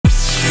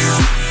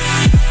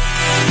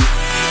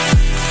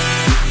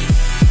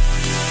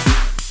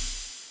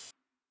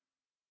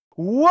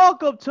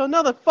Welcome to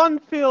another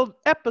fun-filled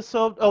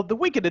episode of the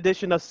weekend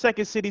edition of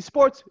Second City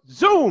Sports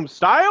Zoom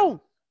Style.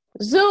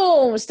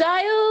 Zoom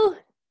style.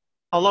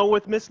 Along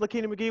with Miss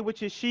Lakina McGee,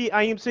 which is she.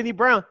 I am Cindy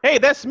Brown. Hey,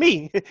 that's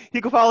me.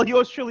 You can follow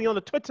yours truly on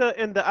the Twitter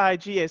and the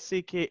IG at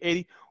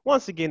SidKid80.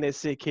 Once again,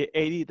 that's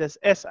SidKid80. That's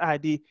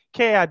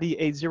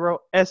SIDKID80.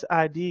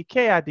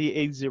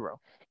 SIDKID80.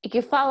 You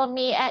can follow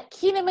me at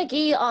Keena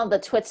McGee on the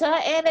Twitter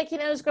and at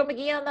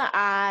Keena_McGee on the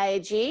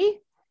IG.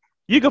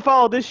 You can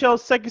follow this show,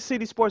 Second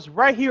City Sports,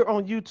 right here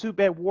on YouTube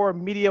at War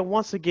Media.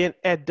 Once again,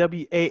 at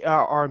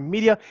WARR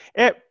Media.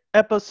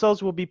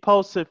 Episodes will be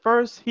posted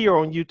first here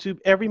on YouTube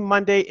every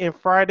Monday and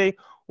Friday.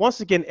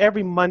 Once again,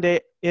 every Monday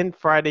and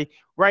Friday,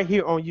 right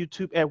here on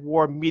YouTube at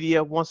War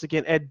Media. Once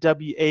again, at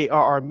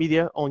WARR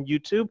Media on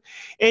YouTube.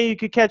 And you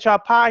can catch our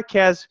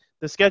podcast.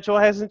 The schedule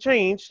hasn't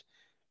changed.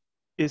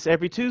 It's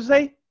every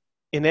Tuesday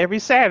and every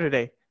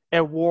Saturday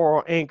at War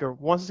on Anchor.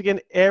 Once again,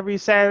 every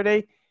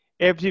Saturday,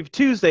 every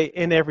Tuesday,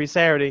 and every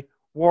Saturday,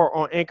 War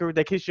on Anchor.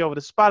 That kicks you over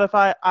to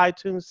Spotify,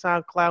 iTunes,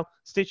 SoundCloud,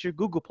 Stitcher,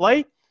 Google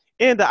Play,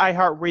 and the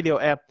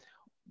iHeartRadio app.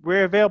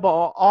 We're available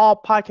on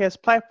all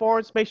podcast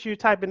platforms. Make sure you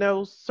type in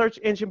those search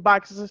engine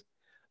boxes,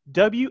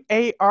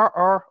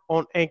 WARR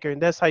on Anchor,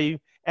 and that's how you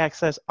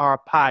access our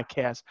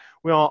podcast.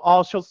 We're on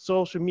all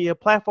social media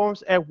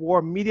platforms at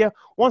War Media.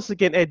 Once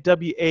again, at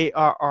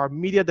WARR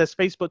Media. That's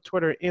Facebook,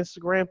 Twitter, and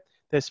Instagram.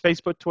 That's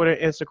Facebook, Twitter,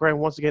 and Instagram.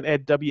 Once again,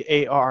 at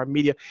WARR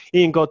Media.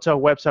 You can go to our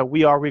website,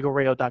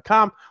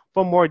 weareregalradio.com,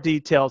 for more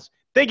details.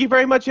 Thank you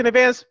very much in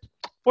advance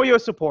for your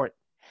support.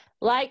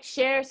 Like,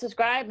 share,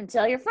 subscribe, and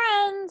tell your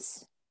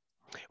friends.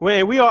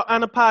 When we are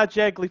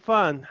unapologetically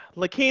fun.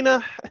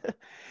 Lakina,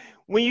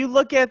 when you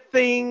look at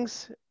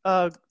things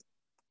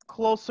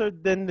closer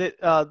than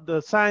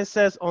the sign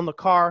says on the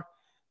car,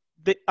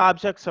 the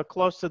objects are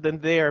closer than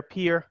they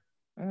appear.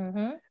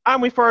 Mm-hmm.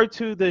 I'm referring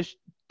to the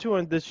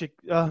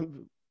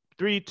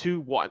 3, 2,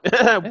 1.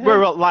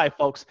 We're live,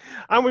 folks.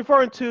 I'm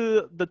referring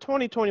to the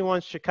 2021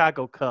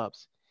 Chicago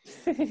Cubs.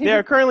 They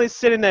are currently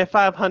sitting at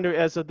 500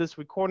 as of this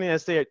recording,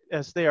 as they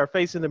are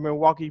facing the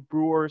Milwaukee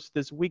Brewers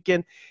this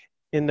weekend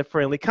in the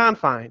friendly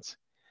confines.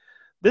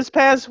 This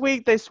past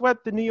week, they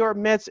swept the New York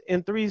Mets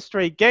in 3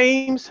 straight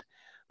games.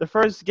 The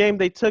first game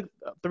they took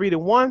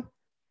 3-1.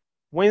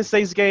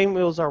 Wednesday's game,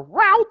 it was a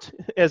rout,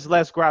 as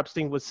Les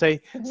Grobstein would say,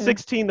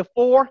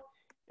 16-4.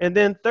 And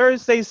then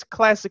Thursday's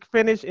classic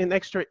finish in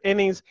extra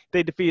innings,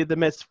 they defeated the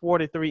Mets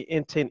 4-3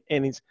 in 10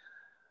 innings.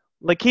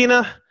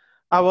 Lakina,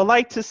 I would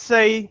like to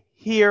say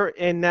here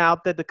and now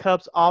that the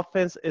Cubs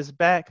offense is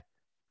back,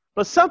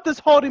 but something's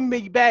holding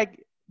me back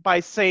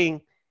by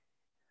saying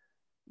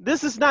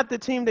this is not the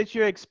team that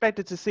you're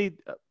expected to see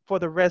for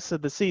the rest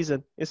of the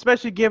season,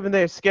 especially given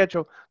their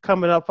schedule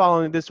coming up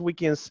following this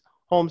weekend's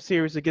home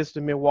series against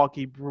the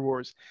Milwaukee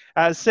Brewers.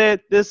 I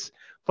said this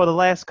for the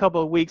last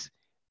couple of weeks.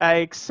 I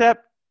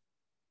accept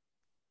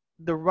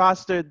the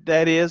roster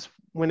that is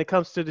when it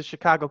comes to the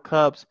Chicago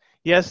Cubs.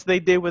 Yes, they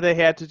did what they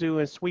had to do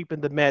in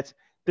sweeping the Mets.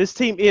 This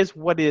team is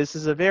what it is.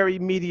 It's a very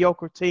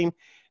mediocre team.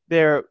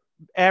 They're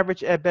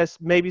average at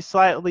best, maybe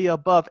slightly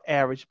above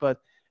average, but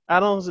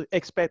I don't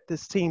expect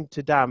this team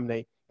to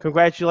dominate.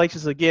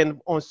 Congratulations again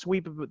on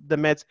sweeping the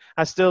Mets.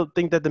 I still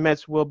think that the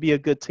Mets will be a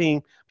good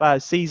team by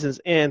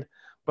season's end,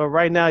 but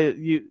right now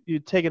you're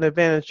taking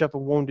advantage of a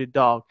wounded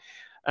dog.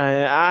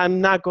 I'm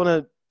not going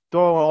to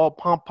throw all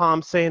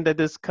pom-pom saying that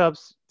this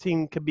Cubs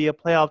team could be a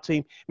playoff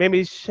team. Maybe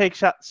it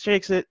shakes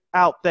it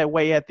out that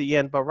way at the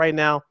end, but right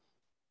now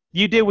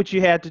you did what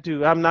you had to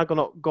do. I'm not going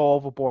to go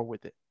overboard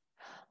with it.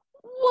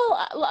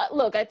 Well,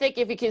 look, I think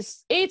if you can,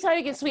 anytime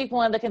you can sweep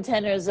one of the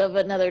contenders of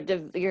another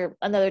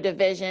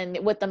division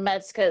with the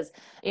Mets, because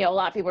a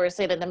lot of people are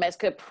saying that the Mets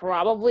could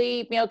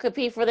probably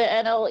compete for the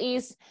NL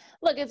East.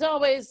 Look, it's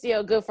always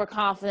good for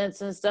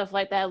confidence and stuff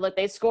like that. Look,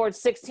 they scored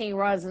 16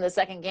 runs in the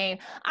second game.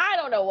 I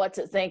don't know what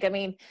to think. I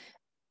mean,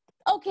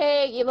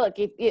 okay, look,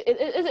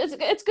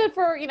 it's good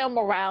for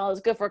morale.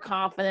 It's good for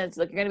confidence.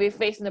 Look, you're going to be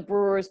facing the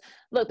Brewers.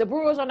 Look, the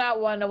Brewers are not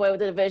running away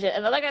with the division.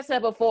 And like I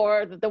said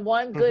before, the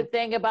one good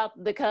thing about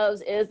the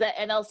Cubs is that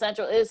NL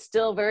Central is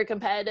still very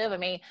competitive. I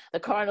mean, the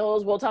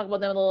Cardinals, we'll talk about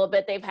them in a little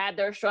bit. They've had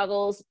their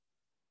struggles.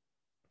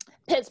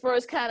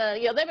 Pittsburgh's kind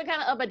of, they've been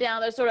kind of up and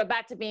down. They're sort of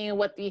back to being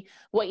what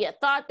you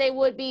thought they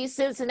would be.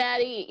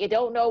 Cincinnati, you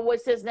don't know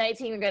what Cincinnati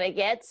team you're going to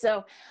get.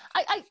 So,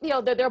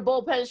 their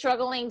bullpen is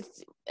struggling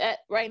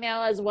right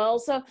now as well.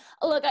 So,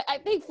 look, I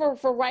think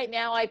for right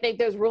now, I think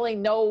there's really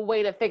no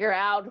way to figure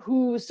out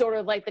who's sort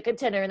of like the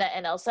contender in that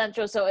NL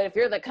Central. So, if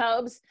you're the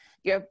Cubs,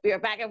 you're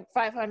back at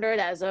 500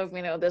 as of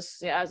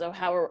as of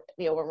how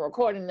we're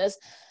recording this.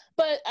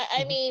 But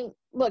I mean,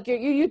 look,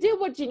 you did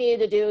what you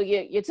needed to do.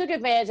 You took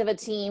advantage of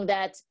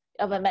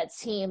a Mets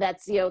team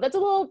that's a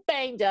little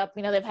banged up.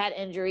 They've had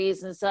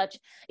injuries and such.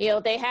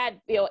 They had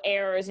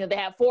errors. They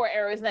had 4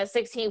 errors in that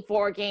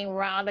 16-4 game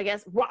round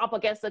against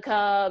the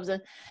Cubs,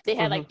 and they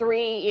had like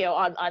 3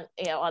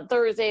 on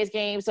Thursday's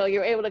game. So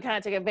you're able to kind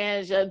of take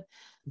advantage of.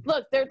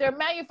 Look, they're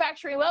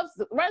manufacturing runs,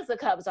 the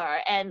Cubs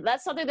are, and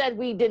that's something that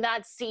we did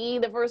not see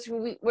the first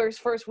week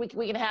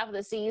and a half of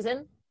the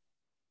season.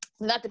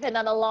 not depend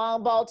on the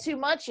long ball too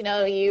much.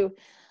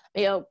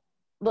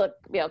 Look,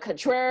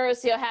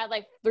 Contreras, had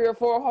like 3 or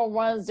 4 home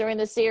runs during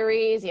the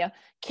series.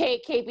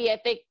 KP, I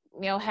think,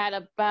 had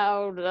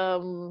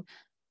about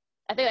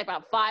I think like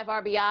about 5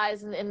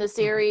 RBIs in the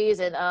series,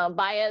 and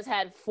Baez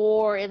had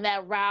 4 in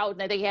that route,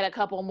 and I think he had a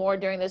couple more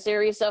during the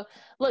series. So,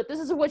 look, this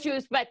is what you're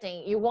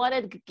expecting. You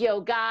wanted,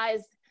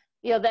 guys,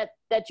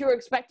 that you're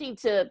expecting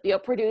to,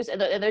 produce, and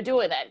they're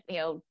doing that.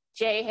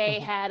 Jay Hay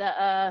had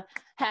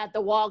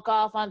the walk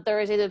off on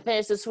Thursday to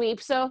finish the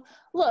sweep. So,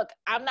 look,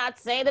 I'm not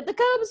saying that the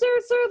Cubs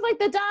are sort of like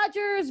the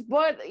Dodgers,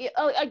 but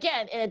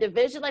again, in a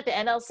division like the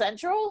NL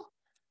Central,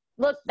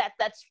 look,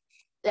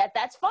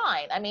 that's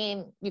fine. I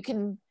mean, you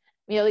can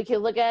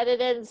look at it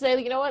and say,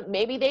 you know what,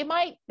 maybe they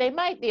might,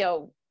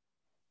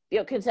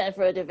 contend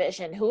for a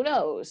division. Who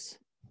knows?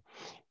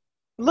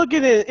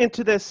 Looking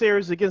into that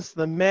series against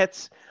the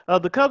Mets,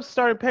 the Cubs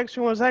starting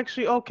pitching was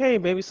actually okay,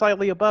 maybe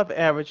slightly above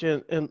average.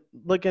 And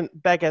looking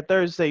back at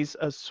Thursday's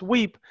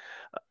sweep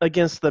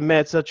against the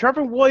Mets,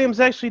 Trevor Williams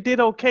actually did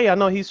okay. I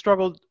know he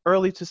struggled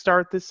early to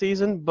start this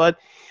season, but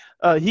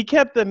he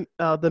kept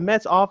the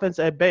Mets offense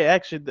at bay.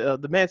 Actually,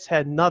 the Mets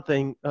had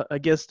nothing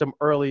against them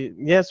early.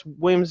 Yes,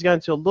 Williams got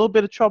into a little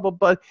bit of trouble,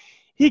 but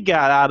he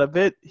got out of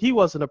it. He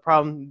wasn't a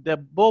problem. The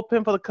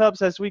bullpen for the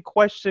Cubs, as we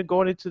questioned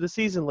going into the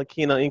season,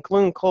 Lakina,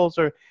 including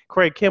closer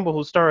Craig Kimbrell,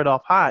 who started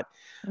off hot.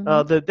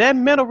 Mm-hmm. That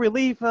mental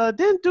relief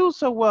didn't do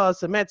so well as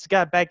the Mets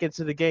got back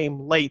into the game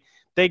late.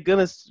 Thank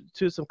goodness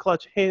to some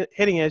clutch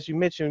hitting, as you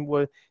mentioned,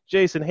 with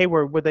Jason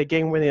Hayward with a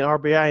game-winning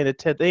RBI in the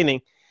 10th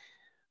inning.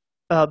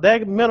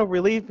 That mental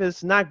relief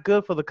is not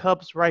good for the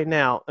Cubs right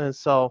now, and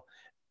so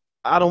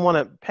I don't want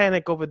to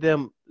panic over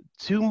them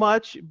too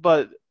much,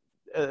 but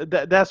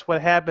that's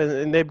what happened,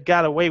 and they've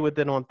got away with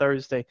it on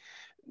Thursday.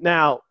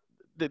 Now,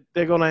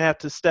 they're going to have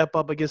to step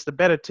up against the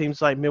better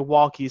teams like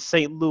Milwaukee,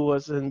 St.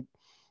 Louis, and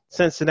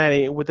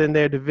Cincinnati within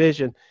their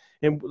division.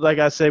 And like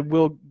I said,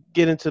 we'll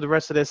get into the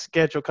rest of their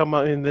schedule come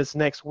up in this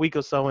next week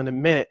or so in a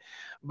minute.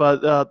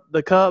 But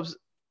the Cubs,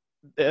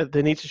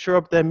 they need to shore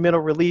up that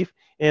mental relief,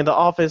 and the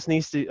offense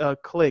needs to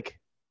click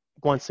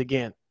once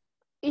again.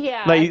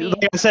 Yeah, like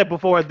I said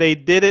before, they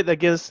did it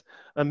against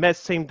a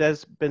Mets team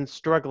that's been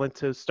struggling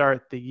to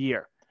start the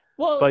year.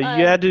 Well, but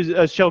you had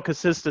to show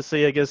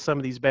consistency against some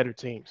of these better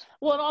teams.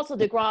 Well, and also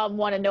DeGrom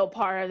wanted no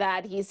part of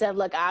that. He said,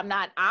 "Look, I'm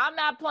not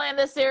playing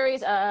this series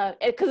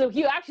because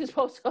he actually was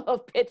supposed to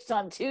have pitched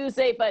on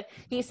Tuesday, but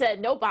he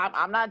said, nope,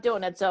 I'm not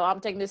doing it. So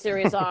I'm taking the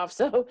series off."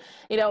 So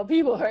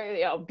people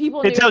are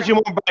people. It tells you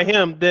more about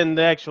him than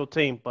the actual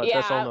team, but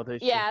that's a whole other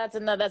issue. Yeah,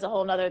 that's a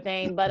whole other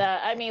thing. But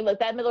I mean, look,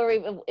 that middle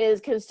relief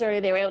is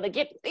concerning. They were able to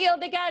get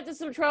they got into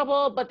some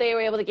trouble, but they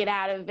were able to get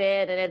out of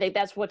it, and I think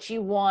that's what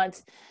you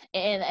want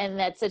in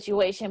that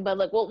situation. But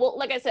look, well,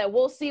 like I said,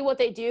 we'll see what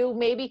they do.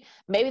 Maybe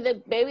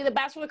the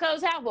bats for the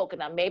Cubs have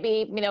woken up.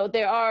 Maybe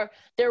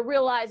they're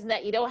realizing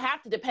that you don't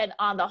have to depend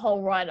on the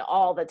home run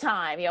all the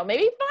time.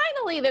 Maybe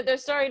finally they're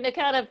starting to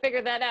kind of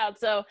figure that out.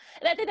 So,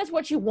 and I think that's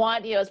what you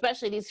want.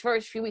 Especially these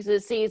first few weeks of the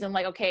season.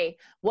 Like, okay,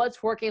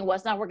 what's working,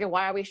 what's not working,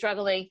 why are we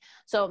struggling?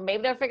 So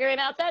maybe they're figuring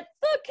out that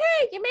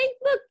okay, you may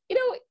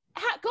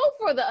go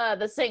for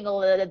the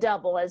single and the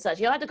double and such.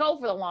 You don't have to go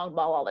for the long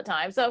ball all the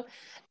time. So,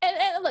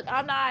 and look,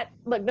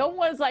 no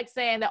one's like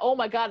saying that, oh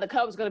my God, the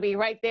Cubs are going to be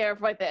right there,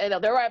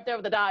 they're right up there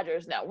with the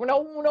Dodgers.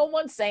 No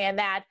one's saying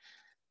that.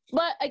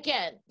 But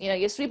again,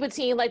 you sweep a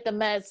team like the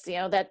Mets,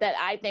 that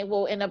I think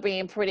will end up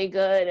being pretty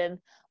good. And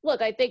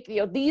look, I think,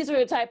 these are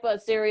the type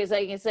of series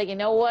that you can say, you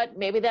know what,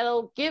 maybe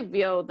that'll give,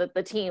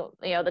 the team,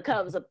 the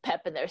Cubs a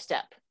pep in their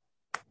step.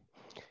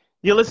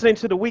 You're listening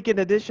to the weekend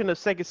edition of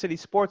Second City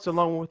Sports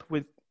along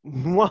with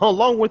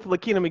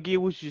Lakina McGee,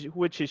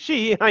 which is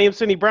she. I am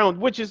Cindy Brown,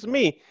 which is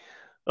me.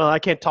 I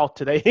can't talk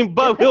today,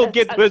 but we'll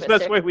get to it as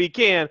best way we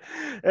can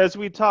as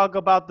we talk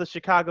about the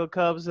Chicago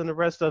Cubs and the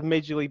rest of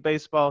Major League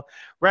Baseball.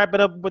 Wrap it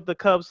up with the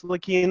Cubs,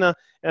 Lakina.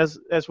 As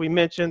we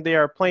mentioned, they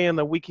are playing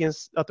a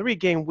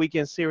 3-game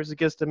weekend series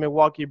against the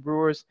Milwaukee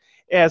Brewers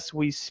as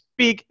we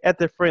speak at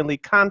the friendly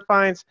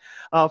confines.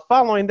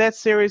 Following that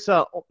series,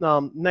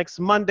 next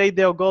Monday,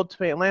 they'll go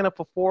to Atlanta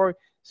for 4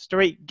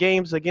 straight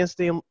games against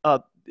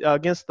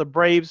the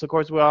Braves. Of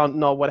course, we all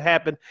know what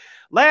happened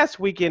last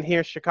weekend here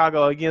in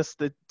Chicago against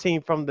the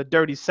team from the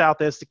dirty South,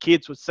 as the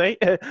kids would say.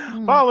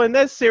 Following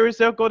that series,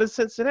 they'll go to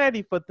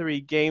Cincinnati for 3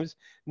 games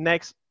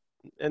next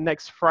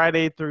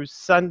Friday through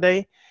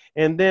Sunday.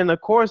 And then,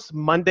 of course,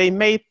 Monday,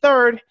 May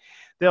 3rd,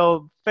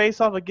 they'll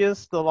face off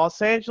against the Los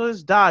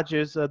Angeles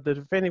Dodgers, the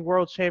defending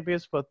world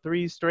champions, for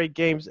 3 straight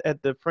games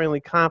at the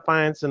friendly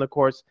confines. And, of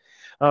course,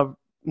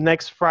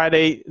 next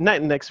Friday,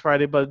 not next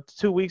Friday, but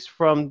 2 weeks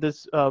from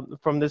this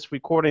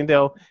recording,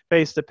 they'll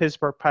face the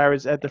Pittsburgh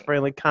Pirates at the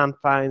friendly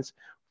confines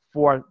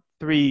for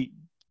 3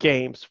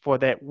 games for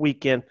that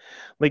weekend.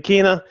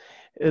 Lakina,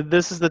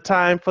 this is the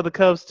time for the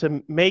Cubs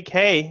to make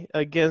hay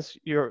against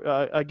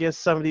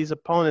some of these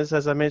opponents.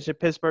 As I mentioned,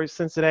 Pittsburgh,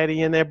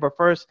 Cincinnati in there, but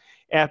first,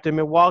 after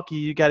Milwaukee,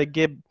 you got to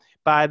get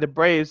by the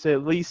Braves,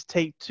 at least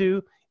take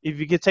 2 If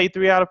you could take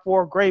 3 out of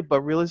 4, great.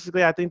 But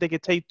realistically, I think they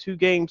could take 2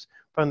 games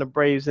from the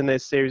Braves in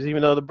this series.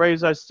 Even though the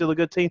Braves are still a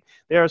good team,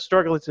 they are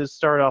struggling to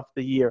start off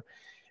the year.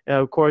 And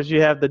of course,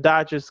 you have the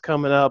Dodgers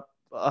coming up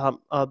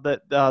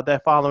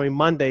that following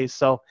Monday.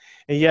 So,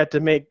 and you have to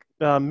make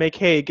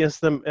hay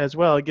against them as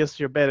well, against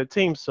your better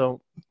team.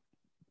 So,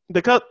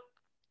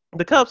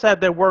 the Cubs have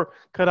their work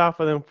cut out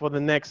for them for the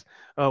next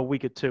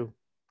week or two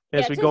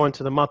as we go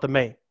into the month of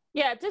May.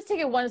 Yeah, just take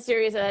it one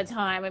series at a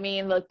time. I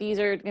mean, look, these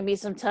are going to be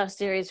some tough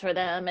series for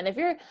them. And I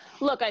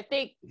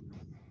think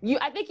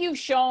you've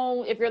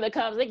shown, if you're the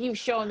Cubs, I think you've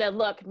shown that,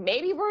 look,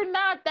 maybe we're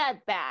not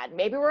that bad.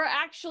 Maybe we're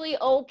actually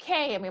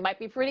okay. I mean, we might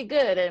be pretty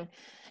good. And,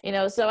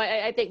 so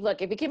I think,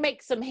 look, if you can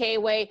make some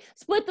hayway,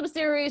 split the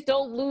series,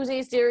 don't lose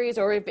a series,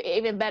 or if,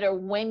 even better,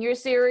 win your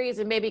series,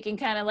 and maybe you can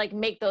kind of like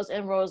make those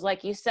inroads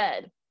like you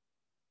said.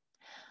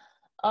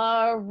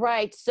 All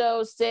right.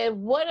 So, Sid,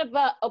 let's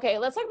talk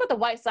about the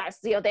White Sox.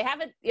 The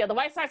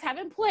White Sox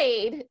haven't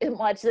played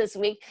much this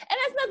week, and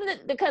that's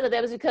nothing because of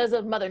them. It's because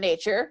of Mother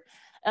Nature.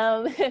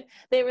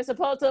 They were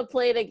supposed to have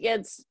played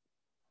against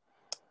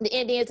the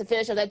Indians to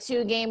finish up that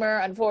 2-gamer.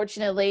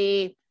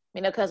 Unfortunately,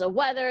 because of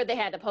weather, they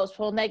had to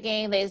postpone that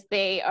game.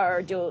 They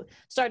are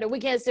starting a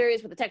weekend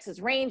series with the Texas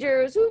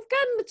Rangers, who've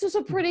gotten to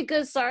some pretty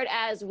good start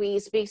as we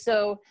speak.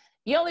 So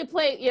you only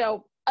play,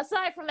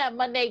 aside from that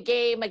Monday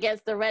game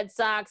against the Red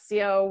Sox,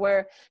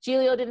 where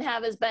Giolito didn't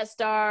have his best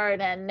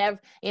start, and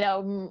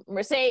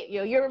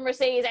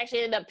Mercedes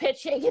actually ended up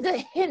pitching in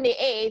the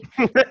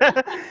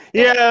 8th.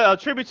 Yeah, a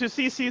tribute to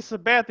CC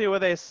Sabathia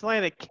with a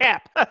slanted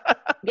cap.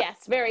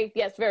 Yes, very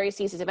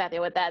CC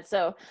Sabathia with that.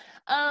 So,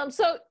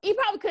 so you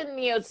probably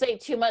couldn't, say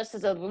too much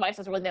since the White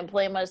Sox wasn't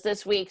playing much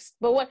this week.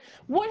 But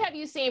what have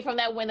you seen from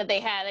that win that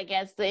they had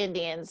against the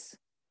Indians?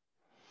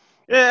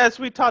 Yeah, as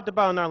we talked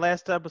about in our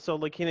last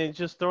episode, Lakina,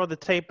 just throw the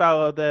tape out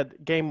of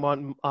that game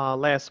on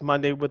last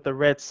Monday with the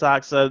Red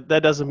Sox. That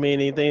doesn't mean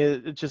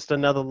anything. It's just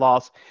another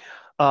loss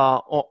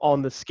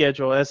on the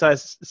schedule. As I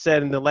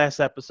said in the last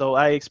episode,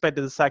 I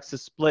expected the Sox to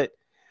split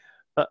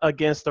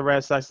against the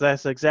Red Sox.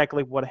 That's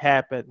exactly what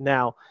happened.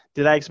 Now,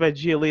 did I expect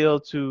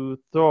Giolito to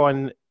throw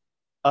in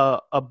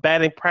a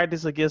batting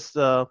practice against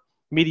a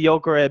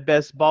mediocre at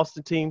best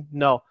Boston team?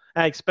 No.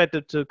 I expect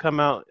him to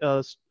come out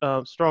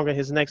stronger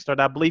his next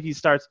start. I believe he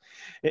starts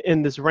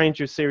in this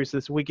Rangers series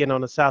this weekend on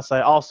the South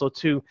Side. Also,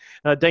 too,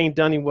 Dane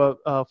Dunning,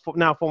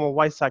 now former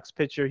White Sox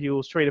pitcher, he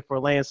was traded for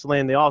Lance Lynn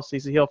in the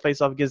offseason. He'll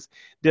face off against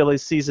Dylan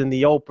Cease in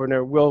the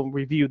opener. We'll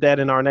review that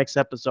in our next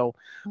episode.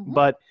 Mm-hmm.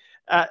 But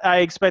I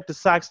expect the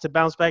Sox to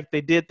bounce back.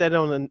 They did that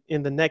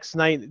in the next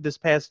night this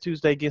past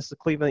Tuesday against the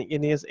Cleveland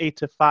Indians.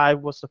 8-5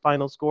 was the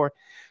final score.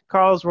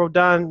 Carlos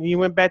Rodon, he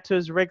went back to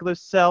his regular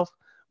self,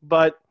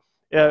 but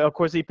of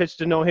course, he pitched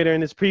a no-hitter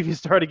in his previous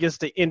start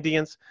against the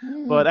Indians.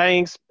 Mm-hmm. But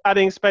I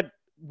didn't expect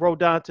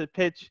Rodon to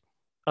pitch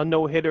a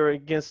no-hitter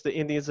against the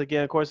Indians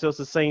again. Of course, it was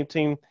the same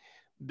team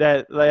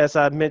that, as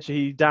I mentioned,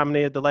 he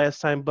dominated the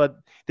last time. But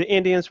the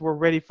Indians were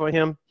ready for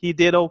him. He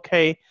did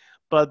okay.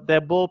 But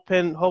that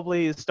bullpen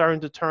hopefully is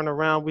starting to turn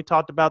around. We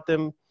talked about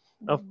them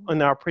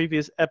in our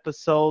previous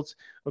episodes.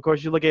 Of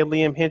course, you look at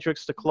Liam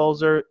Hendriks, the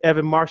closer.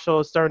 Evan Marshall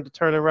is starting to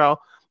turn around.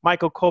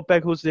 Michael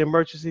Kopech, who's the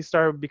emergency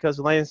starter because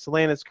Lance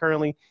Lynn is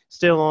currently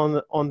still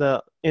on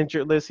the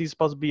injured list. He's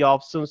supposed to be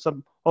off soon,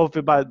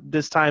 hopefully by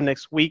this time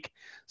next week.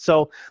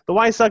 So the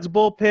White Sox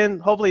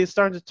bullpen, hopefully it's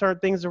starting to turn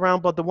things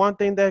around. But the one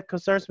thing that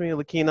concerns me,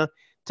 Lakina,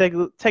 take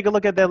a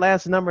look at that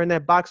last number in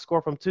that box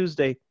score from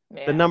Tuesday,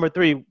 the number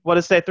 3. What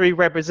does that 3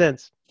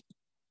 represents?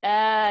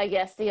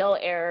 Yes, the old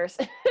errors.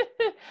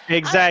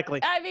 Exactly.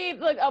 I mean,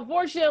 look,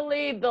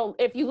 unfortunately,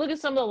 if you look at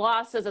some of the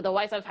losses that the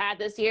White Sox had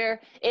this year,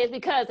 it's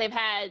because they've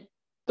had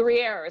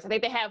 3 errors. I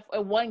think they have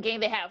in one game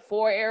they have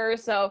 4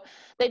 errors, so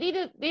they need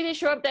to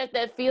show up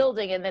that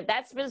fielding, and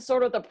that's been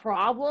sort of the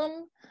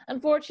problem.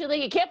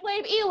 Unfortunately, you can't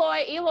blame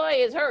Eloy. Eloy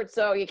is hurt,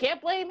 so you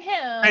can't blame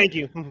him. Thank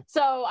you.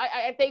 So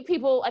I think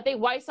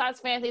White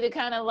Sox fans need to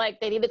kind of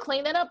they need to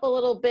clean that up a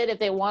little bit if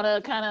they want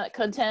to kind of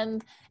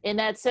contend in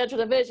that Central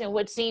Division,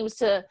 which seems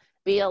to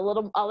be a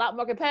lot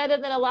more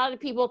competitive than a lot of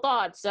people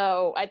thought.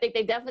 So I think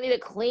they definitely need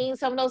to clean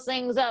some of those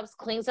things up,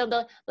 clean some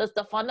of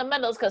the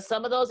fundamentals, because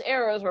some of those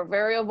errors were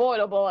very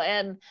avoidable.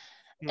 And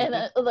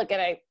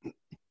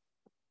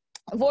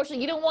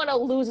unfortunately, you don't want to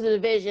lose the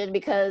division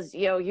because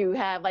you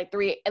have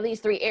at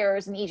least 3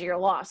 errors in each of your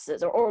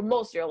losses, or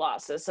most of your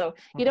losses. So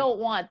you don't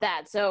want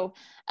that. So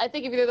I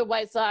think if you're the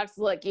White Sox,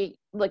 you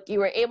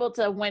were able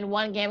to win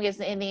 1 game against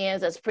the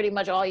Indians. That's pretty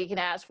much all you can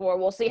ask for.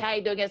 We'll see how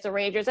you do against the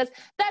Rangers. That's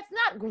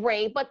not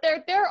great, but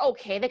they're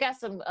okay. They got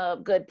some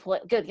good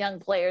young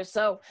players.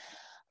 So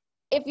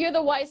if you're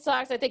the White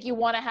Sox, I think you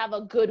want to have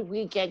a good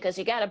weekend because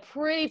you got a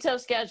pretty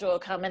tough schedule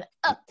coming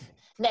up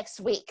next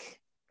week.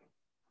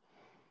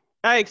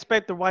 I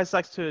expect the White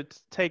Sox to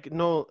take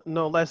no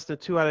less than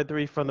 2 out of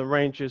 3 from the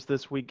Rangers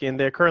this weekend.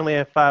 They're currently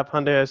at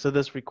 500 as of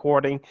this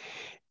recording.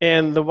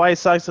 And the White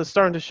Sox are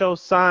starting to show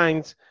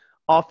signs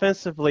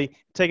offensively.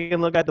 Taking a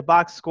look at the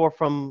box score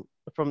from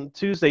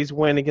Tuesday's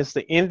win against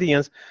the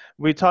Indians,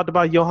 we talked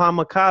about Yohan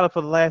Moncada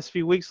for the last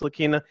few weeks,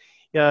 Lakina.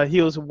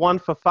 He was 1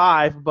 for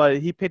 5, but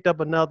he picked up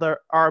another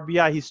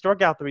RBI. He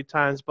struck out 3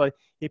 times, but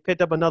he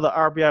picked up another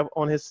RBI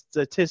on his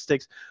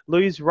statistics.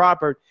 Luis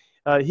Robert,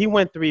 he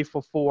went 3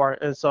 for 4,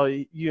 and so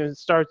you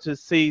start to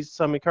see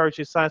some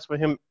encouraging signs for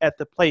him at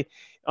the plate.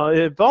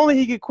 If only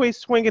he could quit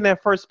swinging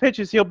at first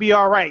pitches, he'll be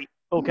all right.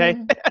 Okay.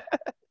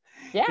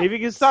 Mm-hmm. Yeah. If he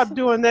can stop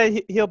doing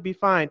that, he'll be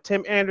fine.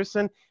 Tim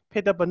Anderson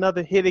picked up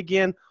another hit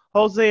again.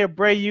 Jose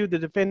Abreu, the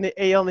defending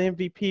AL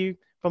MVP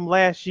from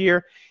last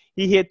year,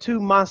 he hit 2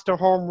 monster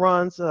home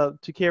runs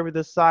to carry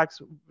the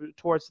Sox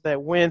towards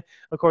that win.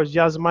 Of course,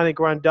 Yasmani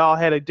Grandal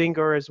had a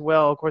dinger as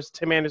well. Of course,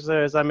 Tim Anderson,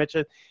 as I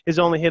mentioned, his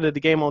only hit of the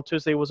game on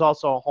Tuesday was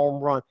also a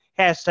home run.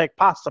 Hashtag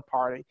pasta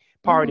party.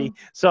 Mm-hmm.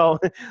 So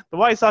the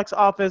White Sox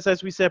offense,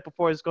 as we said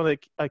before, is going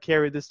to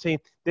carry this team.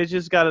 They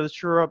just got to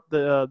shore up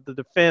the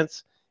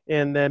defense,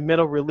 and the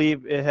middle relief,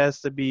 it has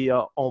to be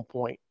on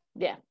point.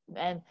 Yeah,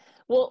 and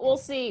we'll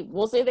see.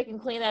 We'll see if they can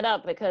clean that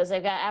up, because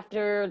they've got,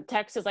 after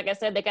Texas, like I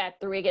said, they got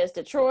 3 against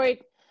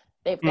Detroit.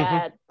 They've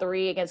got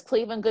 3 against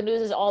Cleveland. Good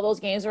news is all those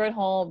games are at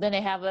home. Then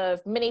they have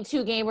a mini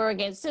 2-gamer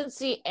against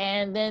Cincy,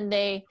 and then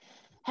they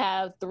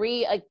have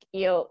 3,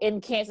 in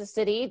Kansas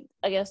City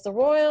against the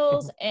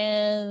Royals,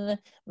 and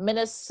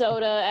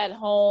Minnesota at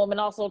home, and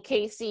also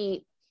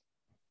KC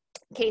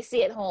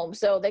at home.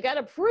 So they got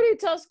a pretty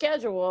tough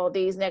schedule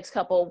these next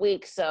couple of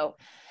weeks. So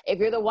if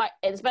you're the White,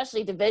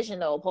 especially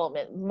divisional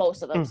opponent,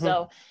 most of them.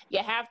 So you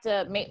have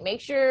to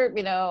make sure,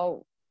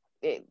 get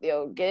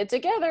it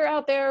together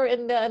out there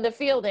in the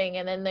fielding,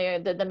 and then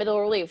the middle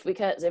relief,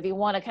 because if you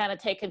want to kind of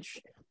take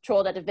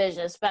control of that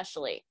division,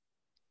 especially.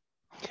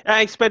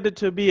 I expect it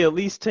to be at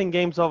least 10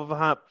 games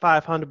over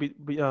 500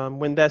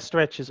 when that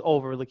stretch is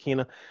over,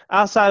 Lakina.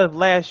 Outside of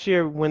last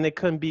year when they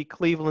couldn't beat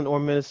Cleveland or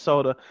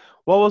Minnesota,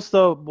 what was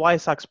the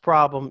White Sox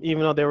problem,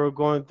 even though they were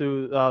going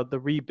through the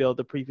rebuild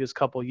the previous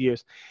couple of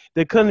years?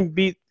 They couldn't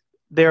beat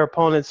their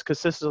opponents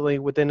consistently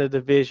within the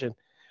division.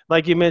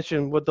 Like you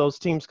mentioned, with those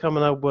teams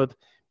coming up with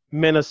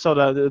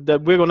Minnesota,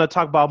 that we're going to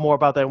talk about more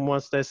about that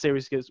once that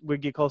series we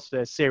get close to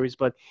that series.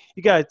 But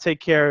you got to take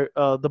care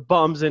of the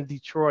bums in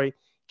Detroit,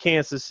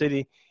 Kansas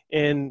City,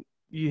 and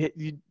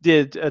you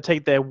did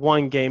take that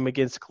 1 game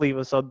against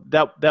Cleveland, so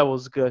that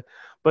was good.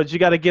 But you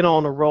got to get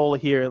on a roll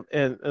here,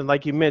 and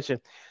like you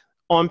mentioned,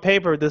 on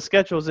paper the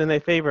schedule's in their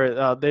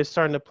favor. They're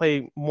starting to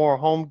play more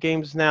home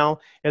games now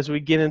as we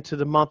get into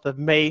the month of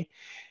May.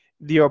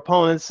 Your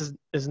opponents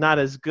is not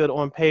as good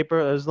on paper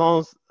as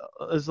long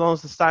as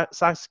the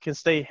Sox can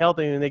stay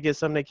healthy and they get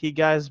some of the key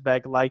guys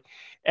back, like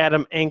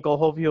Adam Engel.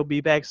 Hopefully he'll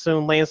be back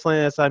soon. Lance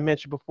Lynn, as I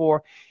mentioned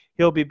before,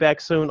 he'll be back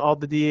soon. All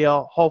the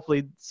DL,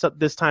 hopefully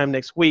this time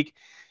next week.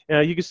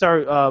 You can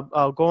start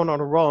going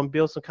on a roll and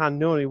build some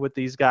continuity with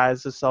these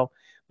guys. And so,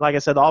 like I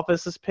said, the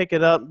offense is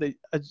picking up. They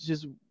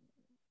just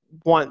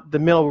want the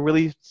middle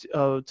relief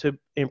to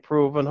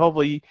improve, and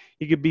hopefully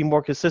you could be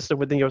more consistent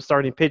within your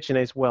starting pitching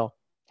as well.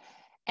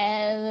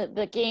 And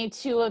the game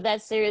 2 of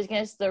that series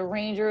against the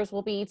Rangers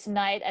will be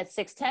tonight at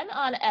 6:10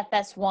 on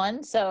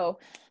FS1. So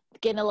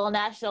getting a little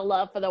national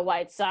love for the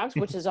White Sox,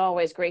 which is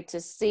always great to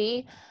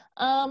see.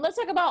 Let's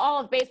talk about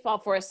all of baseball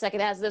for a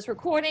second. As of this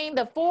recording,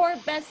 the 4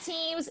 best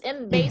teams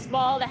in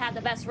baseball that have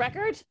the best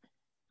record,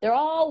 they're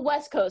all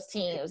West Coast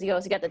teams. You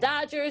got the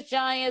Dodgers,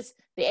 Giants,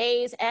 the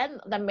A's, and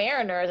the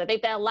Mariners. I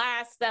think that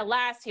last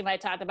team I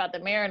talked about, the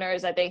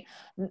Mariners, I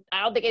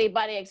don't think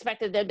anybody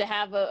expected them to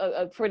have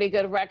a pretty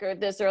good record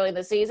this early in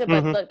the season.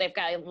 But look, they've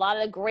got a lot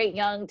of great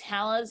young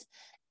talents,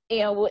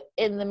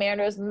 in the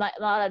Mariners, a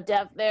lot of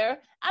depth there.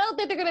 I don't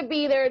think they're going to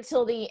be there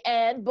until the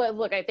end, but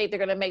look, I think they're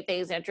going to make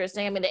things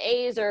interesting. I mean, the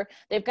A's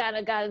they've kind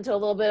of got into a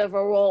little bit of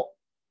a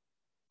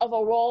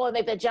role, and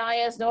the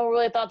Giants, no one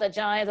really thought the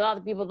Giants, a lot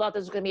of people thought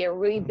this was going to be a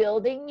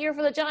rebuilding year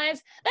for the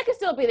Giants. That could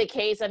still be the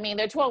case. I mean,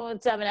 they're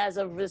 12-7 as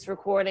of this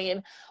recording,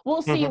 and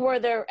we'll see where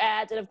they're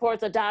at. And of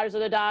course, the Dodgers are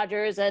the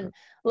Dodgers. And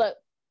look,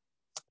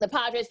 the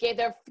Padres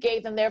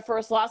gave them their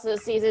first loss of the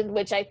season,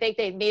 which I think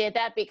they needed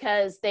that,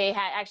 because they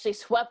had actually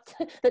swept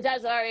the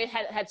Dodgers already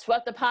had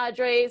swept the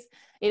Padres,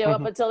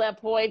 up until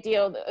that point, it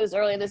was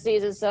early in the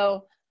season.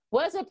 So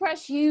what has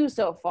impressed you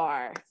so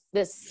far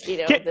this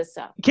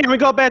time? Can we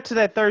go back to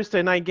that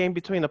Thursday night game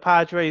between the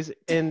Padres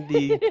and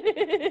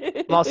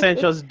the Los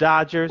Angeles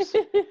Dodgers?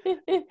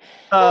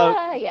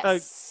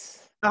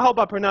 Yes. I hope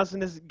I'm pronouncing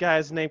this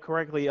guy's name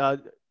correctly.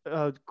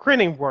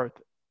 Cronenworth.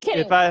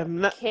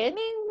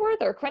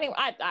 Kenningworth or Crenning?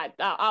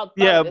 I'll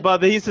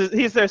but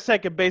he's their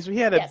second baseman.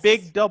 He had a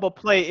big double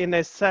play in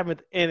that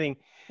 7th inning.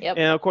 Yep.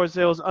 And of course,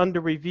 it was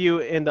under review,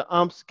 and the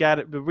umps got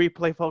it. The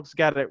replay folks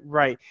got it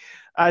right.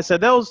 I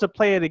said that was the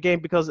play of the game,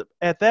 because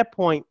at that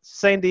point,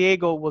 San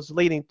Diego was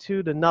leading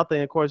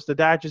 2-0. Of course, the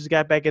Dodgers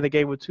got back in the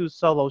game with 2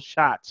 solo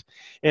shots,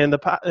 and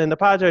the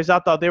Padres, I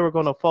thought they were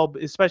going to fall,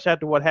 especially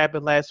after what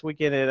happened last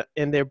weekend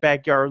in their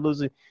backyard,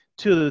 losing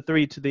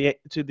 2-3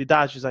 to the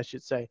Dodgers, I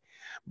should say.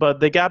 But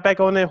they got back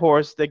on their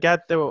horse. They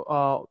got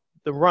the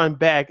run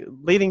back,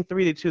 leading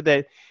 3-2.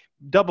 That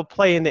double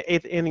play in the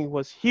 8th inning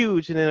was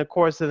huge. And then, of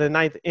course, in the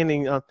 9th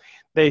inning,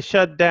 they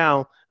shut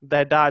down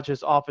that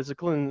Dodgers offense,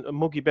 including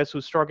Mookie Betts,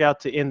 who struck out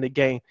to end the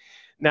game.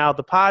 Now,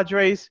 the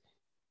Padres,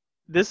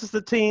 this is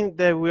the team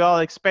that we all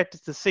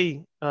expected to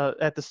see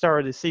at the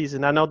start of the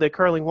season. I know they're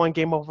currently one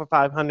game over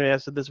 500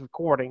 as of this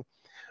recording,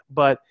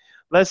 but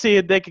let's see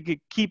if they could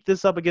keep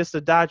this up against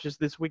the Dodgers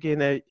this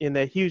weekend in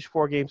that huge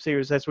 4-game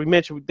series. As we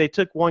mentioned, they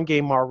took one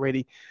game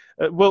already.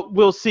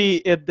 We'll see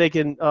if they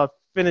can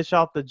finish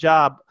off the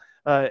job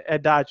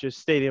at Dodgers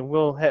Stadium.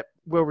 We'll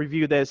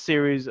review that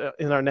series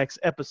in our next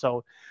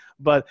episode.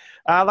 But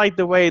I like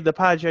the way the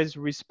Padres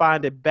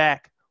responded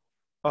back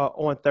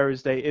on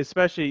Thursday,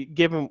 especially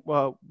given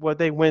what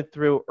they went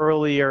through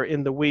earlier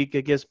in the week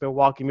against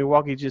Milwaukee.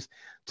 Milwaukee just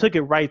took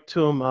it right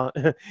to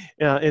them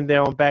in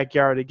their own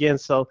backyard again.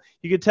 So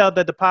you can tell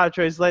that the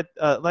Padres let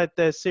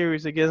that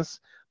series against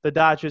the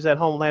Dodgers at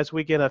home last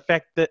weekend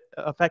affect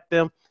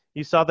them.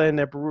 You saw that in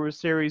their Brewers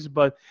series,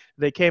 but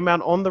they came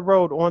out on the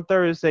road on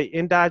Thursday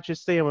in Dodger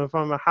Stadium in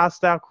front of a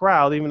hostile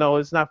crowd, even though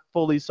it's not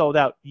fully sold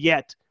out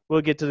yet.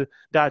 We'll get to the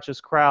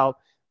Dodgers crowd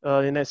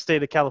in that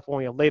state of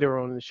California later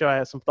on in the show. I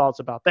have some thoughts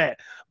about that.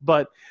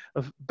 But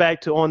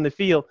back to on the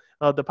field,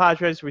 the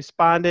Padres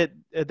responded.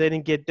 They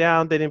didn't get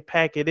down. They didn't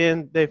pack it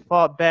in. They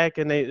fought back,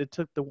 and they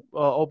took the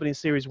opening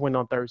series win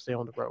on Thursday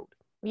on the road.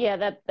 Yeah,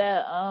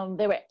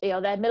 they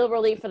were that middle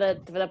relief for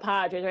the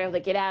Padres were able to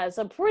get out of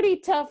some pretty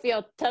tough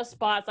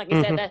spots. Like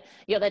you said,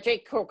 that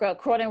Drake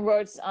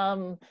Cronenworth's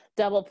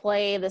double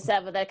play in the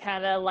seventh that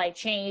kind of like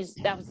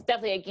changed. That was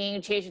definitely a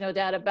game changer, no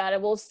doubt about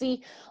it. We'll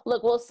see.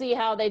 Look, we'll see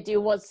how they do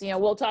once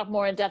we'll talk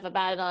more in depth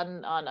about it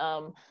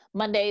on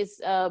Mondays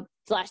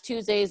 /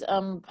 Tuesdays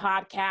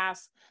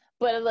podcast.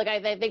 But look,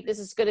 I think this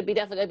is definitely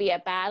going to be a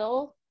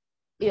battle.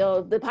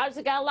 The Padres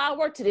have got a lot of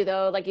work to do,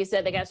 though. Like you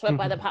said, they got swept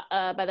by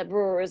the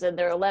Brewers, and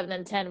they're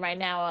 11-10 right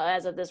now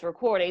as of this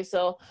recording.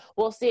 So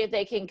we'll see if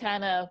they can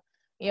kind of,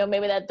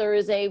 maybe that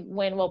Thursday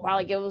win will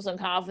probably give them some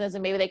confidence,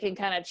 and maybe they can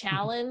kind of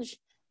challenge,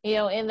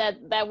 in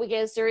that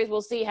weekend series.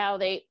 We'll see how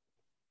they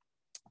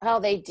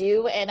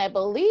do. And I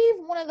believe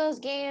one of those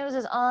games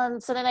is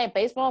on Sunday Night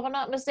Baseball, if I'm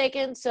not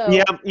mistaken. So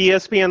yeah,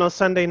 ESPN on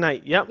Sunday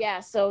night. Yep.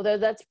 Yeah, so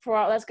that's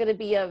going to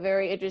be a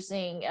very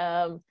interesting.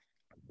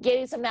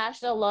 Getting some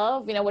national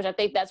love, which I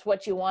think that's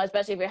what you want,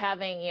 especially if you're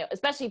having,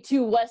 especially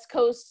two West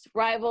Coast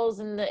rivals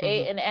in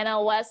the in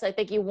NL West. I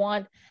think you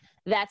want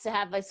that to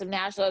have like some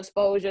national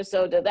exposure,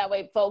 so that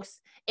way folks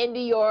in New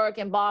York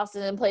and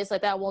Boston and places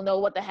like that will know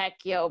what the heck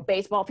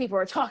baseball people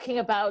are talking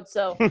about.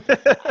 So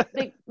I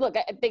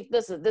think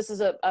this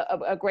is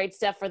a great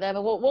step for them,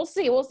 and we'll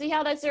see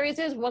how that series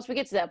is once we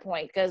get to that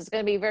point, because it's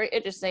going to be very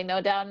interesting, no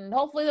doubt, and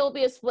hopefully there'll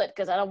be a split,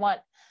 because I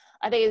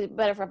think it's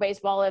better for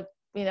baseball if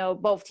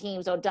both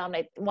teams don't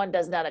dominate. One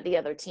does not at the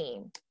other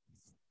team.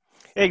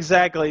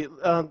 Exactly.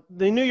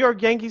 The New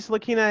York Yankees,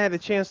 Lakina, had a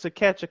chance to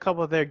catch a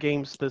couple of their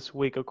games this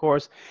week. Of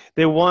course,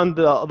 they won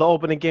the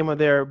opening game of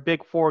their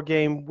big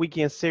 4-game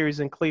weekend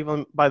series in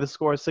Cleveland by the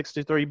score of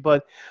 6-3.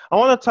 But I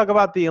want to talk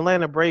about the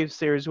Atlanta Braves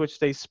series, which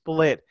they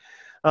split.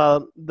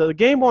 The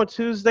game on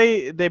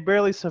Tuesday, they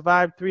barely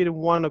survived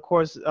 3-1. Of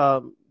course,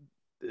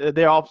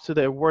 they're off to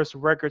their worst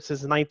record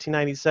since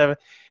 1997.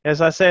 As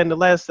I said in the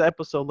last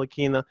episode,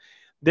 Lakina,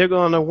 they're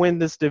going to win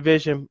this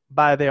division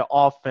by their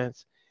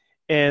offense.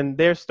 And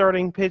their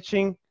starting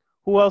pitching,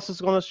 who else is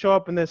going to show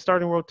up in their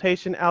starting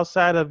rotation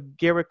outside of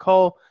Garrett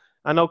Cole?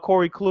 I know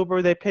Corey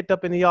Kluber they picked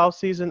up in the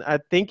offseason. I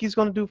think he's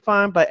going to do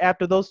fine. But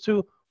after those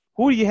two,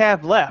 who do you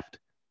have left?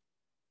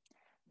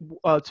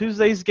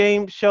 Tuesday's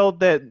game showed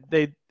that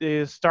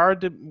they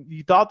started –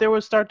 you thought they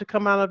would start to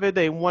come out of it.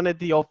 They wanted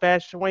the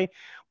old-fashioned way.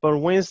 But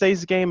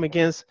Wednesday's game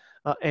against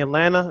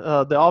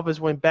Atlanta, the offense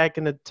went back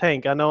in the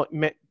tank. I know –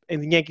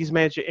 and the Yankees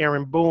manager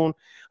Aaron Boone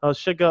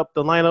shook up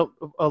the lineup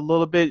a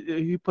little bit.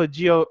 He put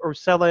Gio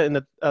Urshela in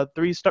the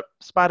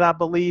 3-spot, I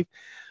believe.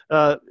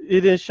 It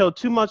didn't show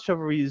too much of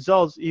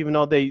results, even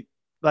though they,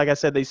 like I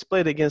said, they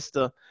split against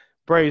the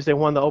Braves. They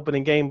won the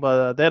opening game,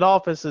 but that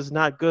offense is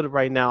not good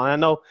right now. And I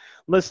know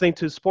listening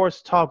to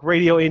sports talk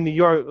radio in New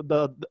York,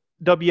 the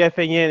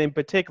WFAN in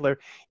particular,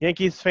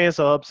 Yankees fans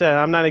are upset.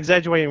 I'm not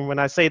exaggerating when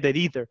I say that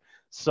either.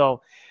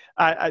 So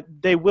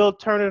they will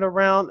turn it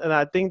around, and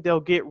I think they'll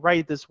get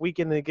right this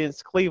weekend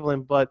against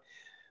Cleveland. But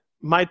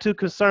my two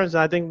concerns,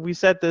 and I think we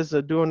said this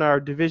during our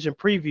division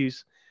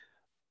previews,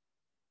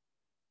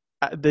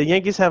 the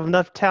Yankees have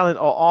enough talent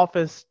on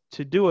offense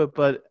to do it,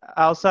 but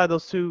outside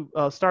those two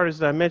starters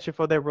that I mentioned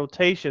for their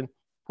rotation,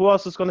 who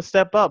else is going to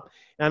step up?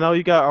 And I know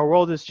you got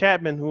Aroldis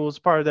Chapman, who was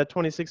part of that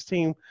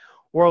 2016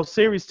 World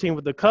Series team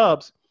with the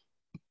Cubs.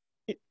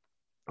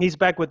 He's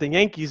back with the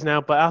Yankees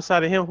now, but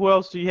outside of him, who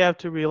else do you have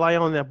to rely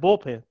on in that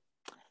bullpen?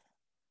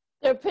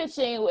 Their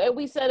pitching,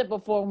 we said it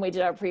before when we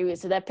did our preview,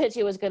 so that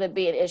pitching was going to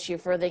be an issue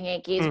for the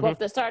Yankees, both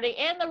the starting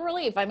and the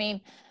relief. I mean,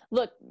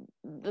 look,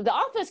 the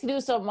offense can do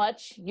so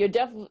much. You're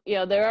definitely,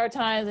 there are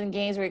times in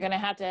games where you're going to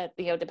have to,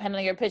 depend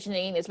on your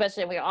pitching,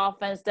 especially when your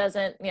offense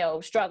doesn't,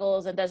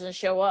 struggles and doesn't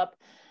show up.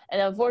 And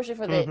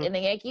unfortunately for in the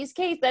Yankees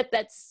case,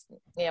 that's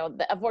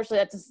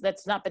unfortunately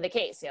that's not been the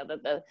case.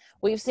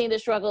 We've seen the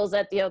struggles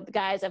that the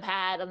guys have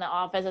had on the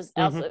offense,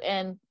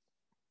 and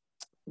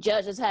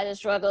Judge has had his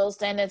struggles,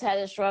 Stanton's had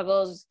his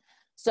struggles.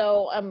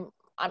 So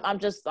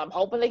I'm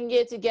hoping they can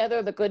get it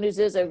together. The good news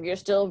is that you're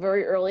still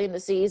very early in the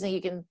season.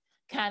 You can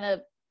kind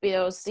of,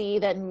 see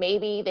that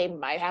maybe they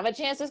might have a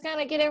chance to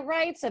kind of get it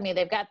right. So, I mean,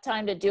 they've got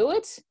time to do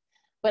it,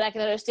 but I can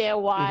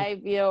understand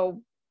why,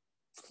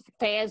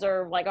 fans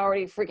are like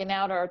already freaking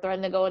out or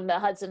threatening to go in the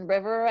Hudson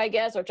River, I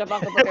guess, or jump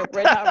off the Brooklyn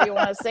Bridge, however you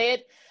want to say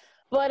it.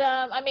 But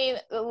I mean,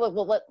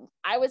 look,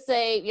 I would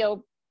say,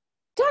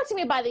 talk to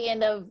me by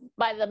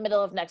the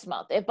middle of next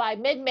month. If by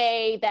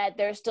mid-May that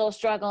they're still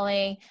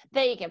struggling,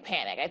 then you can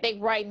panic. I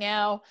think right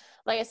now,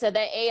 like I said,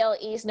 that AL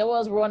East, no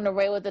one's running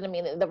away with it. I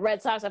mean, the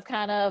Red Sox have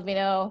kind of,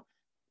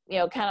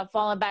 kind of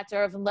fallen back to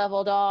earth and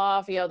leveled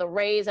off. The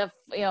Rays have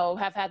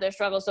had their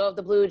struggles. So have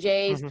the Blue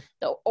Jays.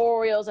 The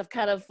Orioles have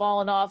kind of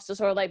fallen off. So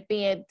sort of like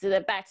being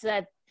back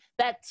to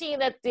that team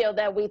that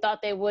that we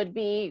thought they would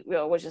be,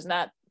 which is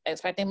not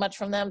expecting much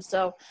from them.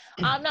 So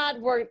I'm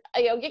not worried.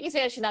 Yankees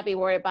fans should not be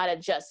worried about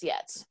it just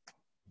yet.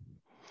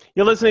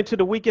 You're listening to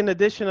the weekend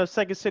edition of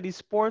Second City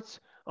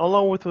Sports,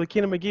 along with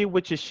Lakina McGee,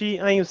 which is she.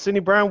 I am Sidney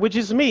Brown, which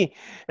is me.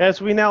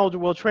 As we now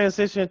will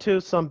transition to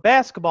some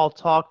basketball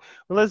talk.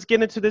 Well, let's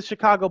get into the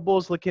Chicago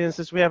Bulls, Lakina,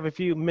 since we have a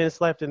few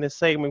minutes left in this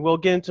segment. We'll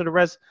get into the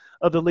rest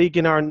of the league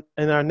in our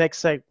next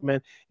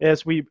segment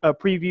as we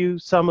preview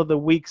some of the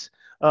week's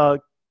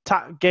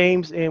top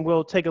games, and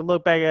we'll take a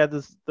look back at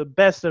the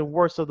best and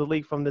worst of the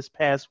league from this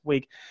past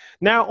week.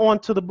 Now on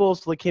to the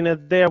Bulls, Lakina.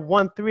 They have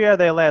won 3 out of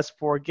their last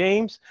 4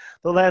 games.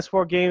 The last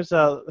 4 games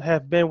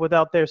have been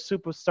without their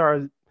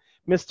superstar,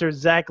 Mr.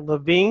 Zach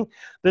LaVine.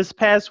 This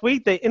past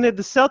week, they ended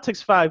the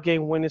Celtics'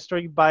 5-game winning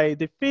streak by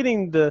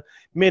defeating the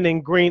Men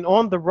in Green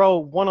on the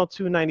road,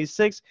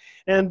 102-96.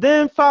 And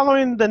then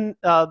following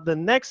the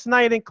next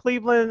night in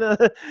Cleveland,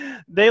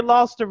 they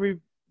lost the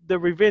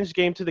revenge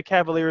game to the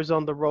Cavaliers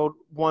on the road,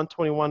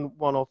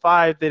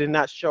 121-105. They did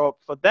not show up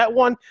for that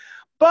one,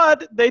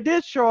 but they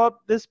did show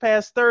up this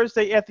past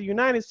Thursday at the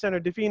United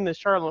Center, defeating the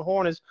Charlotte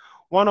Hornets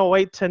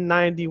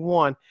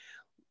 108-91.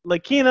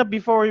 Lakina,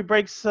 before he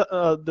breaks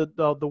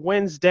the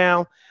wins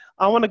down,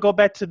 I want to go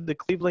back to the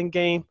Cleveland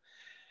game.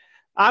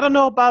 I don't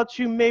know about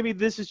you. Maybe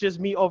this is just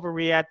me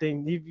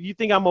overreacting. If you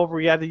think I'm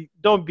overreacting,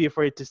 don't be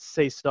afraid to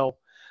say so.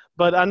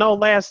 But I know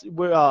last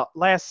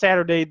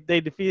Saturday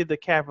they defeated the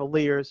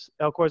Cavaliers.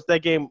 Of course,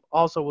 that game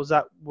also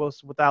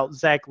was without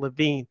Zach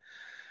LaVine.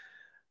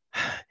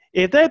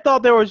 If they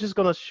thought they were just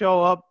going to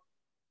show up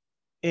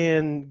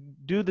and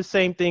do the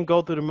same thing,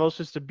 go through the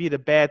motions to beat a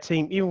bad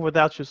team, even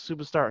without your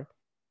superstar,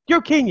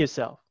 you're kidding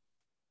yourself.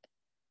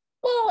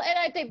 Well, and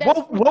I think that's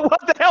what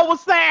the hell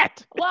was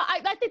that? Well,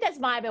 I think that's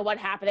might have been what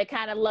happened. It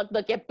kind of look,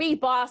 you beat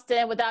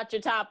Boston without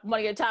one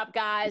of your top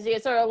guys. You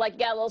sort of like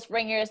got a little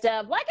spring in your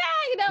step, like,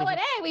 you know what?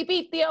 Hey, we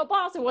beat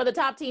Boston, one of the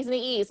top teams in the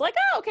East. Like,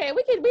 okay,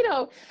 we can,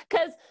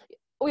 because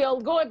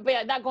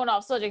not going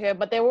off subject here,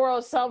 but there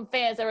were some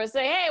fans that were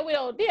saying, hey,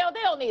 they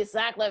don't need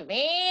Zach LaVine.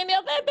 They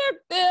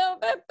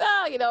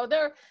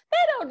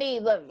don't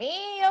need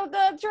LaVine.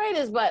 The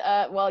traders, but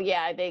I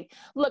think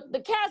look,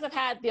 the Cavs have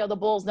had the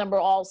Bulls number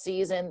all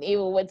season,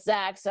 even with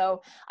Zach.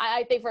 So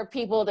I think for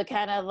people to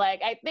kind of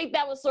I think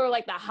that was sort of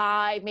like the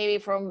high maybe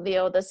from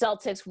the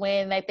Celtics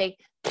win. I think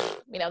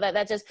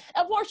that just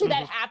unfortunately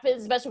that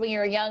happens, especially when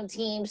you're a young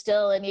team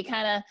still, and you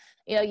kind of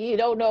you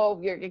don't know,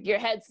 your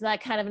head's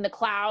not kind of in the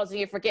clouds, and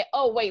you forget,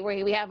 oh wait,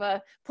 we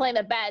have playing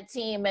a bad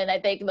team. And I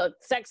think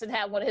Sexton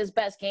had one of his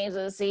best games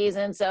of the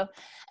season. So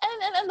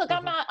and look,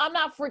 I'm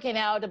not freaking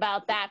out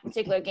about that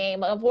particular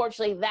game.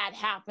 Unfortunately, that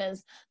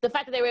happens. The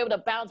fact that they were able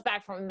to bounce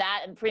back from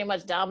that and pretty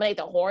much dominate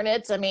the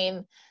Hornets, I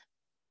mean,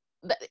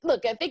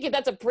 look, I think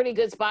that's a pretty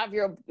good spot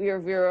if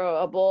you're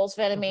a Bulls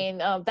fan. I mean,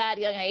 Thad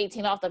Young had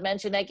 18 off the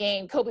bench in that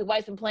game. Kobe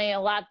White's been playing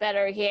a lot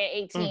better. He had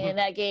 18 in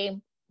that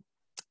game.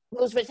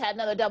 Vucevic had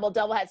another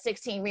double-double, had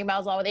 16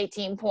 rebounds along with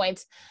 18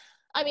 points.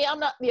 I mean, I'm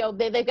not,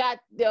 they've got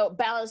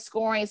balanced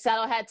scoring.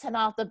 Saddle had 10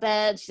 off the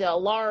bench.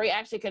 Laurie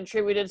actually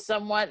contributed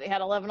somewhat. They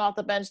had 11 off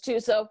the bench too.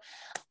 So,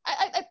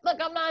 look,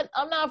 I'm not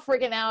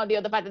freaking out.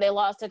 The fact that they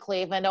lost to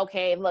Cleveland.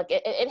 Okay, look,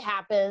 it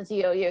happens.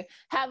 You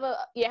have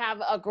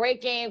a great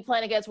game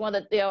playing against one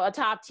of the a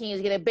top teams.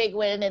 You get a big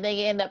win, and then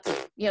you end up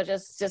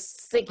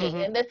just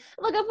sinking. And then,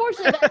 look,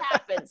 unfortunately, that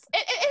happens.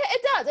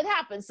 It does. It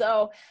happens.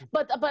 So,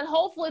 but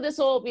hopefully this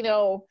will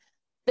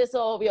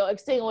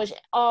extinguish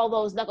all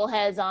those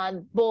knuckleheads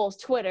on Bulls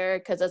Twitter,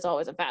 because that's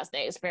always a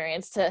fascinating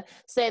experience to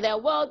say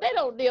that, well, they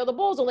don't, the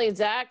Bulls don't need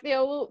Zach,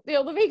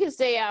 LaVine can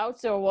stay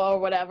out or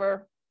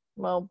whatever.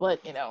 Well, but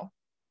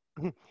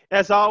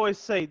as I always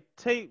say,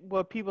 take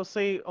what people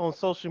say on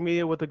social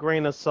media with a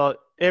grain of salt.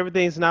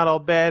 Everything's not all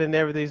bad and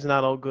everything's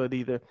not all good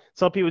either.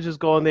 Some people just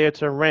go in there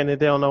to rant and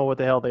they don't know what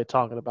the hell they're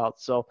talking about.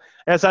 So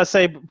as I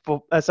said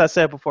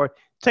before,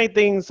 take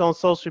things on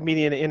social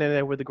media and the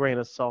internet with a grain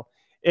of salt.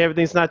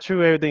 Everything's not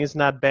true. Everything's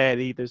not bad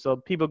either. So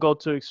people go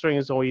to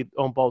extremes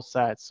on both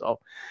sides. So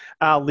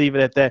I'll leave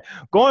it at that.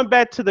 Going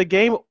back to the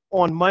game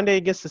on Monday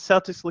against the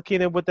Celtics,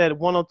 Lakina, with that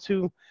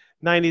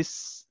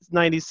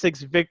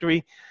 102-96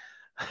 victory,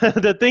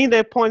 the thing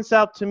that points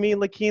out to me,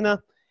 Lakina,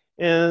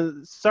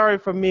 and sorry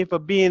for me for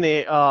being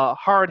a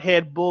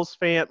hard-head Bulls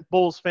fan,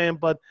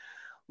 but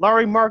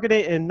Larry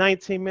Marketing in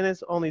 19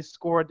 minutes only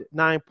scored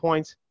 9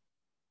 points.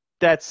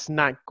 That's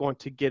not going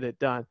to get it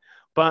done.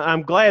 But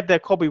I'm glad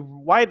that Kobe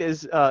White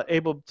is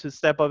able to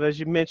step up. As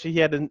you mentioned, he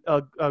had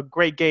a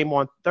great game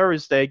on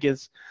Thursday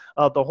against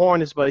the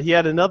Hornets, but he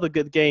had another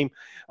good game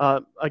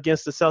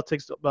against the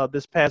Celtics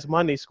this past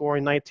Monday,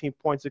 scoring 19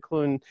 points,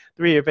 including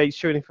 3 of 8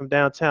 shooting from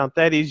downtown.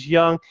 Thaddeus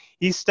Young,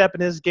 he's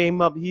stepping his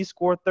game up. He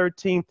scored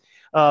 13.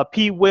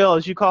 P. Will,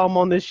 as you call him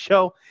on this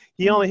show,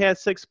 he only had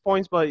 6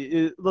 points, but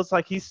it looks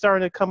like he's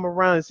starting to come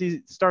around as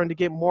he's starting to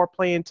get more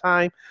playing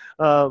time.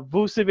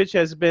 Vucevic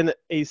has been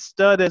a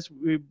stud, as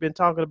we've been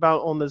talking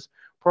about on this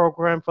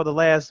program for the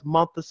last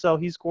month or so.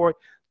 He scored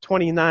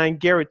 29.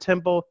 Garrett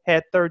Temple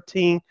had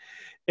 13.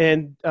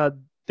 And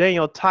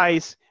Daniel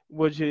Tice,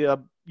 which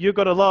you're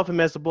going to love him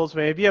as a Bulls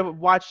fan. If you haven't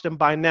watched him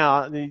by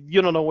now,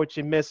 you don't know what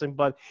you're missing,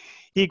 but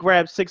he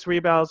grabbed 6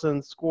 rebounds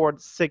and scored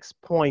 6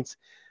 points.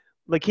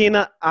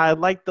 Lakina, I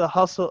like the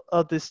hustle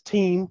of this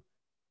team,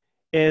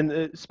 and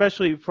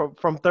especially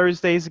from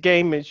Thursday's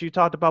game, as you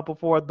talked about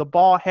before, the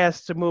ball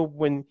has to move.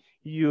 When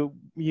you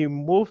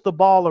move the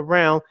ball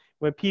around,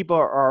 when people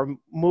are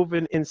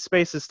moving in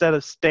space instead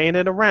of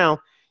standing around,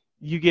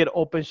 you get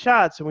open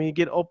shots. And when you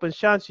get open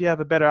shots, you have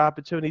a better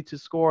opportunity to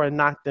score and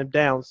knock them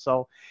down.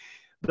 So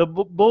the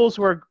Bulls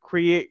were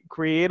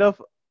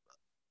creative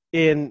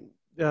in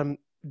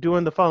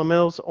doing the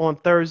fundamentals on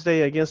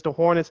Thursday against the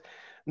Hornets.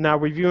 Now,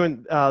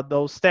 reviewing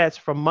those stats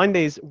from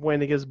Monday's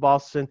win against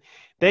Boston,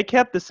 they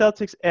kept the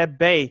Celtics at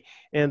bay,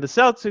 and the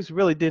Celtics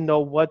really didn't know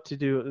what to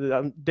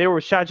do. They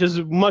were shot just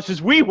as much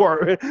as we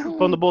were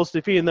from the Bulls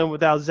defeating them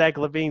without Zach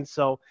LaVine.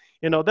 So,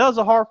 that was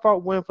a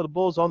hard-fought win for the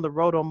Bulls on the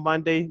road on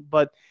Monday.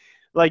 But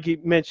like you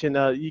mentioned,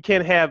 you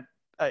can't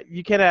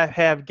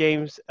have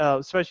games,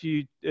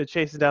 especially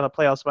chasing down a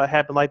playoff spot,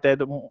 happen like that.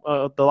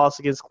 The loss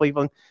against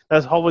Cleveland.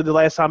 That's hopefully the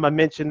last time I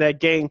mentioned that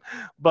game.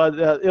 But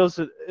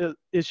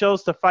it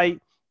shows the fight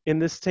in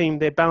this team.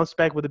 They bounced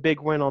back with a big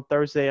win on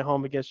Thursday at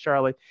home against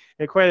Charlotte.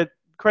 And credit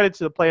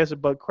to the players,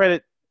 but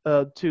credit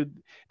to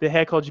the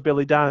head coach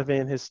Billy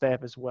Donovan and his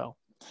staff as well.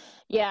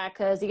 Yeah,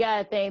 because you got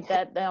to think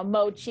that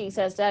Mo Cheeks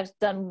has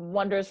done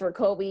wonders for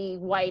Kobe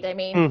White. I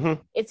mean,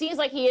 It seems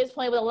like he is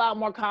playing with a lot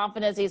more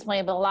confidence. He's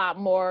playing with a lot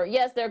more.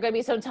 Yes, there are going to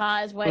be some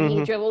times when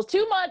he dribbles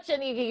too much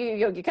and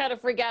you kind of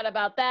freak out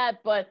about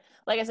that. But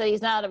like I said,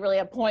 he's not really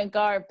a point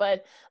guard.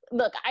 But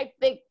look, I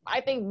think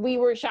we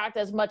were shocked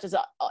as much as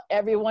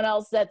everyone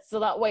else. That's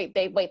wait,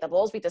 the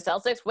Bulls beat the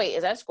Celtics. Wait,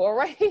 is that score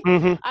right?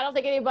 I don't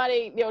think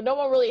anybody, no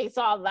one really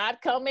saw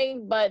that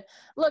coming. But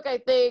look, I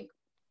think.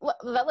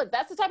 Look,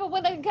 that's the type of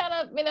win that can kind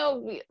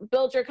of,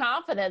 build your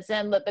confidence.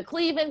 And the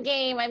Cleveland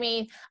game, I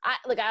mean, I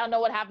don't know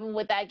what happened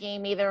with that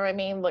game either. I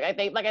mean, look, I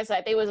think, like I said,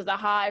 I think it was at the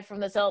high from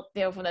the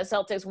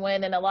Celtics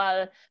win, and a lot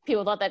of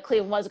people thought that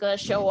Cleveland was going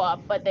to show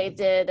up, but they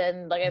did.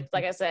 And like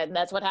I said,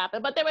 that's what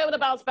happened. But they were able to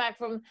bounce back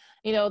from,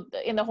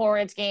 in the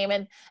Hornets game.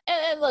 And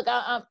look,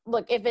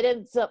 if it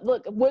ends up,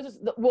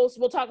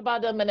 we'll talk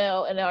about them in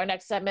our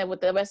next segment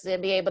with the rest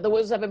of the NBA. But the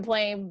Wizards have been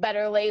playing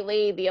better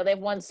lately. They've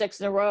won 6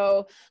 in a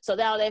row, so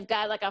now they've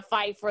got a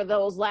fight for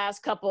those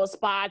last couple of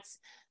spots.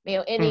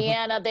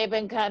 Indiana, they've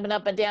been coming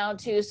up and down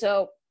too.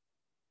 So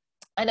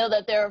I know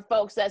that there are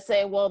folks that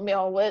say, well,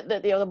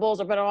 the Bulls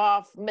are better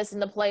off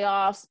missing the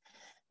playoffs.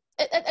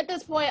 At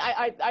this point,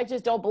 I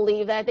just don't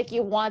believe that. I think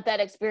you want that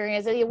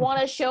experience, and you want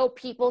to show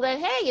people that,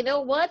 hey, you know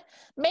what?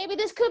 Maybe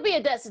this could be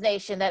a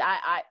destination that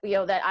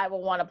that I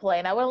will want to play.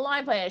 And I wouldn't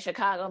mind playing in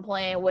Chicago and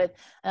playing with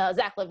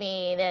Zach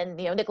LaVine and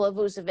Nikola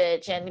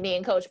Vucevic and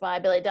being coached by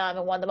Billy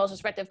Donovan, one of the most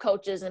respected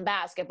coaches in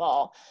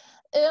basketball.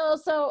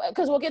 So,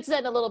 because we'll get to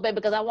that in a little bit,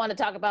 because I want to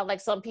talk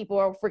about some people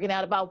are freaking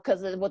out about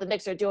because of what the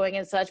Knicks are doing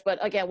and such.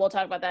 But again, we'll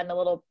talk about that in a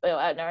little in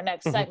our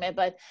next segment.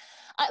 But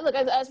look,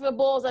 as for the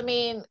Bulls, I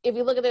mean, if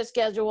you look at their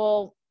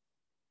schedule,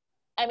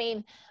 I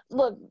mean,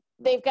 look,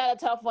 they've got a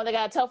tough one. They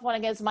got a tough one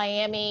against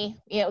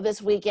Miami, this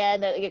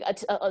weekend,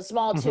 a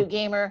small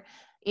 2-gamer.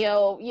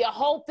 You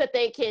hope that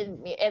they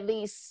can at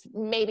least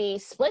maybe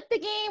split the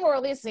game, or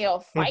at least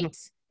fight.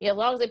 As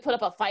long as they put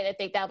up a fight, I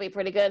think that'll be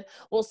pretty good.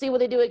 We'll see what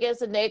they do against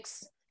the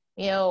Knicks.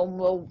 They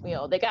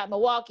got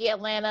Milwaukee,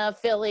 Atlanta,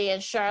 Philly,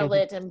 and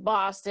Charlotte and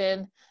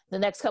Boston the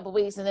next couple of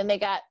weeks, and then they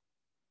got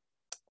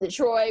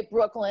Detroit,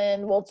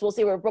 Brooklyn. We'll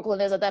see where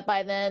Brooklyn is at that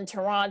by then.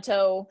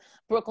 Toronto,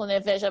 Brooklyn,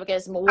 and finish up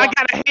against Milwaukee. I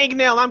got a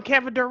hangnail. I'm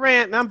Kevin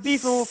Durant, and I'm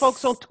beefing with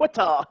folks on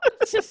Twitter.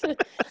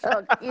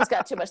 He's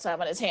got too much time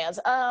on his hands.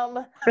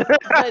 But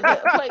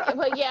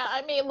yeah,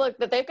 I mean, look,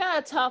 that they've got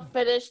a tough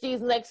finish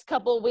these next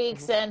couple of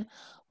weeks, and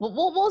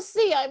we'll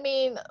see. I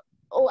mean.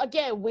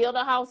 Again, we don't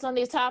know how some of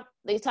these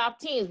top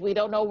teams, we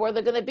don't know where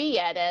they're going to be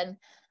at. And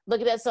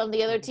looking at some of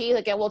the other teams,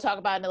 again, we'll talk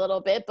about it in a little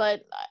bit.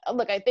 But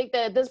look, I think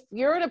that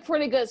you're in a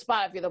pretty good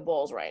spot if you're the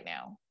Bulls right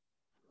now.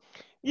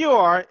 You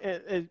are,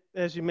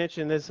 as you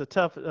mentioned, it's a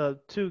tough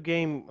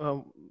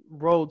 2-game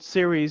road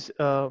series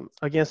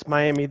against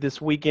Miami this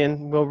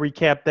weekend. We'll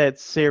recap that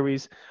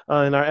series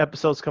in our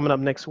episodes coming up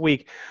next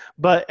week.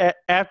 But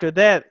after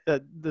that,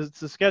 the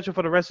schedule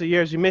for the rest of the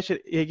year, as you mentioned,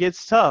 it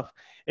gets tough.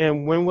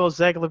 And when will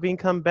Zach LaVine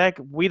come back?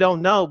 We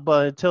don't know.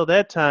 But until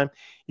that time,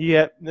 you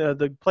have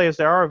the players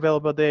that are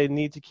available. They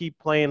need to keep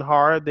playing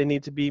hard. They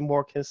need to be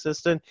more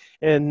consistent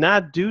and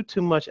not do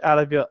too much out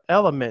of your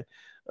element.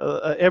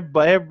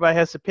 Everybody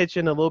has to pitch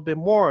in a little bit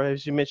more.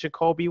 As you mentioned,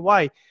 Kobe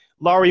White.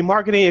 Laurie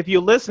Marketing, if you're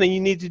listening,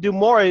 you need to do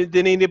more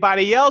than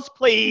anybody else,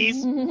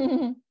 please.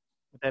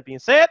 With that being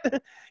said,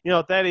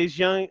 Thaddeus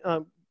Young,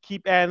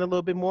 keep adding a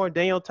little bit more.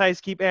 Daniel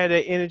Tice, keep adding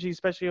that energy,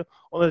 especially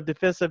on the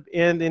defensive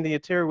end in the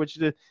interior, which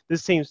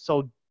this team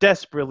so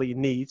desperately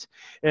needs.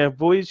 And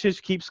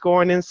Vujicic keep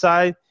scoring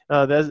inside.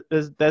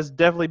 That's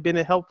definitely been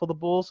a help for the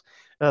Bulls.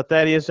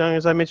 Thaddeus Young,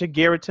 as I mentioned,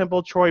 Garrett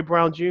Temple, Troy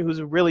Brown Jr.,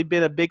 who's really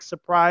been a big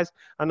surprise.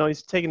 I know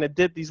he's taken a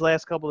dip these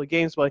last couple of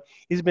games, but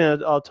he's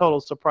been a total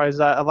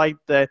surprise. I like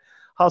that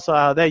hustle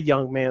out of that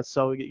young man,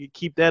 so you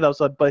keep that up.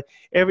 But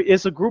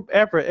it's a group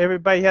effort.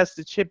 Everybody has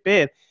to chip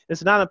in.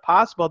 It's not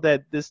impossible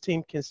that this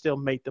team can still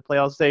make the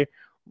playoffs.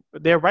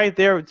 They're right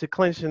there to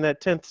clinch in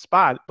that 10th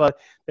spot, but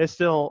there's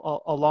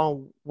still a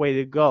long way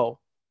to go.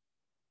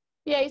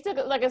 Yeah,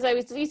 like I said,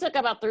 he still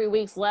got about 3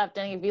 weeks left.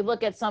 And if you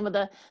look at some of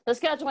the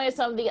scheduling of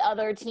some of the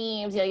other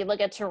teams, you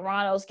look at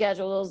Toronto's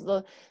schedules,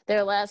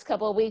 their last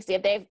couple of weeks,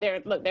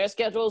 their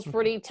schedule is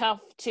pretty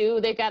tough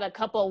too. They've got a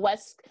couple of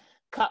West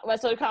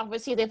Coast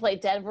Conference teams. They play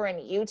Denver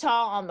and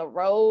Utah on the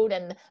road,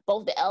 and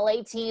both the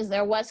LA teams,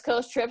 their West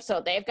Coast trip,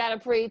 so they've got a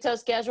pretty tough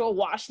schedule.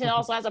 Washington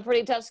also has a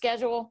pretty tough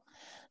schedule.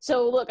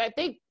 So look, I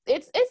think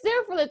it's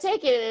there for the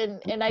taking,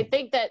 and I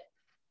think that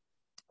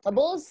the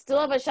Bulls still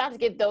have a shot to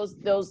get those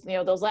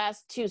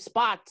last 2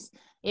 spots,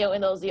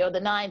 in those, the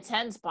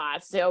 9-10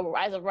 spots. So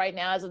as of right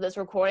now, as of this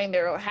recording,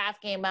 they're a half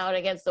game out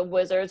against the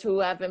Wizards, who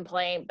have been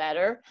playing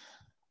better.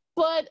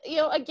 But,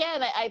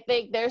 again, I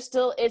think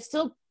it's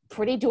still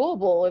pretty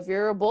doable if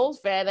you're a Bulls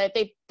fan. I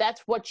think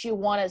that's what you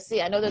want to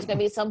see. I know there's going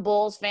to be some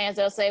Bulls fans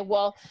that'll say,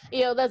 well,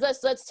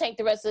 let's take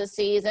the rest of the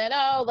season.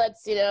 Oh,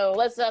 let's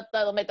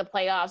not make the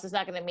playoffs. It's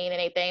not going to mean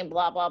anything,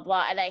 blah, blah,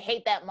 blah. And I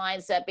hate that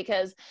mindset,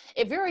 because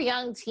if you're a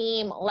young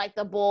team like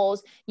the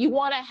Bulls, you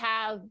want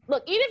to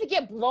look, even if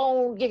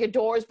you get your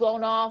doors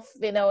blown off,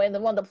 in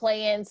one of the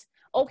play-ins,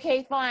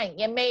 okay, fine,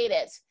 you made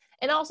it.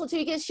 And also, too,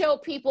 you can show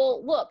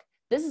people, look,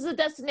 this is a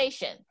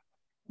destination.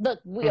 Look,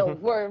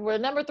 we're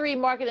number 3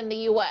 market in the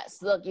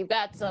U.S. Look, you've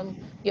got some,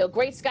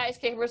 great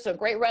skyscrapers, some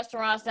great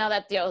restaurants now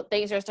that,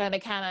 things are starting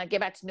to kind of get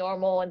back to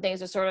normal, and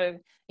things are sort of,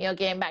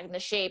 getting back into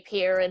shape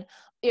here. And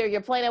you're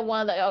playing at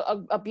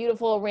a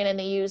beautiful arena in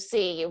the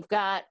UC. You've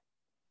got,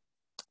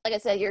 like I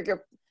said,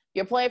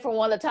 you're playing for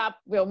one of the top,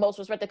 most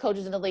respected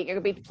coaches in the league. You're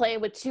going to be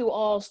playing with 2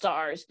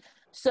 all-stars.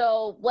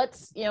 So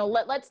let's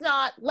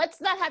not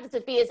have this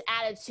defeatist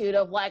attitude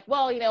of like,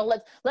 well,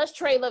 let's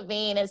trade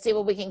LaVine and see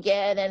what we can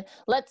get, and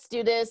let's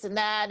do this and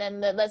that, and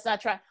let's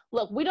not try.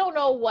 Look, we don't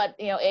know what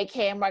AK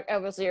and Mark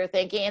Eversley are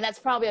thinking, and that's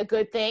probably a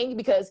good thing,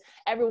 because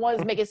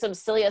everyone's making some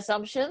silly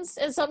assumptions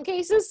in some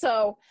cases.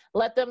 So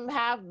let them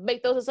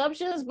make those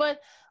assumptions.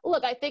 But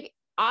look,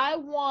 I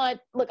want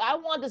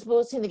this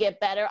Bulls team to get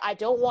better. I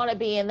don't want to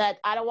be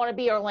I don't want to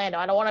be Orlando.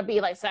 I don't want to be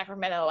like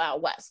Sacramento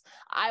out west.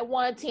 I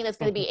want a team that's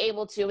going to be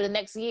able to, in the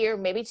next year,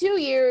 maybe 2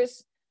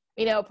 years,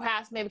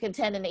 perhaps maybe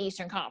contend in the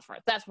Eastern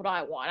Conference. That's what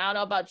I want. I don't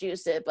know about you,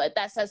 Sid, but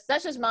that's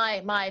just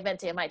my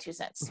venti and my 2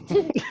 cents.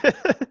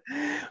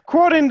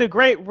 Quoting the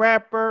great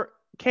rapper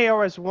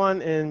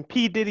KRS-One, and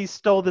P. Diddy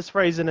stole this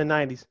phrase in the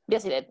 90s.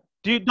 Yes, he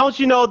did. Don't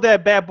you know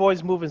that bad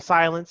boys move in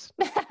silence?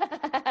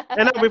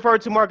 And I refer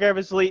to Mark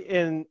Eversley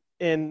in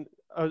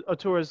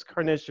Arturas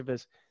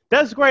Karnisovas.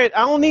 That's great.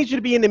 I don't need you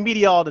to be in the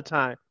media all the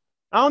time.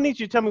 I don't need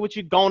you to tell me what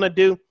you're going to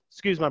do.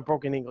 Excuse my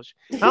broken English.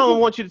 I don't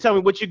want you to tell me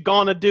what you're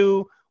going to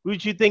do,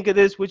 what you think of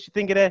this, what you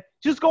think of that.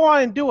 Just go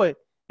on and do it.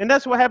 And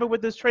that's what happened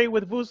with this trade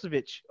with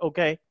Vucevic,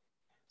 okay?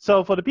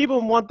 So for the people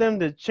who want them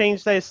to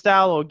change their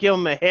style or give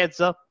them a heads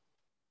up,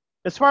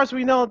 as far as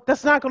we know,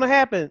 that's not going to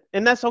happen,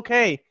 and that's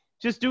okay.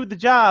 Just do the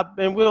job,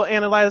 and we'll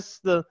analyze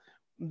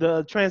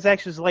the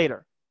transactions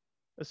later.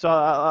 So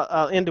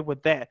I'll end it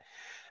with that.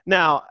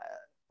 Now,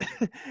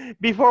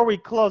 before we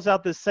close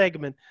out this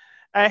segment,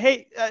 I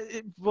hate,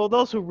 for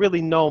those who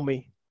really know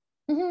me,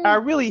 I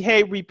really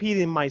hate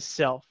repeating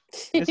myself,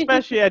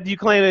 especially as you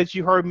claim that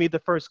you heard me the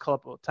first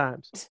couple of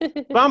times.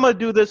 But I'm going to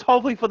do this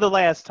hopefully for the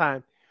last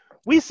time.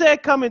 We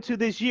said coming to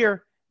this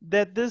year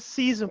that this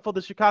season for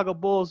the Chicago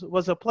Bulls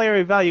was a player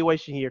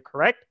evaluation year,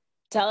 correct?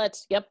 Tell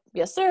it. Yep.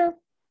 Yes, sir.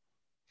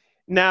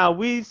 Now,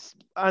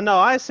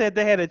 I said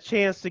they had a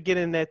chance to get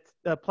in that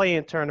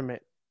play-in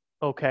tournament.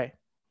 Okay.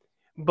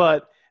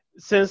 But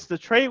since the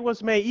trade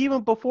was made,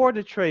 even before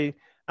the trade,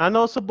 I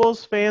know some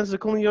Bulls fans,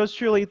 including yours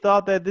truly,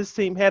 thought that this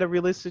team had a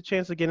realistic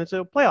chance to get into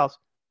the playoffs,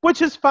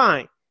 which is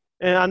fine.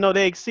 And I know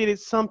they exceeded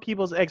some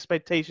people's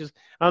expectations.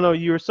 I know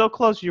you were so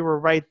close, you were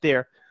right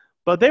there.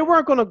 But they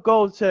weren't going to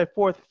go to a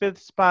 4th, 5th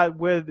spot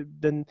where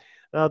the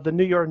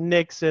New York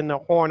Knicks and the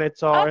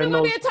Hornets are in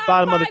those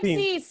bottom of the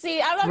team.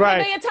 I'm not going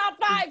to be a top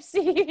 5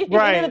 seed.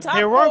 Right. The top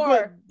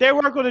they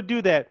weren't going to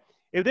do that.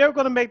 If they were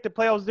going to make the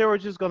playoffs, they were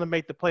just going to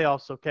make the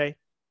playoffs, okay?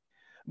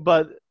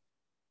 But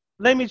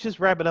let me just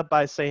wrap it up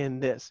by saying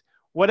this.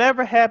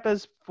 whatever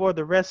happens for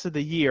the rest of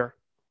the year,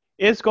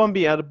 it's going to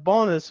be a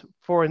bonus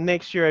for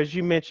next year, as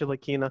you mentioned,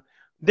 Lakina.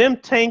 Them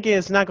tanking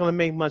is not going to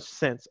make much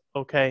sense,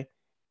 okay?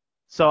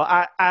 So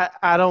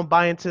I don't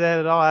buy into that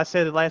at all. I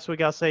said it last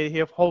week. I'll say it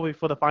here, hopefully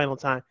for the final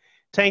time.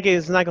 Tanking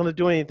is not going to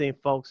do anything,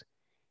 folks.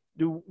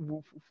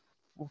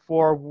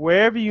 For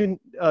wherever you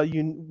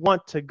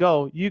want to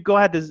go, you go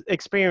ahead to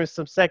experience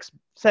some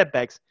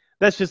setbacks.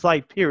 That's just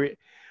like period.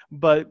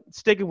 But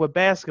sticking with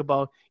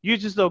basketball, you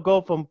just don't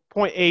go from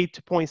point A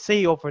to point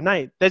C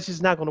overnight. That's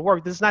just not going to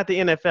work. This is not the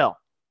NFL.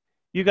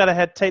 You got to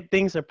have take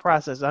things in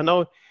process. I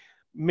know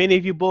many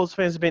of you Bulls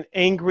fans have been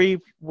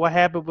angry what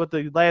happened with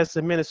the last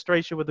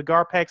administration, with the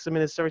Garpax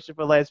administration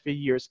for the last few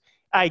years.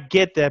 I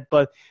get that,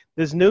 but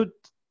this new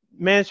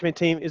management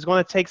team is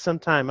going to take some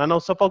time. I know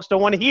some folks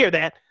don't want to hear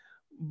that,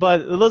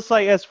 but it looks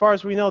like, as far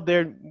as we know,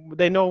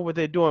 they know what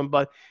they're doing.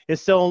 But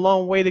it's still a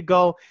long way to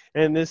go,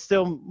 and there's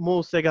still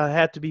moves that gonna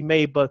have to be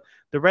made. But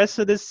the rest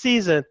of this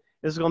season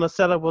is going to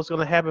set up what's going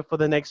to happen for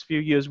the next few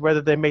years,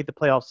 whether they make the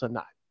playoffs or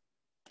not.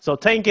 So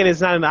tanking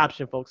is not an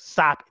option, folks.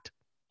 Stop it.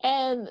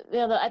 And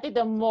I think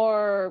the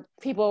more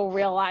people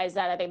realize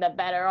that, I think the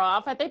better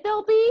off I think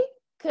they'll be.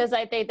 Because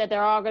I think that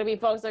there are going to be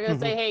folks that are going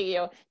to say,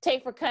 hey,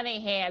 take for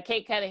Cunningham,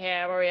 Kate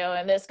Cunningham, or,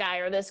 and this guy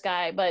or this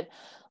guy. But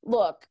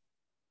look,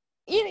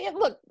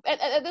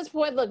 at this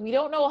point, look, we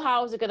don't know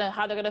how they're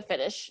gonna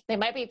finish. They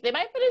might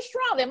finish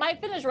strong. They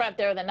might finish right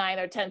there in the 9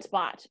 or 10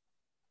 spot.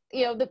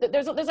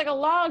 There's like a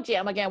log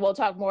jam. Again, we'll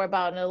talk more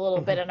about in a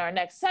little bit in our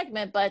next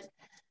segment. But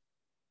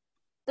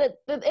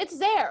it's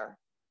there.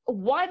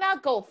 Why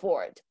not go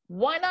for it?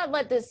 Why not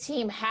let this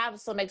team have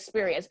some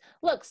experience?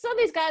 Look, some of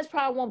these guys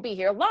probably won't be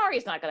here.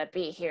 Lauri's not going to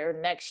be here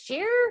next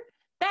year.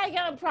 Thad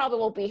Young probably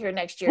won't be here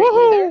next year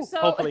either.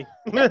 So hopefully,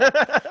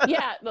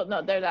 yeah,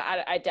 no, they're not.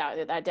 I doubt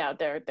it. I doubt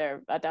they're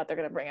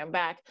going to bring him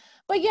back.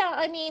 But yeah,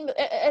 I mean,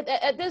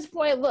 at this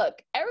point,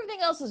 look, everything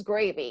else is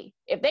gravy.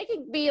 If they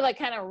could be like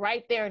kind of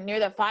right there near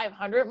the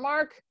 500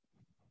 mark,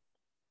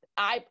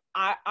 I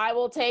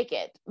will take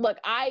it. Look,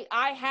 I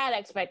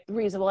had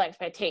reasonable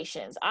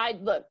expectations.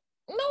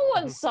 No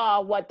one saw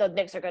what the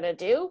Knicks are going to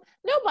do.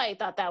 Nobody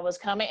thought that was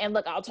coming. And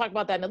look, I'll talk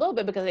about that in a little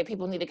bit because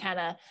people need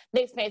to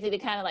Knicks fans need to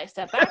kind of like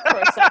step back for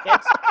a second.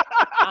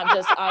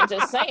 I'm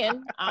just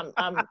saying.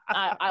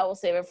 I will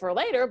save it for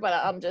later, but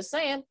I'm just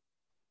saying.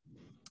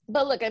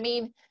 But look, I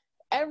mean,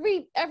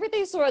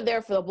 everything's sort of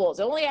there for the Bulls.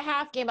 They're only a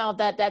half game out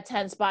of that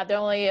 10 spot. They're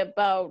only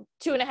about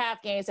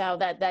 2.5 games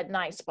out of that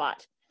 9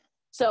 spot.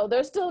 So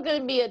there's still going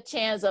to be a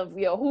chance of,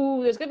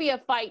 there's going to be a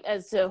fight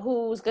as to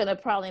who's going to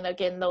probably end up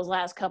getting those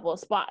last couple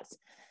of spots.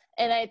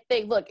 And I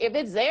think, look, if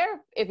it's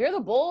there, if you're the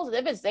Bulls,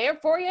 if it's there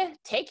for you,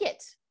 take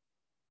it.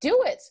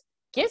 Do it.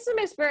 Get some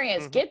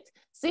experience.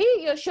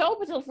 Show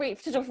potential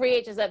free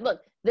agents that,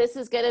 look, this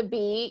is going to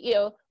be,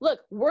 look,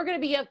 we're going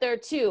to be up there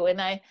too.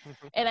 And I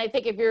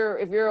think if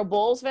you're a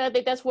Bulls fan, I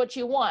think that's what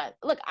you want.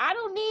 Look, I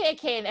don't need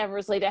AK and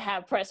Eversley to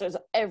have pressers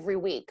every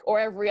week or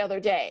every other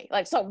day,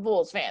 like some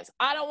Bulls fans.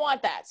 I don't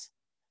want that.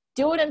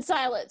 Do it in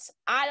silence.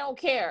 I don't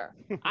care.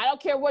 I don't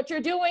care what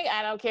you're doing.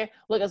 I don't care.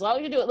 Look, as long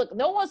as you do it. Look,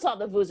 no one saw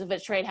the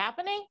Vucevic trade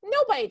happening.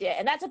 Nobody did.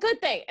 And that's a good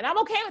thing. And I'm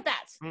okay with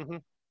that. Mm-hmm.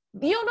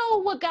 You don't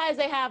know what guys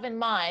they have in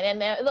mind.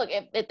 And look,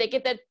 if they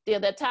get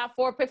the top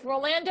 4 pick from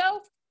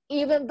Orlando,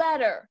 even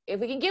better. If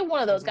we can get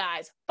one of those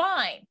guys,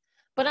 fine.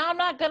 But I'm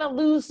not going to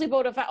lose sleep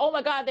over the fact, oh,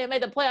 my God, they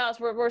made the playoffs.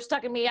 We're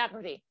stuck in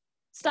mediocrity.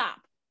 Stop.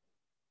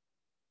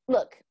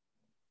 Look.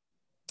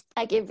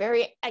 I get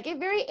very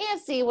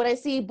antsy when I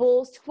see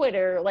Bulls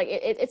Twitter. Like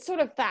it's sort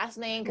of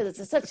fascinating because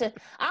it's such a,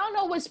 I don't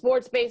know what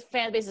sports-based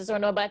fan bases are,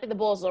 but I think the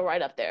Bulls are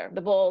right up there.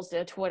 The Bulls,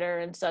 their Twitter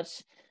and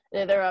such,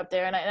 they're up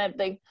there. And I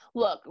think,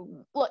 look,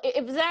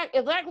 if Zach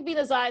LaVine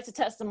decides to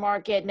test the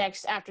market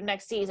after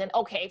next season,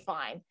 okay,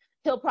 fine,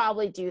 he'll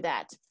probably do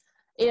that.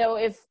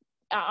 If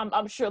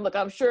I'm sure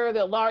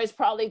that Lauri's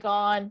probably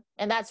gone,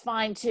 and that's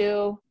fine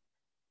too.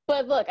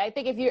 But look, I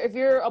think if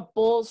you're a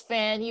Bulls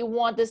fan, you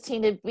want this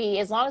team to be,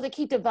 as long as they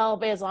keep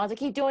developing, as long as they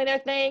keep doing their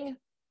thing,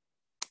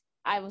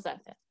 I was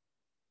that fan.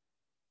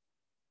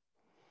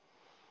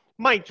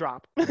 Mic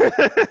drop.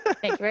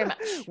 Thank you very much.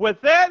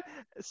 With that,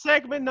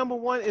 segment number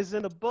 1 is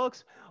in the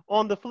books.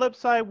 On the flip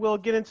side, we'll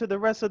get into the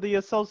rest of the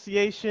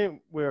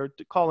association. We're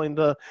calling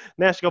the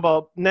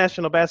National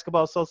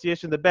Basketball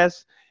Association the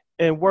best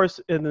and worse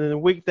in the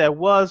week that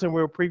was, and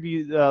we'll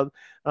preview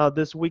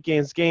this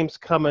weekend's games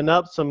coming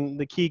up,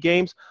 the key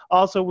games.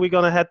 Also, we're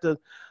going to have to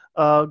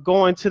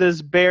go into this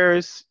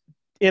Bears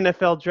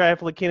NFL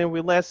draft. Lakina,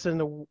 we're less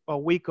than a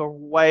week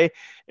away,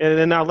 and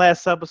in our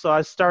last episode,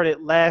 I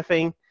started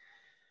laughing.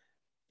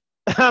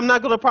 I'm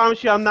not going to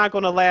promise you I'm not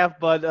going to laugh,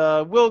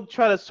 but we'll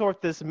try to sort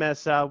this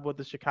mess out with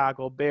the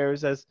Chicago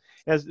Bears as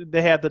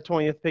they have the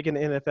 20th pick in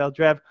the NFL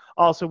draft.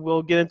 Also,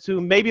 we'll get into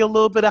maybe a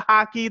little bit of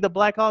hockey, the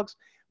Blackhawks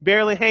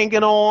barely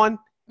hanging on.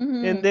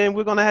 Mm-hmm. And then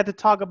we're going to have to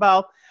talk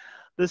about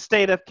the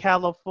state of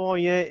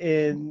California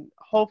and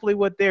hopefully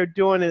what they're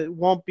doing, it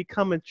won't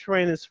become a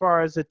trend as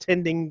far as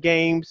attending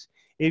games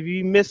If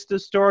you missed the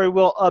story,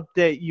 we'll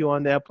update you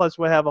on that. Plus,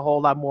 we'll have a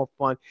whole lot more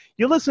fun.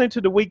 You're listening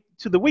to the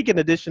weekend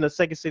edition of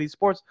Second City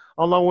Sports,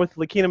 along with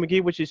Lakina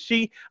McGee, which is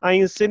she. I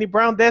am Cindy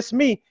Brown. That's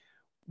me.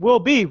 We'll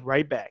be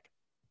right back.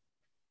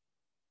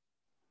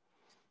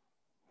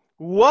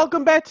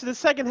 Welcome back to the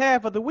second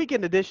half of the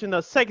weekend edition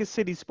of Second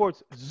City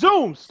Sports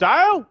Zoom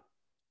Style.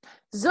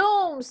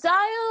 Zoom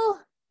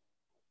Style.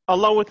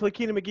 Along with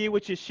Lakina McGee,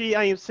 which is she.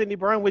 I am Cindy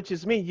Brown, which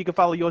is me. You can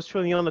follow yours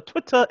truly on the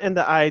Twitter and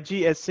the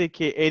IG at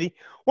SidKid80.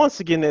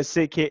 Once again, that's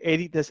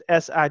SidKid80. That's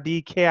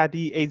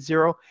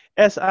SIDKID80.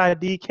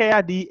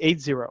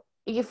 SIDKID80.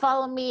 You can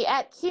follow me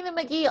at Keena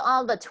McGee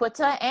on the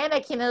Twitter and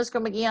at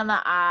Keena_McGee on the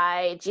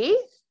IG.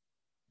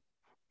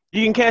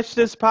 You can catch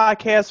this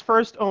podcast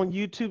first on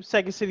YouTube,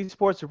 Second City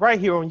Sports, right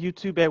here on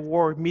YouTube at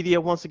War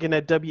Media. Once again,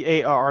 at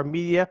WARR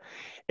Media,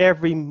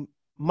 every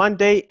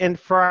Monday and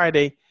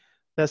Friday.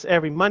 That's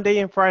every Monday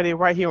and Friday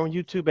right here on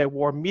YouTube at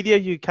War Media.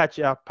 You can catch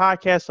our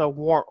podcast on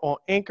War on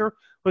Anchor,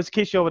 which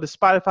kicks you over to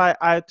Spotify,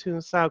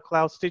 iTunes,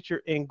 SoundCloud,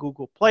 Stitcher, and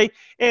Google Play,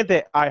 and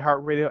the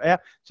iHeartRadio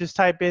app. Just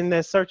type in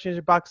that search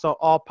engine box on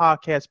all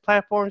podcast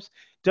platforms,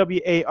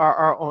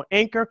 WARR on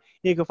Anchor.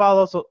 You can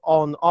follow us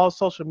on all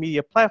social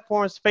media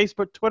platforms,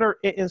 Facebook, Twitter,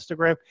 and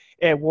Instagram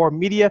at War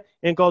Media.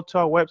 And go to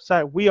our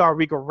website,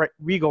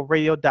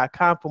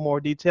 weareregalradio.com for more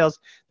details.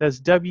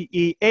 That's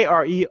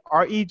WEAREREGAL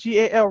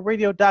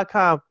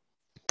radio.com.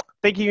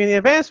 Thank you in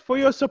advance for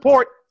your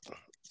support.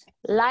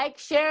 Like,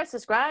 share,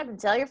 subscribe, and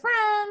tell your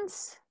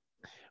friends.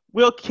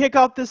 We'll kick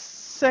off the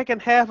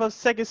second half of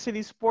Second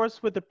City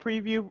Sports with a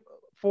preview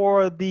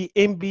for the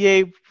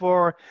NBA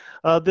for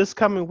this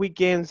coming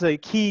weekend's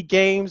key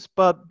games.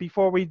 But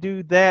before we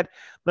do that,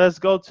 let's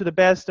go to the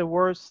best and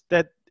worst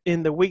that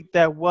in the week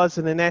that was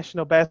in the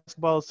National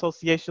Basketball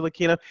Association,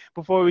 Lakina.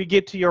 Before we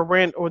get to your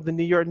rant or the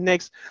New York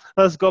Knicks,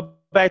 let's go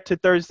back to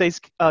Thursday's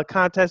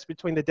contest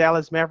between the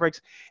Dallas Mavericks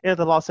and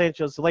the Los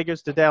Angeles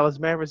Lakers. The Dallas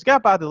Mavericks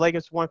got by the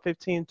Lakers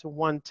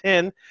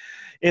 115-110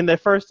 in the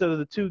first of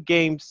the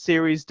two-game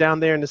series down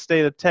there in the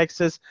state of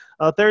Texas.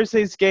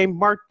 Thursday's game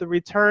marked the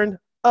return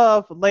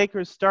of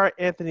Lakers star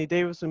Anthony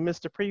Davis, who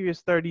missed the previous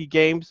 30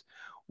 games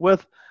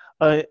with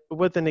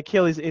an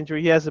Achilles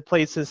injury. He hasn't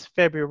played since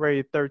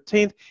February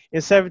 13th.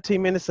 In 17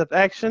 minutes of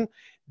action,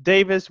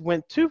 Davis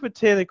went 2 for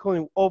 10,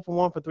 including 0 for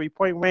 1 for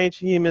three-point range.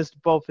 He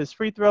missed both his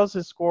free throws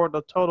and scored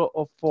a total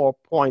of 4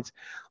 points.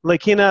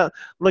 Lakina,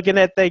 looking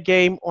at that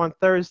game on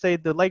Thursday,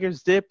 the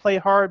Lakers did play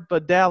hard,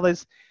 but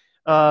Dallas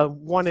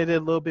wanted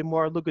it a little bit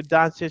more. Luka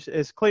Doncic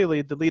is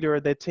clearly the leader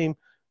of that team.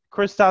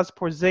 Kristaps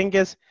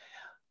Porzingis,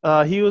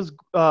 he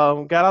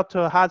got up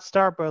to a hot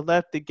start, but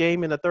left the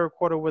game in the third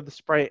quarter with a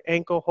sprained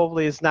ankle.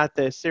 Hopefully it's not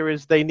that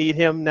serious. They need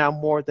him now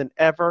more than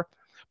ever.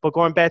 But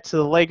going back to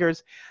the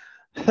Lakers,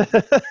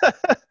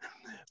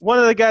 one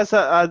of the guys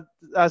I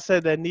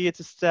said that needed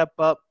to step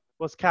up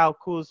was Kyle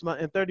Kuzma.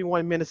 In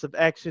 31 minutes of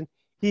action,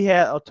 he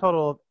had a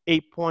total of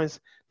 8 points.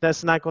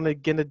 That's not going to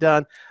get it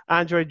done.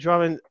 Andre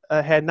Drummond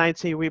had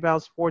 19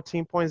 rebounds,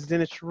 14 points.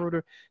 Dennis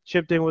Schroeder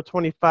chipped in with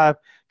 25.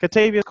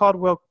 Kentavious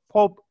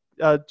Caldwell-Pope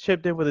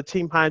chipped in with a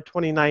team high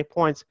 29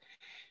 points.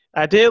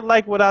 I did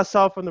like what I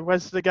saw from the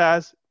rest of the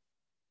guys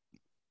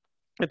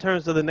in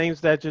terms of the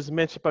names that I just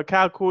mentioned, but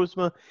Kyle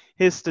Kuzma,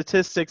 his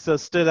statistics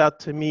stood out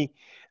to me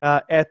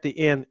at the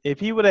end. If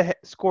he would have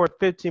scored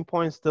 15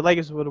 points, the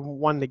Lakers would have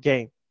won the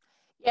game.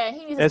 Yeah,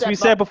 he needs to As we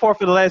said before,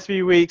 for the last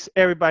few weeks,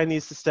 everybody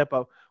needs to step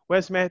up.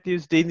 Wes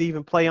Matthews didn't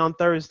even play on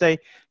Thursday.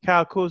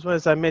 Kyle Kuzma,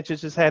 as I mentioned,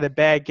 just had a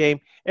bad game.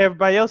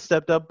 Everybody else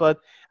stepped up, but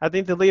I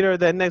think the leader of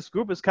that next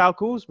group is Kyle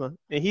Kuzma,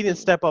 and he didn't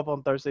step up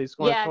on Thursday. He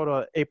scored a total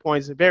of 8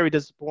 points. Very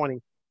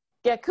disappointing.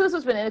 Yeah,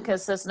 Kuzma's been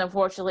inconsistent,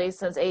 unfortunately,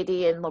 since AD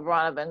and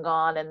LeBron have been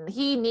gone, and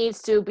he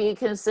needs to be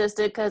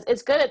consistent because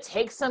it's going to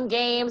take some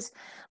games.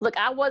 Look,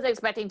 I wasn't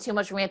expecting too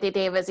much from Anthony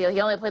Davis. He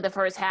only played the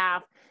first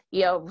half.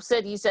 You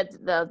said his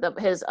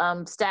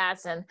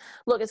stats, and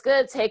look, it's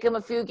going to take him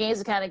a few games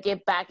to kind of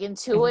get back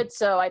into it.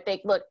 So I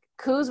think, look,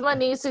 Kuzma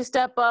needs to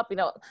step up.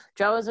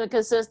 Drummond's been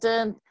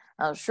consistent.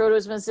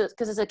 Schroeder's been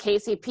consistent.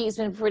 KCP's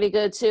been pretty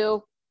good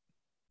too.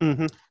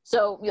 Mm-hmm.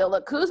 So,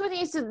 look, Kuzma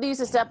needs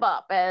to step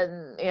up,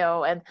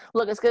 and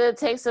look, it's going to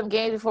take some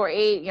games before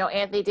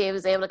Anthony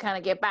Davis is able to kind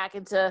of get back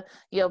into,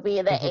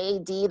 being the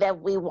AD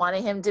that we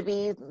wanted him to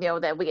be,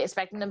 that we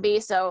expect him to be.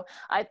 So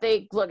I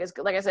think, look, it's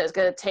like I said,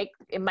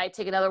 it might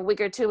take another week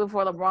or two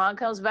before LeBron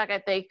comes back. I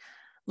think,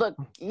 look,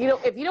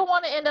 if you don't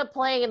want to end up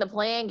playing in the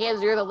play-in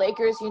games, you're the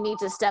Lakers, you need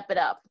to step it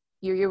up.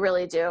 You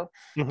really do.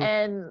 Mm-hmm.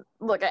 And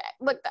look,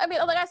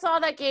 I saw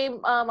that game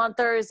on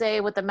Thursday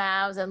with the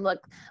Mavs, and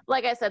look,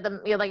 like I said, the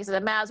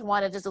Mavs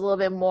wanted just a little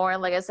bit more.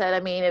 And like I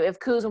said, if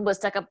Kuzma would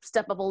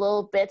step up a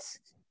little bit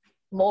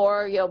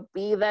more,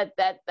 be that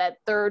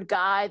third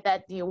guy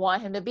that you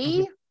want him to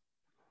be,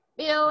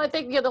 I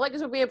think the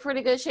Lakers would be in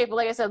pretty good shape. But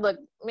like I said, look,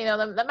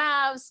 the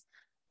Mavs.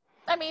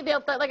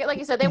 They'll like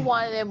you said, they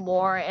wanted it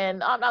more,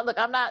 and I'm not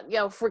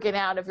freaking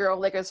out if you're a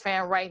Lakers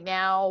fan right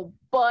now.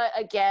 But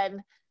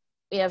again,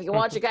 if you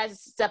want your guys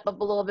to step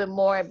up a little bit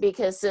more and be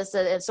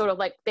consistent, and sort of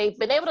like they've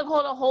been able to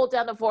hold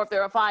down the fort.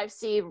 They're a 5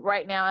 seed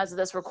right now as of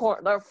this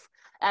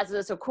as of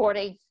this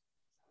recording.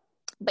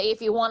 But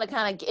if you want to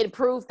kind of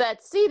improve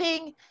that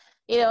seating,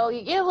 you know,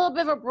 you get a little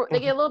bit of they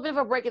get a little bit of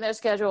a break in their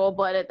schedule.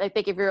 But I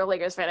think if you're a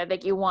Lakers fan, I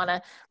think you want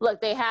to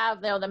look. They have,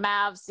 you know, the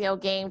Mavs, you know,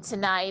 game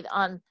tonight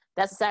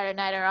that's Saturday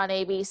night or on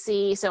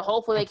ABC. So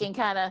hopefully they can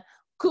kind of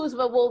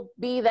Kuzma will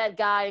be that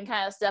guy and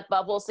kind of step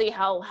up. We'll see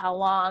how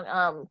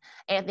long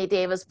Anthony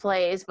Davis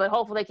plays, but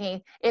hopefully they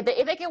can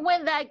if they can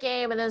win that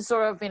game and then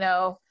sort of, you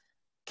know,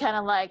 kind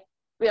of like,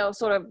 you know,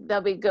 sort of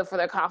that'll be good for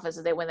their confidence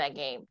if they win that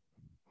game.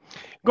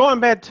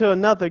 Going back to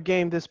another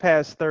game this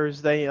past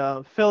Thursday,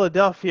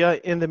 Philadelphia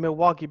and the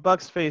Milwaukee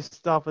Bucks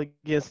faced off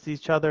against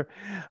each other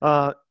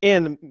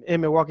in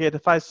Milwaukee at the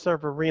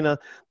Fiserv Arena.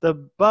 The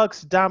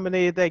Bucks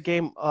dominated that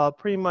game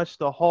pretty much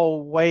the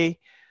whole way.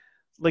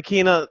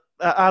 Lakina,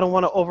 I don't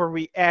want to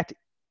overreact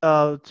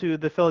to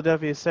the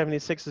Philadelphia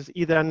 76ers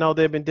either. I know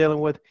they've been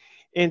dealing with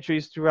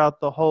injuries throughout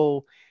the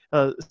whole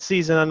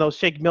season. I know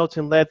Shake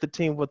Milton led the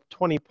team with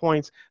 20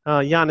 points.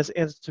 Giannis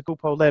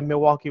Antetokounmpo led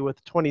Milwaukee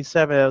with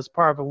 27 as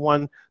part of a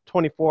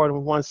 124 and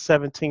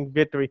 117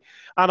 victory.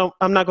 I'm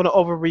not going to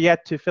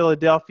overreact to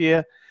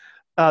Philadelphia.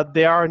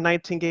 They are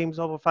 19 games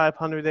over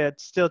 500. They're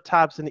still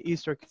tops in the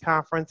Eastern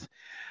Conference.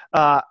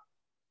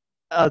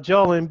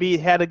 Joel Embiid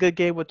had a good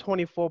game with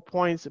 24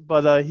 points,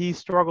 but he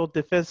struggled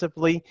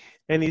defensively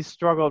and he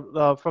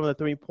struggled from the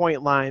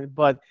three-point line.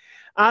 But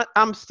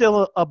I'm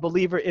still a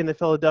believer in the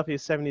Philadelphia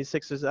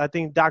 76ers. I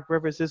think Doc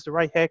Rivers is the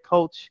right head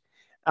coach.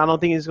 I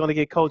don't think he's going to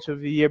get coach of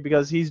the year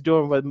because he's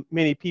doing what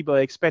many people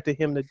expected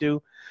him to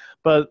do.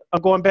 But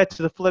I'm going back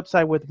to the flip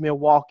side with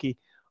Milwaukee.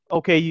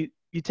 Okay,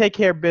 you take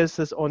care of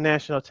business on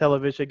national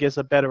television against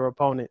a better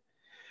opponent.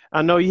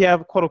 I know you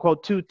have, quote,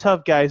 unquote, two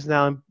tough guys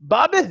now,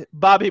 Bobby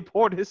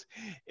Portis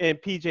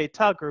and P.J.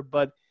 Tucker.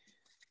 But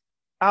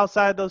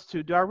outside those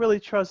two, do I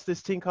really trust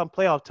this team come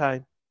playoff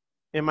time?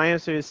 And my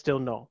answer is still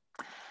no.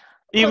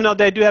 Even though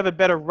they do have a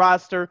better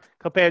roster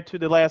compared to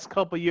the last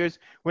couple of years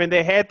when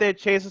they had their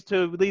chances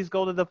to at least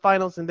go to the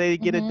finals and they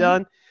get it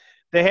done.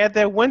 They had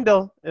their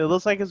window. It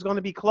looks like it's going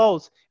to be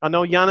closed. I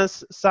know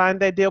Giannis signed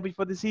that deal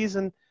before the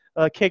season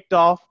kicked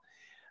off,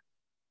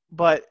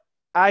 but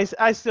I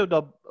still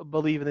don't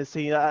believe in this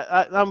team.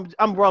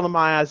 I'm rolling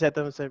my eyes at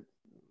them and saying,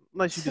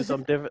 unless you do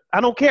something different.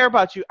 I don't care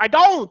about you. I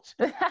don't.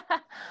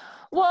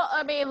 Well,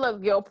 I mean,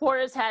 look, you know,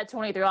 Porter's had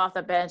 23 off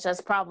the bench. That's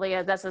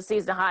a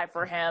season high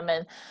for him.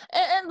 And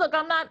look,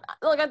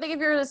 I think if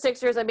you're the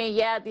Sixers, I mean,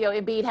 yeah, you know,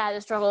 Embiid had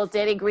his struggles.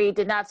 Danny Green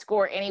did not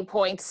score any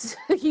points.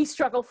 He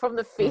struggled from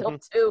the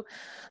field too.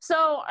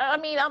 So, I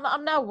mean,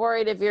 I'm not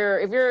worried if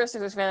you're a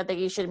Sixers fan. I think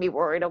you shouldn't be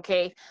worried.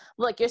 Okay,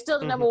 look, you're still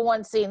the number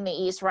one seed in the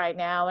East right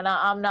now, and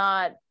I'm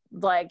not.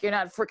 Like, you're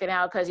not freaking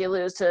out because you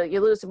lose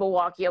to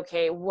Milwaukee,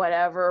 okay,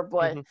 whatever.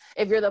 But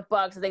if you're the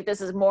Bucks, I think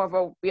this is more of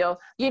a, you know,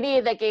 you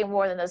needed that game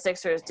more than the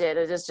Sixers did.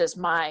 It's just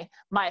my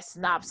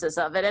synopsis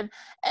of it.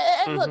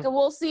 And look,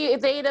 we'll see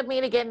if they end up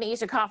meeting again in the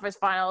Eastern Conference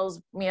Finals.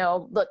 You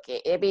know, look,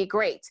 it'd be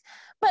great.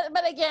 But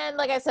again,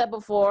 like I said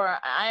before,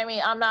 I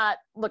mean, I'm not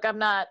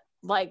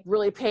like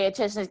really pay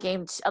attention to this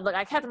game. Look,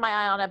 I kept my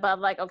eye on it, but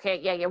I'm like,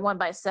 okay, yeah, you're 1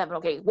 by 7.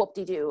 Okay,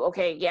 whoop-de-doo.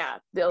 Okay, yeah.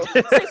 The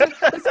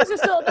Sixers are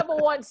still number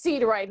one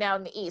seed right now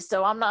in the East,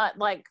 so I'm not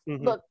like,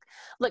 look,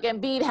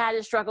 Embiid had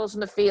his struggles from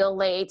the field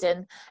late,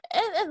 and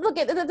look,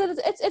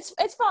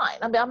 it's fine.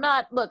 I mean, I'm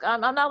not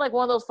like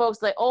one of those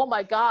folks like, oh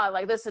my God,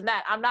 like this and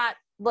that. I'm not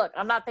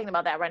thinking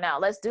about that right now.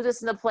 Let's do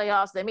this in the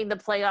playoffs. They mean the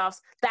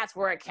playoffs. That's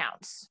where it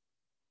counts.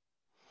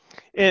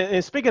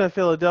 And speaking of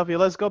Philadelphia,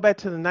 let's go back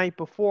to the night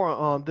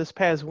before. This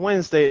past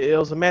Wednesday, it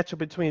was a matchup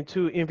between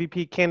two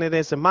MVP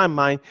candidates in my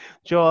mind,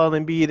 Joel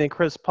Embiid and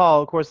Chris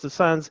Paul. Of course, the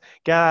Suns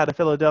got out of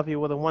Philadelphia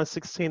with a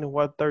 116 and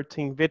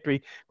 113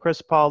 victory.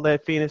 Chris Paul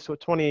led Phoenix with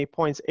 28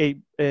 points, 3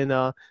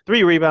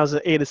 rebounds,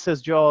 and 8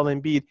 assists. Joel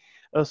Embiid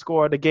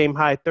scored a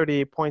game-high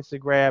 38 points to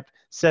grab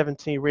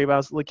 17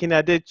 rebounds. Looking,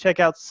 I did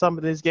check out some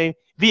of this game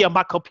via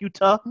my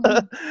computer.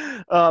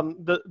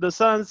 The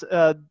Suns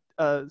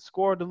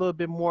scored a little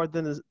bit more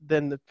than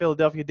the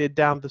Philadelphia did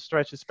down the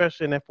stretch,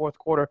 especially in that fourth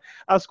quarter.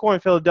 I was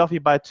scoring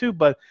Philadelphia by 2,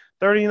 but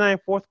 39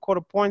 fourth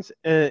quarter points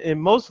in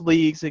most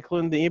leagues,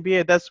 including the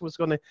NBA, that's what's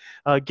going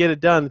to get it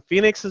done.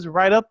 Phoenix is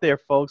right up there,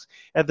 folks,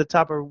 at the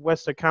top of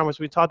Western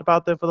Conference. We talked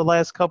about them for the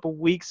last couple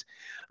weeks.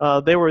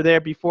 They were there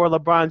before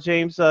LeBron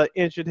James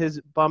injured his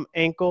bum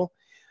ankle.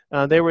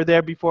 They were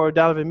there before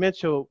Donovan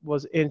Mitchell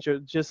was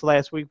injured just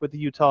last week with the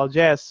Utah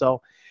Jazz.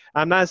 So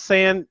I'm not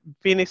saying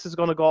Phoenix is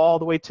going to go all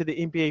the way to the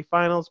NBA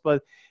Finals,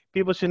 but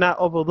people should not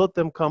overlook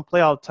them come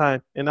playoff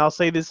time. And I'll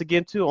say this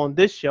again, too, on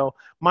this show.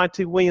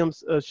 Monty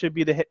Williams should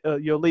be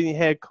your leading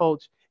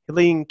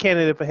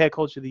candidate for head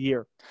coach of the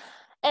year.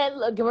 And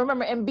look,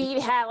 remember,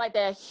 Embiid had like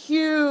that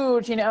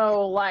huge,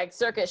 like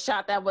circuit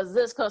shot that was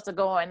this close to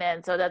going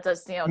in. So that's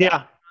just,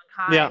 yeah.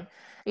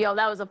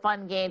 That was a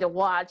fun game to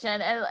watch.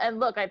 And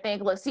look, I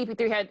think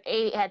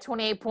CP3 had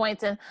 28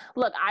 points, and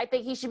look, I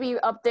think he should be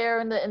up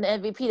there in the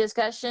MVP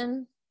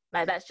discussion.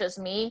 Like, that's just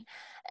me.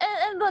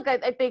 And look, I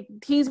think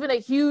he's been a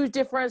huge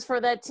difference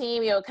for that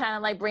team. Kind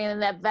of like bringing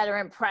in that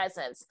veteran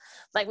presence,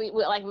 like we've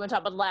been talking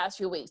about the last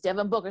few weeks.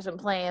 Devin Booker's been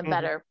playing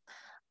better.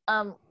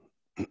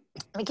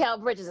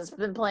 Mikal Bridges has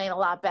been playing a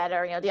lot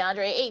better.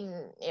 DeAndre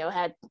Ayton,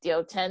 had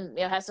 10,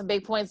 had some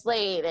big points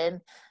late,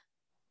 and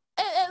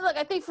look,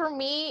 I think for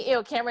me,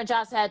 Cameron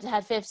Johnson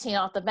had 15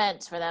 off the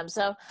bench for them.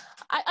 So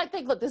I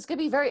think, look, this could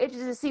be very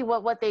interesting to see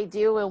what they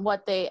do and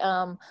what they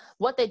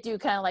do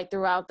kind of like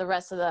throughout the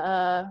rest of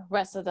the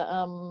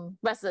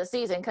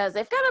season, because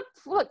they've got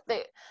to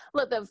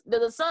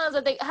the Suns,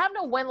 if they have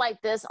no win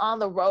like this on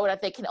the road, I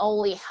think can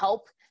only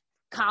help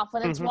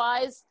confidence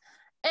wise.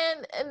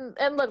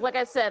 And look, like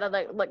I said,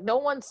 like no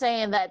one's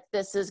saying that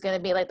this is going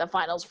to be like the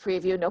finals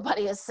preview.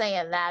 Nobody is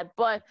saying that,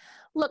 but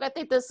look, I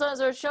think the Suns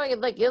are showing it.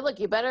 Like,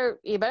 you better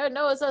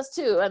know it's us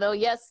too. I know,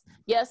 yes,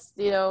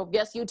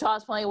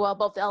 Utah's playing well,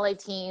 both the LA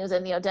teams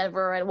and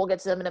Denver, and we'll get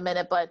to them in a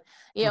minute. But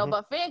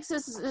but Phoenix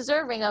is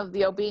deserving of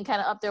being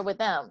kind of up there with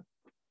them.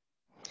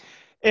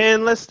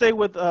 And let's stay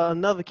with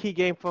another key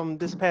game from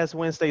this past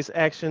Wednesday's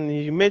action.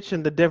 You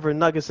mentioned the Denver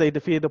Nuggets. They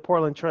defeated the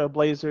Portland Trail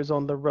Blazers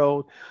on the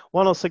road,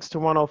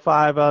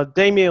 106-105.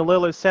 Damian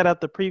Lillard sat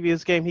out the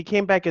previous game. He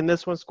came back in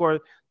this one,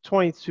 scored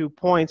 22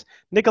 points.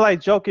 Nikolai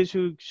Jokic,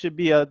 who should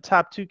be a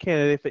top 2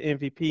 candidate for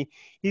MVP,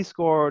 he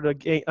scored a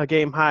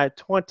game high at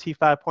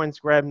 25 points,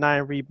 grabbed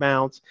 9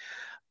 rebounds.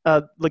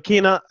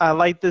 Lakina, I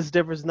like this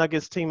Denver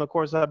Nuggets team. Of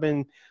course, I've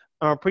been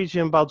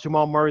preaching about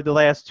Jamal Murray the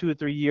last 2 or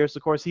 3 years.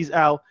 Of course, he's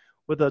out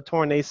with a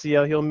torn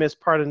ACL. He'll miss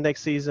part of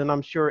next season,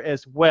 I'm sure,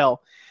 as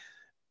well.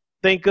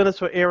 Thank goodness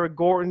for Eric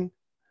Gordon,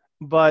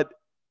 but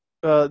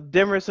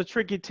Denver is a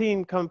tricky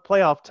team come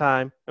playoff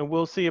time, and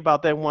we'll see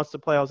about that once the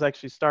playoffs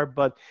actually start.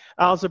 But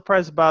I was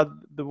impressed about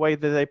the way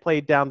that they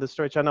played down the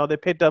stretch. I know they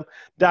picked up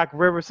Doc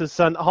Rivers'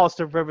 son,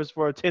 Austin Rivers,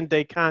 for a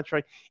 10-day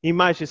contract. He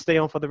might just stay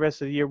on for the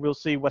rest of the year. We'll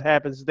see what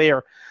happens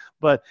there.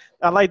 But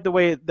I like the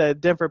way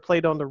that Denver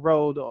played on the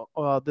road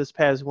this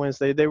past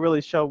Wednesday. They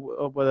really showed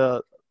what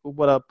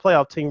a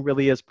playoff team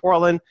really is.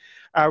 Portland,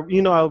 I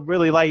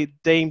really like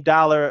Dame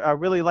Dollar. I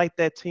really like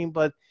that team,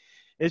 but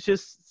it's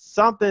just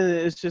something.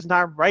 It's just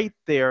not right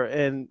there.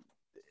 And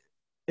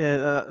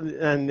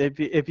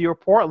if you're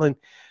Portland,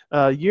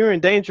 you're in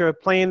danger of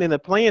playing in the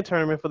play-in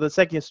tournament for the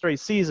second straight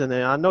season.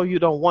 And I know you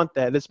don't want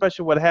that,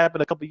 especially what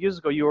happened a couple of years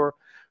ago. You were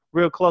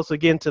real close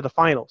again to the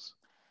finals.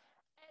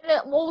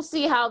 We'll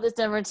see how this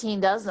Denver team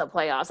does in the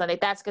playoffs. I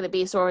think that's going to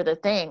be sort of the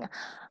thing.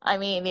 I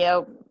mean,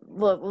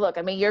 look.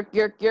 I mean, your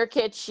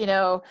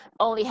Nurkic,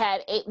 only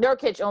had 8.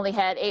 Nurkic only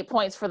had 8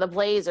 points for the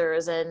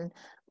Blazers, and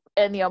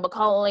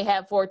McCollum only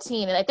had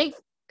 14. And I think,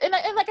 and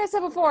like I said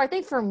before, I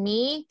think for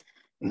me,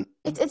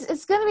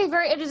 it's going to be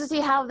very interesting to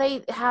see how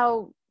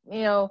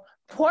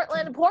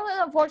Portland.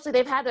 Unfortunately,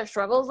 they've had their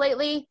struggles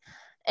lately.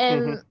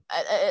 And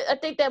I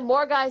think that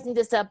more guys need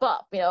to step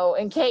up,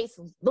 in case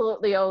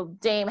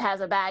Dame has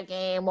a bad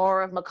game,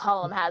 or if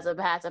McCollum has a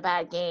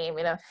bad game.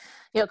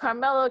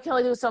 Carmelo can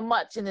only do so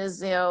much in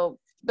his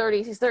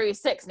he's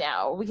 36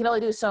 now. We can only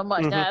do so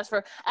much. Now,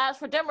 as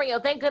for Denver,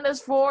 thank goodness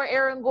for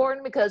Aaron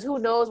Gordon, because who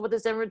knows what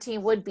this Denver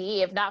team would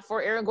be if not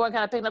for Aaron Gordon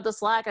kind of picking up the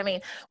slack. I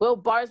mean, Will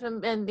Barr's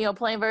been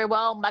playing very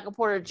well. Michael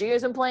Porter Jr.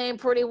 has been playing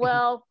pretty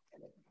well.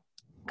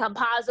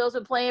 Campazzo's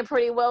been playing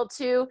pretty well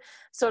too,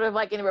 sort of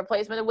like in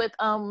replacement with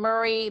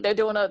Murray. They've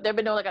been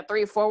doing like a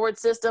 3-forward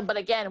system, but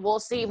again, we'll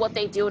see what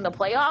they do in the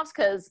playoffs,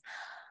 because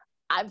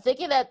I'm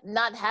thinking that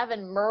not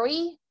having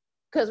Murray,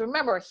 because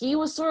remember, he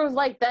was sort of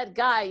like that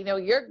guy.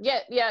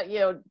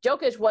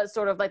 Jokic was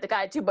sort of like the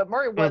guy too, but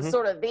Murray was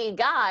sort of the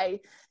guy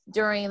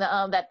during the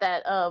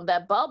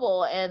that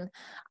bubble, and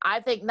I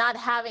think not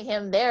having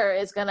him there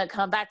is going to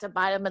come back to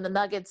bite him in the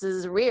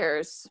Nuggets'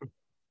 rears.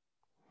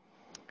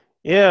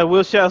 Yeah,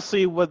 we shall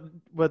see what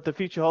the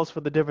future holds for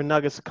the Denver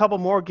Nuggets. A couple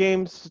more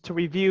games to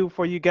review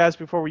for you guys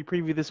before we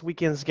preview this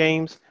weekend's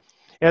games.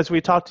 As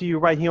we talk to you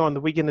right here on the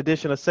weekend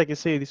edition of Second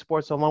City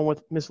Sports, along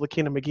with Ms.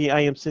 Lakina McGee, I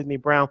am Sydney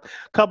Brown.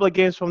 A couple of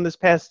games from this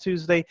past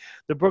Tuesday.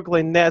 The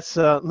Brooklyn Nets,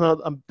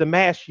 the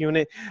MASH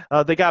unit,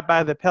 they got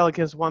by the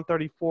Pelicans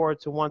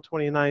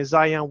 134-129.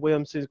 Zion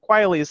Williamson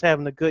quietly is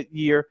having a good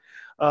year.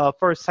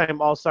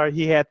 First-time All-Star,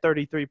 he had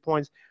 33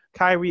 points.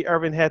 Kyrie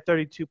Irving had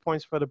 32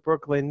 points for the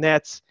Brooklyn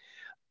Nets.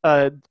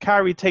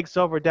 Kyrie takes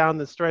over down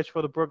the stretch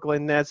for the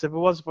Brooklyn Nets. If it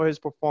wasn't for his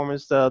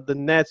performance, the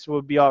Nets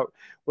would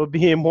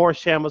be in more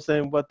shambles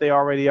than what they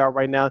already are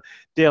right now,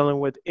 dealing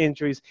with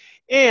injuries.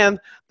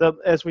 And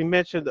as we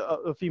mentioned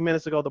a few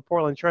minutes ago, the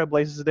Portland Trail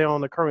Blazers, they're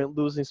on the current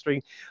losing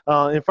streak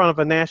in front of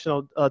a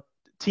national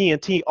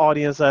TNT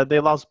audience.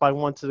 They lost by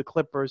 1 to the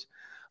Clippers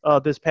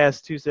this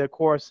past Tuesday. Of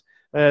course,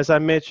 as I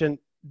mentioned,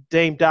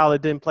 Dame Dollar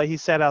didn't play. He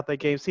sat out that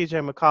game. C.J.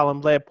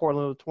 McCollum led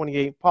Portland with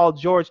 28. Paul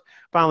George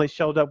finally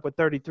showed up with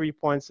 33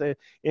 points in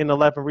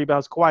 11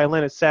 rebounds. Kawhi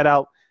Leonard sat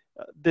out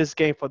this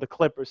game for the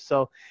Clippers.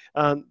 So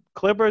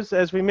Clippers,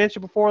 as we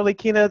mentioned before,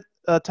 Lakina,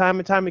 time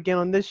and time again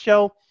on this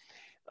show,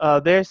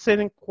 they're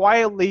sitting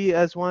quietly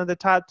as one of the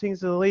top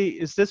teams in the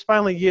league. Is this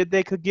finally year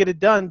they could get it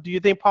done? Do you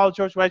think Paul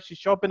George will actually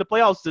show up in the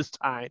playoffs this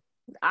time?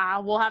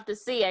 We'll have to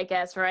see, I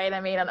guess, right?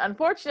 I mean, Yeah.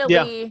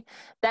 unfortunately,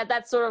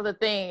 that's sort of the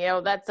thing.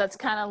 That's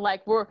kind of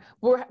like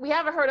we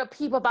haven't heard a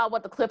peep about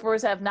what the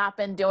Clippers have not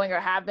been doing or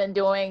have been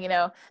doing.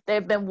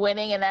 They've been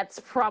winning, and that's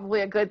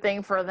probably a good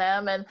thing for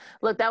them. And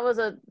look, that was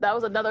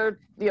another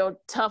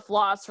tough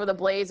loss for the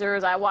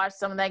Blazers. I watched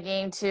some of that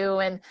game too,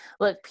 and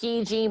look,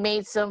 PG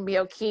made some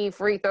key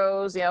free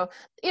throws.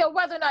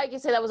 Whether or not you can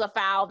say that was a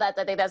foul, I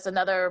think that's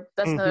another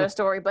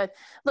story. But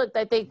look,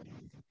 I think,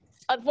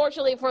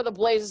 unfortunately for the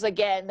Blazers,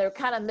 again, they're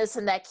kind of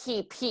missing that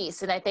key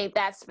piece, and I think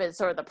that's been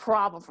sort of the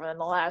problem for them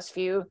the last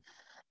few.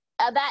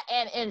 That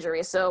and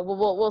injury, so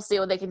we'll see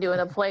what they can do in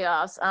the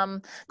playoffs.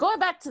 Going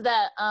back to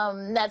that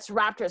Nets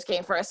Raptors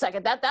game for a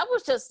second, that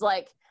was just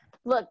like,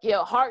 look,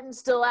 Harden's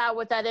still out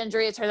with that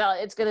injury. It turns out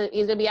he's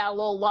gonna be out a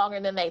little longer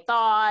than they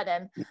thought,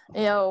 and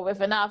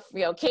if enough,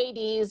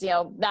 KD's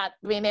not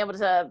being able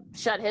to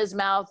shut his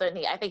mouth, and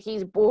I think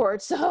he's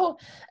bored. So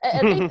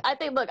I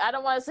think look, I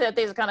don't want to say that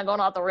things are kind of going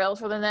off the rails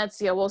for the Nets.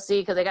 We'll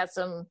see, because they got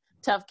some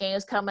tough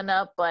games coming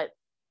up, but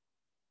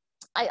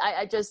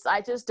I just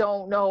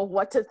don't know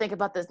what to think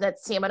about this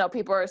Nets team. I know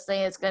people are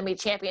saying it's going to be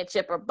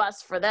championship or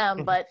bust for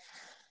them, but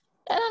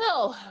I don't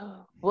know.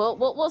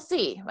 We'll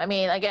see. I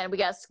mean, again, we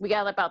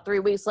got about 3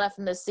 weeks left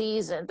in the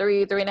season,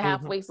 three and a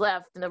half weeks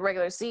left in the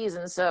regular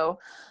season. So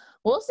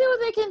we'll see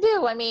what they can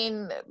do. I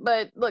mean,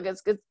 but look,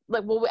 it's good.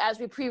 Like, as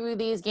we preview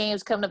these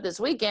games coming up this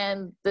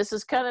weekend, this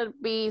is kind of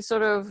be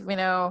sort of,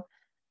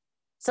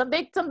 some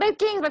big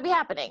games might be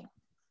happening.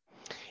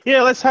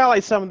 Yeah, let's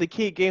highlight some of the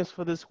key games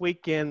for this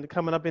weekend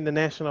coming up in the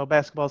National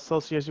Basketball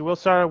Association. We'll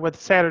start with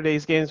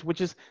Saturday's games,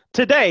 which is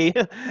today.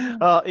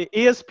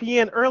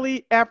 ESPN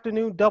early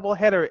afternoon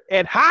doubleheader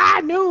at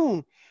high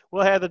noon.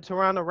 We'll have the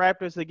Toronto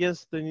Raptors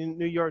against the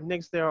New York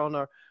Knicks. They're on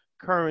a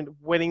current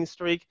winning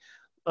streak.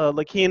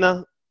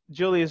 Lakina,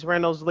 Julius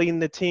Randle's leading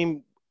the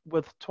team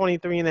with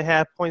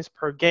 23.5 points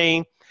per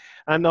game.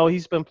 I know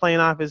he's been playing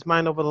off his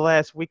mind over the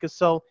last week or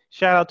so.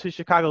 Shout out to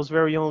Chicago's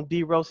very own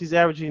D Rose. He's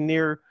averaging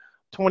near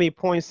 20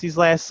 points these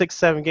last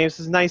 6-7 games.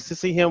 It's nice to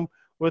see him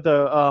with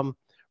a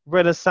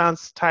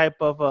renaissance type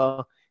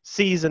of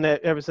season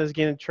ever since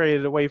getting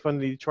traded away from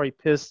the Detroit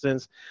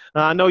Pistons.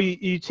 I know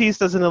you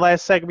teased us in the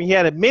last segment. He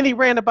had a mini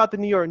rant about the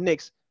New York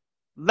Knicks.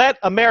 Let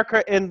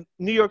America and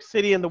New York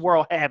City and the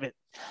world have it.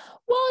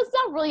 Well, it's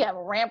not really a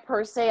rant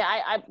per se.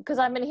 Because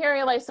I've been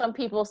hearing like some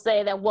people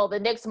say that, well, the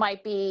Knicks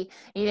might be,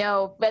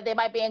 but they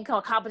might be in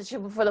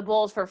competition for the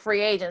Bulls for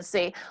free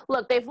agency.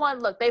 Look, they've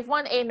won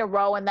 8 in a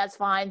row, and that's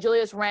fine.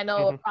 Julius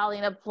Randle will probably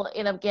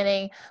end up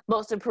getting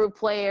Most Improved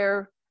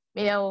Player,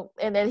 and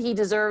then he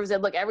deserves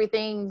it. Look,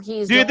 everything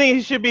he's. Do you think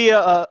he should be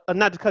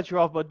not to cut you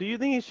off, but do you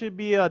think he should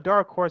be a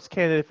dark horse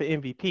candidate for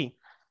MVP?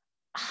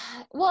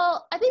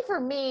 Well, I think for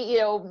me,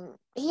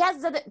 he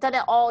hasn't done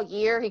it all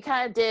year. He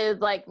kind of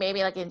did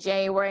maybe in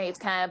January. He's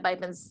kind of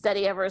been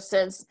steady ever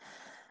since.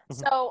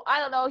 So I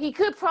don't know. He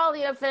could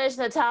probably finish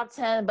in the top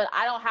 10, but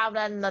I don't have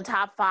that in the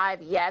top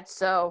 5 yet.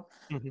 So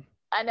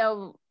I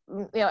know,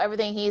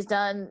 everything he's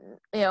done,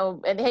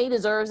 and he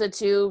deserves it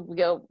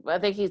too. I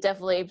think he's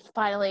definitely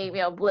finally,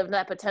 living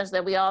that potential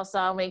that we all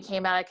saw when he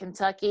came out of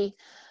Kentucky.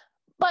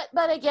 But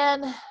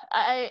again,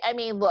 I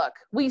mean, look,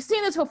 we've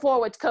seen this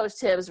before with Coach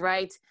Tibbs,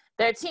 right?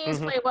 Their teams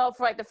play well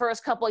for the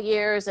first couple of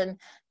years, and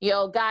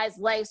guys'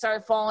 legs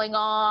start falling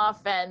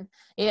off, and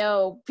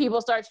people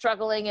start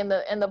struggling in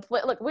the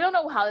play. Look, we don't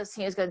know how this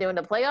team is going to do in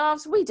the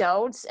playoffs. We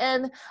don't,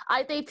 and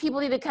I think people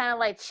need to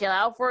kind of chill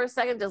out for a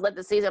second, just let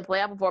the season play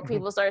out before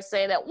people start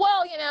saying that.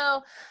 Well, you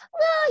know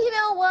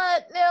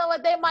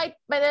what,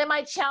 they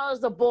might challenge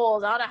the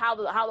Bulls. I don't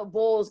know how the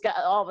Bulls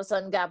all of a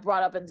sudden got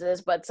brought up into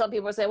this, but some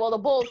people say, well, the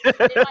Bulls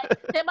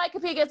they might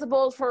compete against the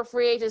Bulls for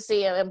free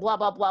agency and blah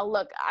blah blah.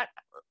 Look,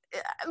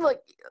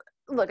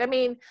 I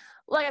mean,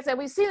 like I said,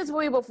 we've seen this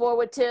movie before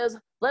with Tiz.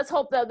 Let's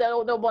hope that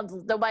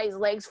nobody's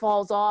legs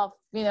falls off,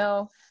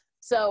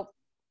 So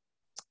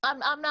I'm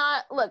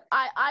not. Look,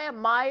 I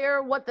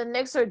admire what the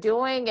Knicks are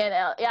doing, and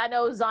I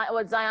know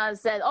what Zion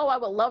said. Oh, I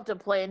would love to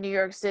play in New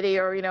York City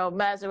or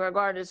Madison Square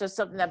Garden. There's just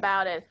something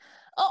about it.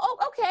 Oh,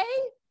 okay,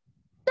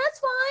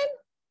 that's fine,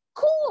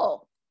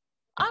 cool.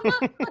 I'm not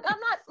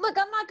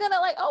gonna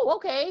oh,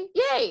 okay,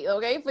 yay,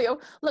 okay for you.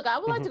 Look, I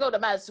would like to go to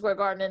Madison Square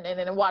Garden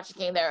and watch a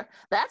game there.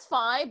 That's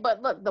fine,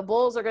 but look, the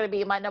Bulls are gonna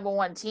be my number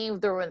 1 team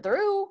through and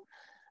through.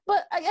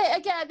 But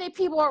again, I think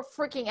people are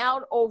freaking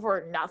out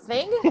over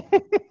nothing.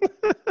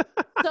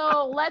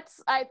 So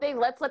let's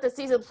let the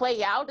season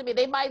play out. I mean,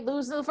 they might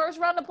lose in the first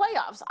round of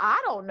playoffs.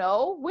 I don't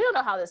know. We don't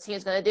know how this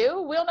team's gonna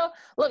do. We don't know.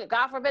 Look,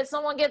 God forbid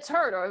someone gets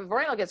hurt or if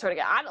Randle gets hurt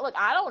again. I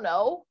don't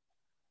know.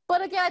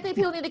 But again, I think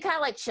people need to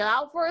kind of chill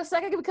out for a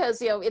second because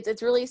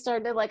it's really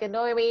starting to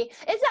annoy me.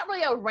 It's not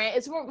really a rant;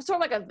 it's more sort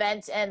of like a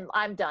vent, and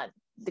I'm done.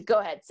 Go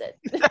ahead, Sid.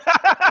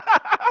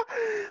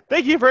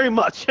 Thank you very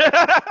much.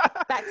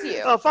 Back to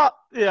you.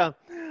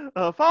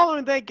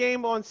 Following that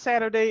game on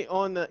Saturday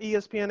on the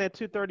ESPN at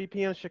 2:30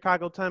 p.m.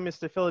 Chicago time, it's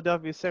the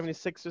Philadelphia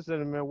 76ers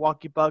and the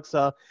Milwaukee Bucks.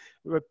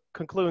 We're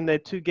concluding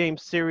that two-game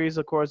series.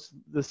 Of course,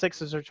 the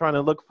Sixers are trying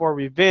to look for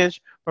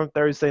revenge from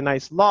Thursday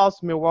night's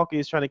loss. Milwaukee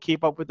is trying to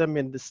keep up with them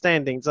in the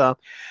standings. At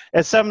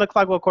 7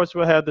 o'clock, well, of course,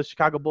 we'll have the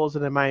Chicago Bulls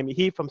and the Miami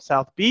Heat from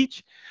South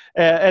Beach.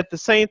 At the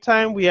same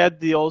time, we had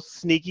the old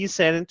sneaky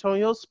San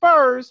Antonio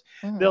Spurs.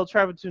 They'll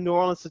travel to New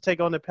Orleans to take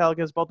on the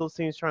Pelicans. Both those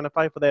teams trying to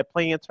fight for that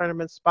play-in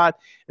tournament spot.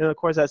 And, of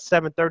course, at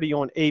 7:30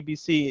 on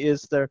ABC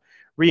is the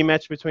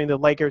rematch between the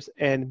Lakers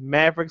and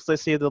Mavericks.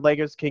 Let's see if the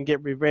Lakers can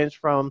get revenge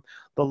from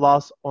the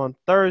loss on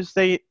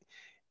Thursday.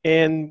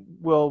 And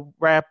we'll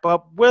wrap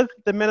up with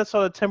the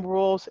Minnesota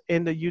Timberwolves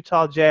and the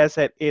Utah Jazz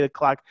at 8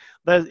 o'clock.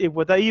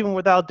 Even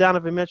without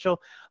Donovan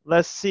Mitchell,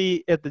 let's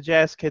see if the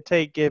Jazz can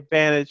take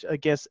advantage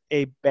against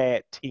a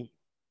bad team.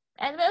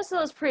 And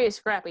Minnesota's pretty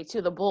scrappy,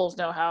 too. The Bulls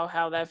know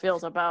how that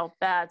feels about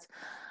that.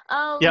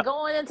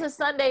 Going into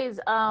Sunday's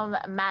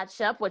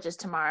matchup, which is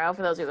tomorrow,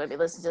 for those who are going to be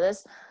listening to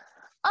this,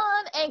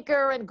 on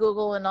Anchor and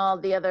Google and all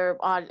the other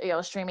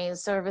streaming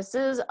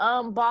services,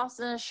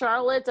 Boston and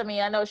Charlotte. I mean,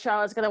 I know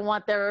Charlotte's going to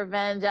want their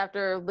revenge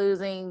after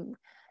losing,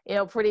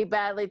 pretty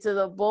badly to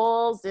the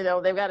Bulls. They've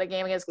got a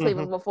game against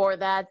Cleveland before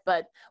that,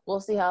 but we'll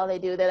see how they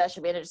do there. That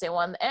should be an interesting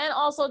one. And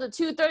also the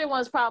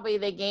 2:31 is probably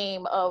the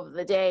game of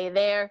the day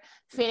there.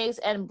 Phoenix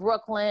and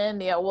Brooklyn.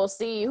 We'll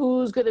see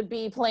who's going to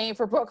be playing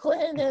for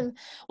Brooklyn, and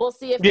we'll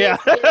see if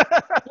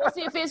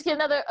Phoenix get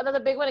another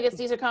big win against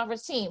the Eastern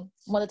Conference team,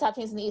 one of the top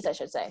teams in the East, I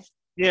should say.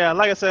 Yeah,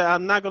 like I said,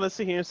 I'm not going to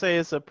sit here and say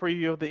it's a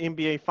preview of the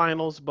NBA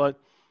Finals, but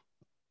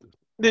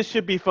this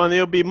should be fun.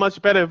 It'll be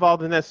much better if all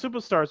the Nets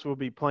superstars will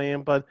be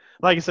playing. But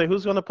like I said,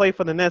 who's going to play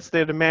for the Nets?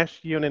 They're the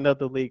master unit of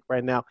the league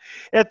right now.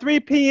 At 3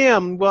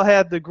 p.m., we'll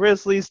have the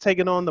Grizzlies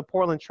taking on the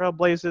Portland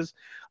Trailblazers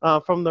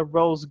from the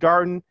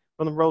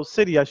Rose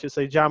City, I should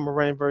say. John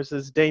Moran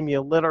versus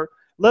Damian Lillard.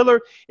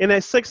 And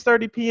at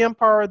 6:30 p.m.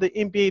 part of the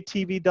NBA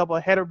TV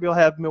doubleheader, we'll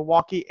have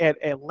Milwaukee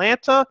at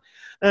Atlanta,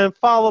 and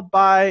followed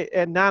by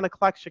at 9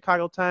 o'clock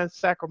Chicago time,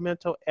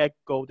 Sacramento at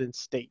Golden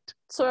State.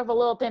 Sort of a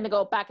little thing to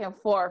go back and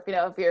forth.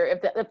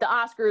 If the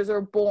Oscars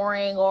are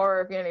boring,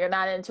 or if you're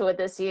not into it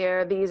this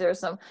year, these are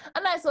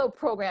a nice little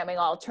programming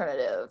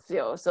alternative.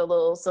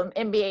 Some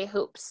NBA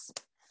hoops,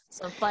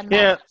 some fun.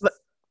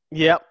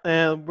 Yeah,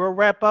 and we'll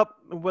wrap up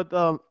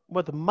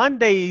with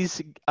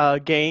Monday's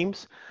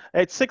games.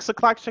 At 6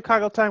 o'clock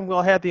Chicago time,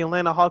 we'll have the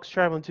Atlanta Hawks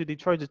traveling to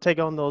Detroit to take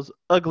on those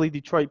ugly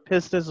Detroit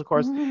Pistons. Of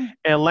course,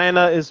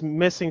 Atlanta is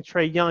missing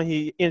Trae Young.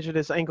 He injured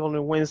his ankle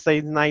in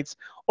Wednesday night's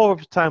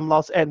overtime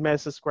loss at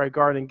Madison Square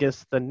Garden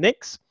against the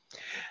Knicks.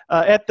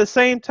 At the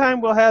same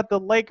time, we'll have the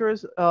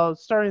Lakers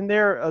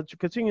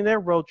continuing their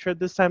road trip.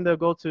 This time they'll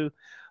go to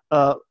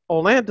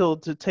Orlando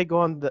to take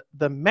on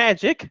the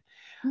Magic.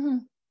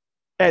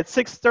 At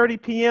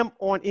 6:30 p.m.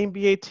 on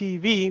NBA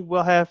TV,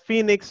 we'll have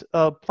Phoenix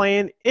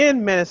playing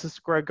in Madison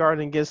Square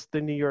Garden against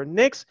the New York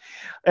Knicks.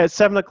 At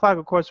 7 o'clock,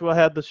 of course, we'll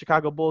have the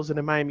Chicago Bulls and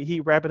the Miami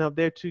Heat wrapping up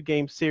their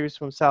two-game series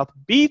from South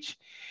Beach.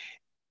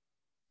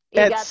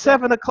 At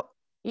 7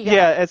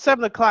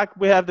 o'clock,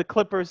 we have the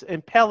Clippers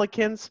and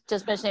Pelicans.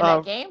 Just mentioning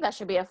that game. That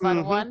should be a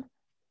fun one.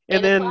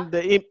 And then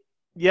 8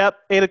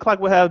 o'clock,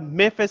 we'll have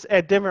Memphis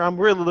at Denver. I'm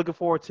really looking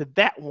forward to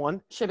that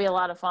one. Should be a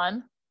lot of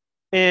fun.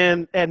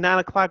 And at 9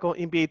 o'clock on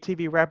NBA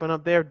TV, wrapping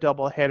up their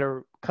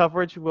doubleheader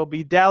coverage, will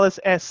be Dallas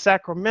at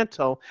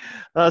Sacramento.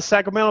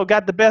 Sacramento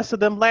got the best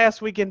of them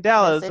last week in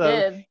Dallas. Yes,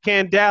 they did.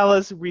 Can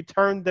Dallas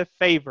return the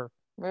favor?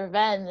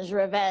 Revenge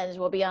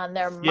will be on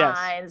their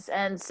minds.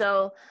 And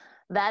so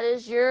that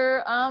is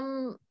your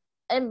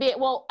NBA.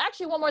 Well,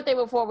 actually, one more thing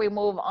before we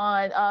move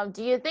on.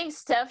 Do you think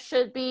Steph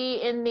should be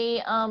in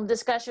the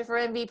discussion for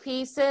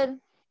MVP, Sid?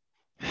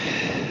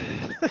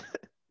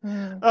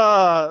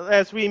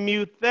 As we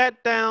mute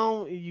that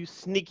down, you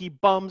sneaky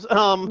bums.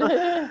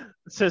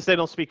 Since they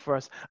don't speak for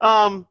us.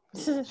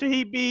 Should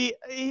he be?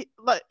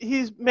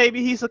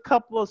 He's a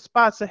couple of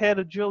spots ahead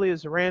of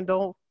Julius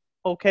Randle.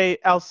 Okay,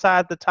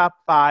 outside the top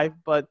 5,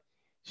 but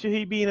should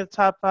he be in the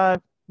top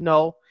 5?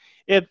 No.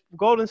 If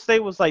Golden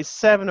State was like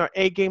 7 or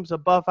 8 games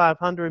above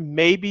 500,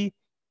 maybe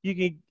you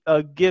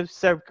can give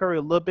Steph Curry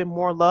a little bit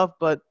more love,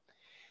 but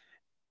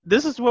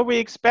this is what we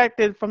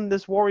expected from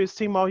this Warriors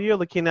team all year.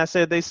 Looking, I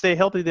said they stay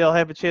healthy, they'll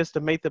have a chance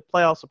to make the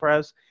playoffs, or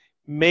perhaps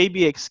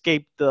maybe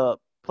escape the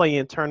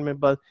play-in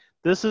tournament. But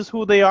this is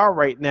who they are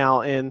right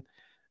now, and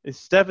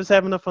Steph is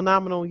having a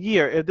phenomenal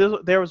year. If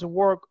there was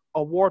an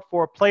award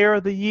for Player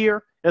of the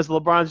Year, as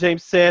LeBron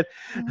James said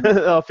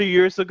a few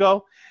years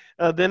ago,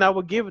 then I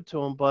would give it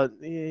to him. But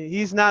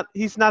he's not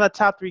a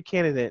top 3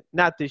 candidate,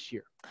 not this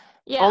year.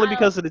 Yeah, only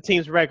because of the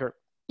team's record.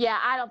 Yeah,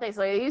 I don't think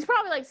so. He's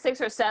probably like 6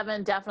 or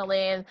 7, definitely.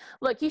 And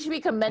look, he should be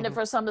commended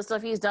for some of the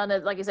stuff he's done.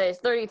 Like you said, he's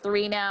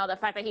 33 now. The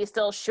fact that he's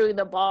still shooting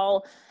the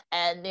ball,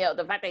 and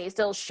the fact that he's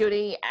still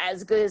shooting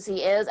as good as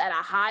he is at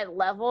a high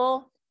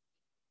level.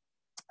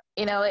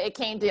 It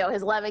came to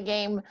his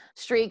 11-game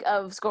streak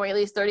of scoring at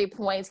least 30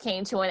 points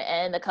came to an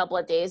end a couple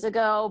of days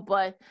ago.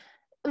 But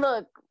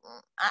look,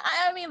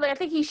 I mean, like, I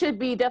think he should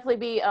definitely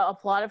be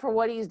applauded for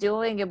what he's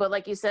doing. But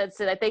like you said,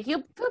 Sid, I think he's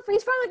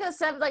probably going to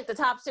set like the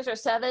top 6 or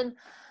 7.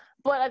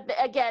 But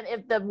again,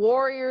 if the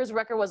Warriors'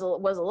 record was a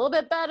little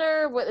bit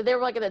better, they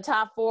were like in the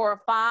top 4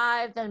 or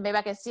 5, then maybe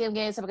I can see him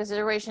getting some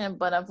consideration.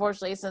 But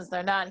unfortunately, since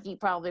they're not, he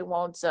probably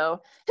won't.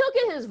 So he'll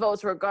get his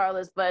votes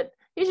regardless. But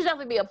he should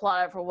definitely be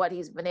applauded for what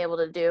he's been able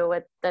to do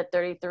at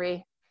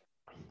 33.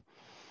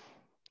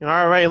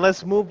 All right,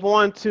 let's move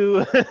on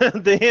to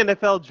the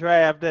NFL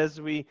draft as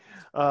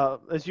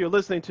you're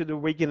listening to the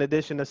weekend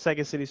edition of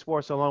Second City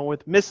Sports along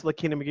with Miss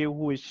Lakina McGee,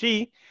 who is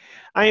she.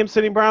 I am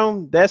Sidney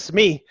Brown. That's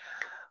me.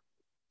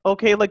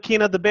 Okay,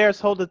 Lakina, the Bears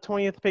hold the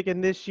 20th pick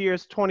in this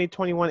year's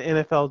 2021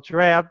 NFL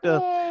draft.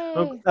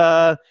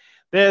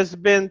 There's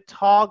been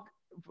talk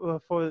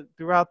for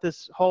throughout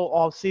this whole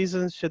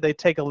offseason. Should they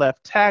take a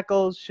left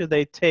tackle? Should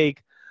they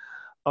take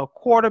a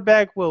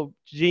quarterback? Will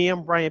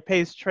GM Brian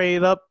Pace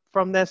trade up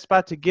from that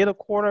spot to get a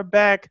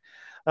quarterback?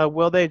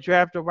 Will they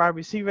draft a wide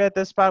receiver at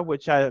that spot,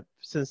 which I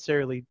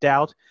sincerely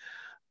doubt?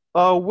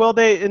 Will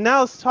they? And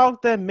now it's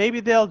talk that maybe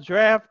they'll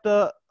draft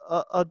a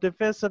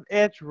defensive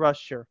edge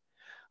rusher.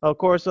 Of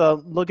course,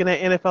 looking at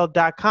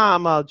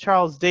NFL.com,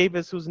 Charles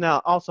Davis, who's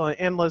now also an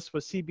analyst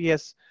for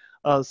CBS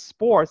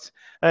Sports,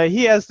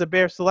 he has the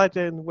Bears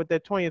selected with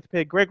their 20th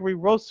pick, Gregory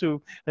Rousseau,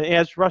 an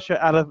edge rusher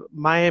out of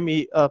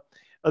Miami, of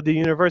the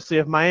University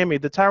of Miami.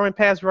 The Tyrant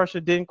pass rusher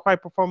didn't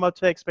quite perform up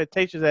to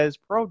expectations at his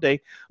pro day,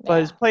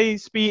 but his play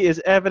speed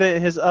is evident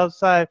and his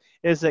upside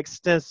is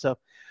extensive.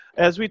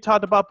 As we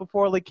talked about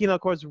before, Lakina, of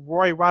course,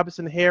 Roy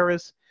Robinson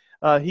Harris,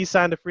 he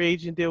signed a free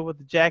agent deal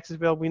with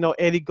Jacksonville. We know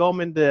Eddie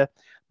Goldman, the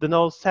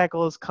nose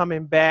tackle, is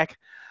coming back.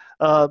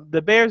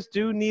 The Bears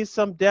do need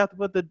some depth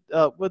with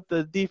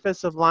the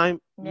defensive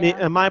line.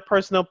 In my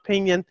personal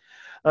opinion,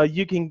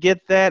 you can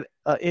get that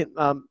in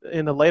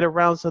the later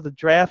rounds of the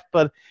draft,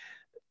 but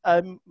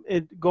in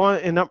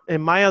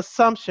my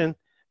assumption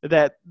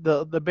that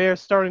the Bears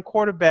starting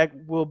quarterback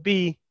will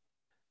be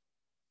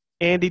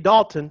Andy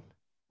Dalton.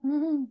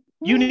 Mm-hmm.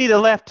 You need a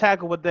left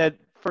tackle with that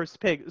first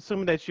pick,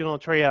 assuming that you don't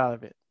trade out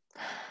of it.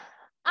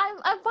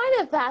 I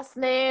find it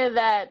fascinating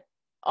that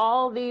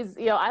all these,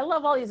 I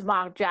love all these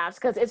mock drafts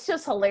because it's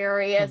just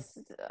hilarious.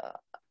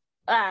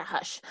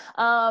 Hush.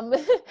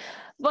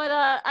 But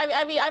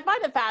I mean, I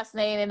find it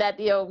fascinating that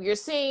you're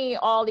seeing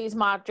all these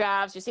mock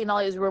drafts, you're seeing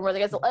all these rumors. I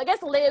guess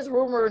the latest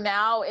rumor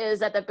now is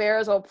that the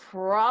Bears will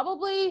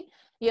probably,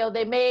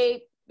 they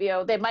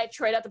might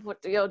trade up to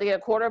put, to get a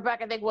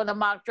quarterback. I think one of the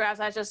mock drafts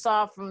I just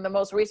saw from the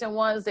most recent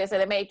ones, they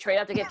said they may trade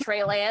up to get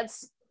Trey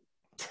Lance.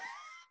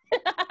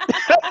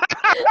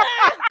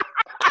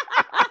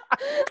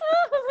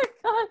 Oh my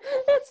God,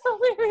 it's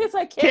hilarious.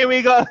 I can't.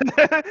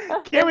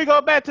 Can we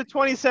go back to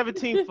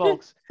 2017,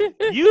 folks?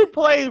 You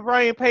played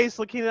Ryan Pace,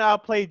 Lakina, I'll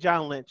play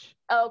John Lynch.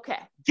 Okay.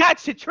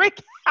 Gotcha, trick.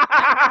 You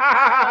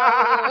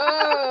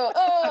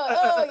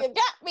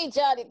got me,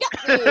 John. You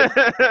got me.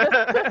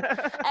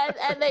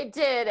 and they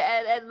did.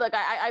 And look,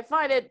 I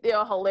find it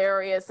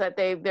hilarious that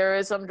there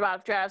is some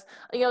mock drafts.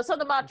 Some of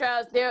the mock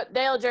drafts.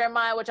 Dale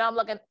Jeremiah, what I'm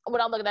looking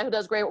at, who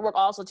does great work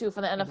also too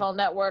for the NFL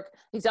Network.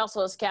 He's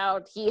also a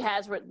scout. He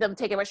has them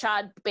taking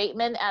Rashad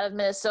Bateman out of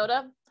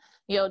Minnesota.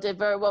 Did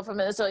very well for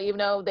Minnesota, even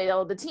though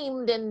the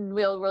team didn't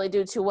really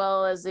do too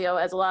well as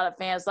as a lot of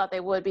fans thought they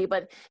would be.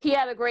 But he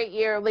had a great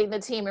year leading the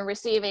team in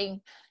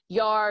receiving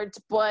yards.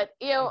 But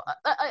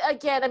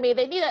again, I mean,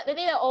 they need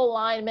an old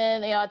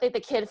lineman. I think the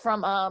kid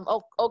from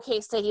OK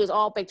State, he was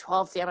all Big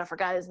 12 team. I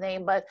forgot his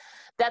name, but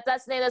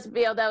that's the name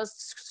that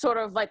was sort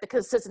of like the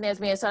consistent name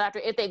being sought after.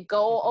 If they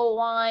go O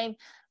line.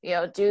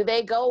 Do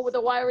they go with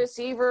a wide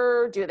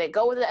receiver? Do they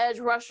go with the edge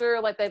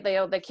rusher like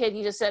the kid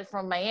you just said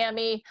from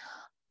Miami?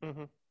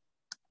 Mm-hmm.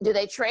 Do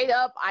they trade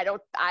up? I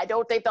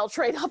don't think they'll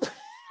trade up.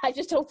 I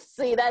just don't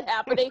see that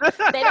happening.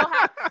 They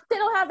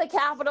don't have the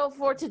capital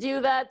to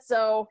do that.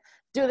 So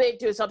do they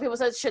do? Some people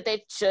said should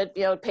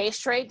Pace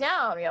trade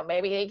down?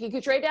 Maybe he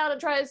could trade down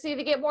and try to see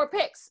to get more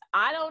picks.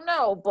 I don't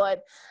know,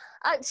 but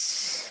I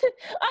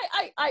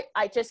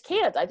just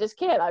can't.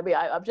 I mean,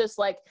 I'm just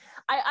like,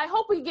 I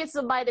hope we get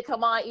somebody to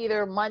come on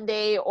either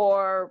Monday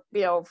or,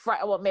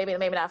 Friday. Well, maybe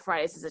not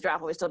Friday since the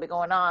draft will still be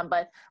going on,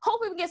 but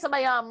hopefully we can get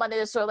somebody on Monday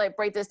to sort of like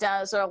break this down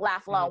and sort of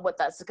laugh along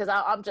with us because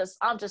I'm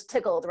just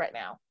tickled right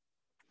now.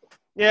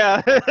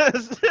 Yeah.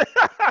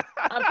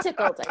 I'm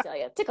tickled, I tell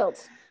you. Tickled.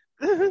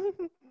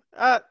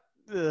 I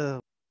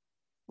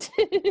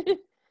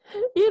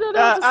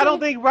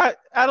don't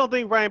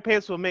think Ryan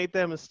Pace will make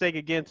that mistake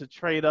again to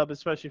trade up,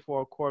 especially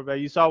for a quarterback.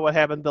 You saw what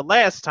happened the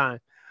last time,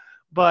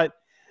 but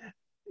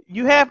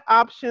you have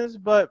options.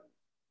 But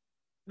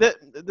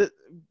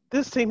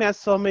this team has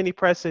so many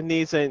pressing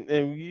needs, and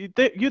you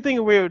think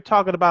we were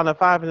talking about a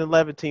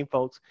 5-11 team,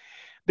 folks.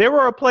 They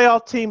were a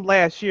playoff team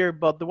last year,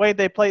 but the way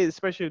they played,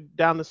 especially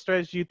down the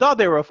stretch, you thought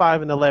they were a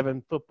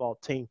 5-11 football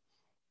team.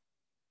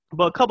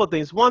 But a couple of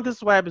things. One, this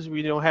is what happens when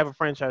you don't have a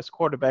franchise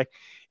quarterback.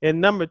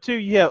 And number two,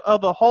 you have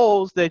other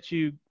holes that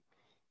you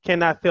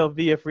cannot fill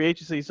via free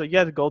agency, so you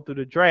have to go through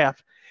the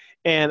draft.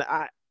 And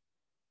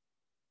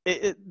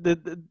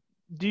the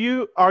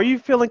Are you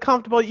feeling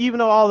comfortable, even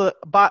though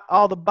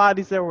all the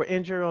bodies that were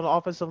injured on the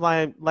offensive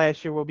line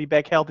last year will be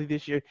back healthy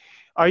this year?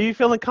 Are you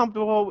feeling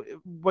comfortable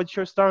with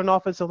your starting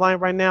offensive line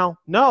right now?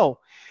 No.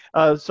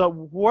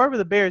 So whoever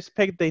the Bears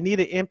pick, they need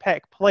an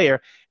impact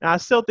player, and I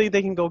still think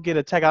they can go get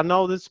a tackle. I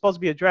know this is supposed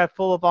to be a draft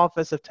full of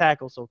offensive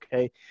tackles.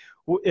 Okay,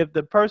 if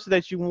the person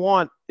that you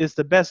want is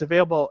the best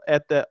available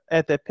at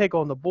that pick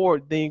on the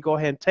board, then you go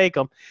ahead and take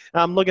them.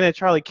 And I'm looking at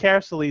Charlie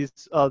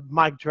Casserly's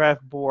mock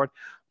draft board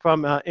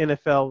from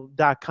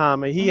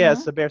NFL.com, and he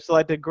has the Bears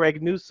selected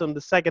Greg Newsome, the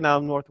second out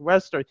of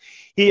Northwestern.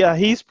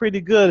 He's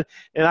pretty good,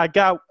 and I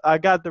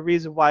got the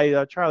reason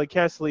why Charlie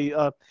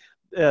Casserly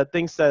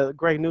thinks that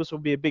Greg Newsome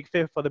will be a big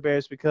fit for the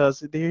Bears,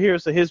 because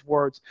here's his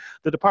words: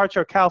 the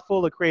departure of Kyle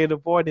Fuller created a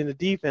void in the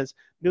defense.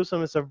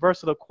 Newsome is a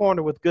versatile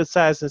corner with good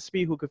size and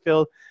speed who could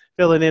fill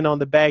it in on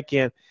the back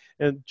end.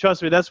 And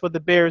trust me, that's what the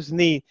Bears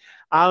need.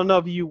 I don't know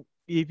if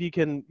you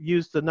can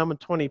use the number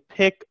 20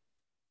 pick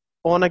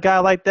on a guy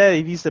like that.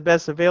 If he's the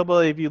best available,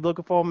 if you're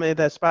looking for him in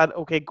that spot,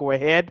 okay, go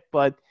ahead.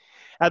 But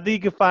I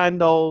think you can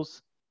find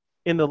those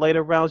in the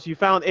later rounds. You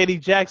found Eddie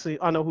Jackson.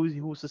 I don't know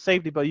who's the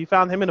safety, but you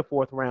found him in the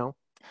 4th round.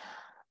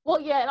 Well,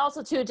 yeah, and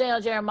also too,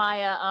 Daniel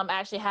Jeremiah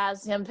actually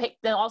has him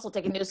picked. Then also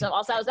taking Newsome.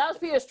 Also, that was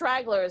Peter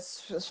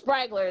Spraggler's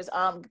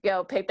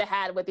pick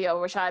ahead with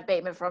Rashad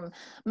Bateman from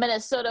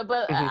Minnesota.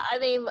 But I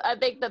mean, I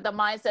think that the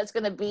mindset's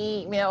going to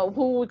be,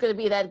 who's going to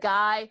be that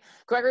guy.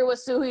 Gregory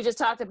Wasu, who you just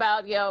talked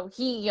about,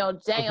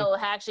 Daniel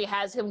actually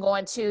has him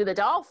going to the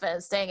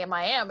Dolphins, staying in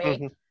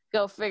Miami.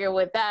 Go figure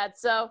with that.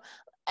 So.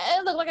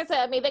 And look, like I said,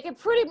 I mean, they can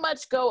pretty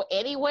much go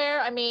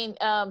anywhere. I mean,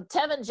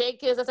 Tevin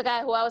Jenkins, that's a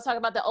guy who I was talking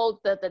about,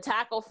 the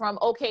tackle from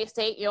OK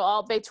State,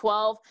 all Big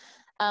 12.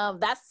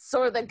 That's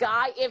sort of the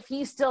guy. If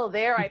he's still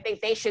there, I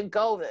think they should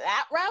go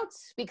that route,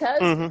 because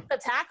the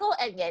tackle,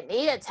 and you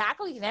need a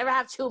tackle. You can never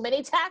have too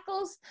many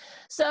tackles.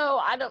 So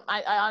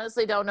I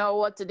honestly don't know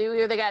what to do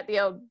here. They got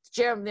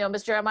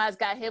Mr. Jeremiah's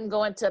got him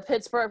going to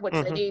Pittsburgh, which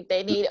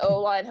they need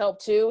O-line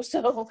help too.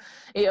 So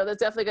he's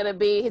definitely going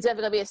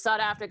to be a sought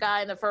after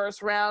guy in the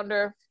first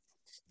rounder.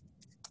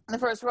 The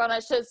first round, I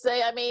should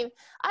say. I mean,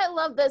 I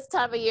love this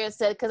time of year,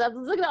 Sid, because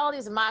I'm looking at all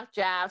these mock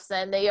drafts,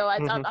 and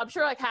I'm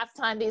sure like half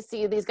the time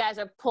these guys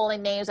are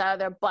pulling names out of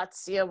their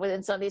butts,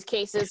 within some of these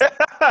cases.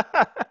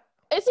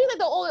 It seems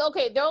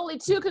like there are only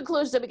 2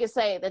 conclusions that we can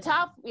say. The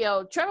top,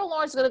 Trevor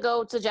Lawrence is going to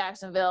go to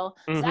Jacksonville.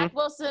 Zach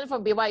Wilson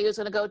from BYU is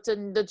going to go to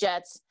the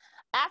Jets.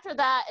 After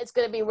that, it's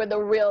going to be when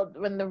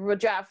the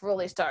draft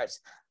really starts.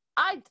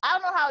 I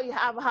don't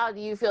know how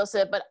do you feel,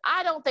 Sid, but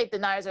I don't think the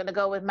Niners are going to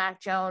go with Mac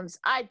Jones.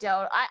 I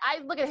don't. I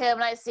look at him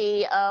and I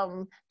see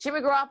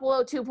Jimmy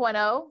Garoppolo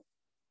 2.0.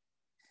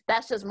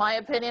 That's just my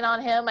opinion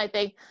on him. I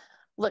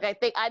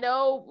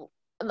know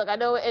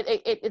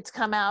it's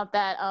come out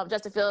that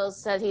Justin Fields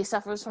said he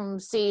suffers from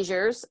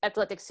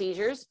epileptic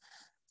seizures.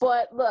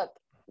 But look,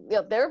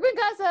 there have been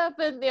guys that have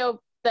been,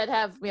 that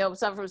have,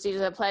 suffered from seizures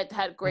that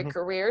had great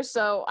careers.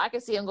 So I can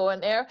see him going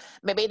there.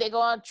 Maybe they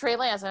go on Trey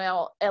Lance.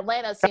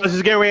 Atlanta. I was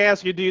just getting ready to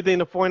ask you, do you think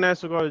the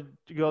 49ers will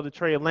go to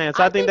Trey Lance?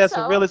 I think that's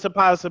a realistic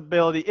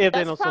possibility if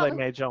they don't select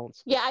Mac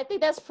Jones. Yeah, I think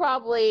that's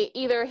probably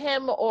either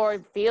him or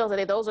Fields. I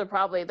think those are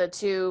probably the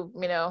 2,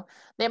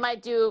 they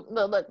might do.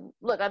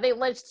 Look, I think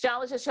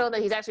John Lynch has shown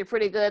that he's actually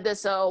pretty good at this,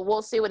 so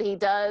we'll see what he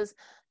does.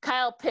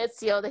 Kyle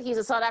Pitts, that he's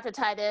a sought after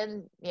tight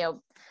end,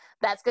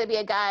 that's going to be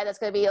a guy that's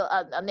going to be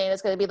a name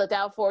that's going to be looked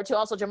out for too.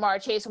 Also,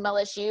 Jamar Chase from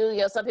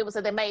LSU. Some people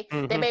said they may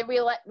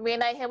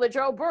reunite him with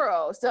Joe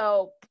Burrow.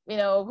 So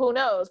who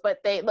knows?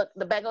 But the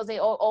Bengals need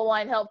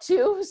O-line help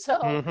too.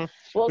 So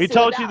we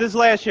told you this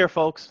last year,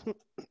 folks.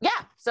 Yeah.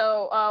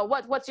 So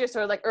what's your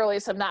sort of like early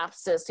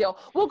synopsis?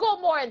 We'll go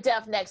more in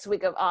depth next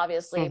week,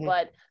 obviously,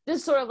 but this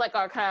is sort of like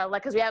our kind of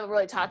like, because we haven't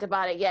really talked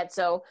about it yet.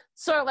 So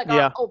sort of like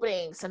our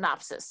opening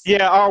synopsis.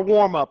 Yeah, our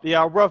warm up.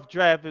 Yeah, our rough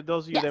draft. For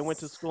those of you that went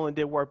to school and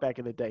did work back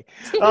in the day.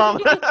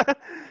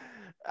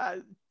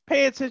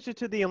 Pay attention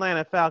to the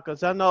Atlanta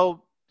Falcons. I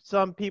know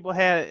some people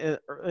had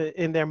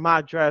in their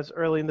mock drafts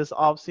early in this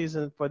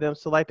offseason for them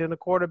selecting a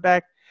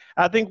quarterback.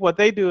 I think what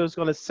they do is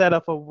going to set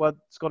up for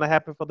what's going to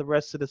happen for the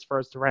rest of this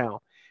first round.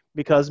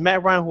 Because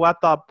Matt Ryan, who I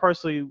thought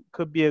personally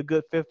could be a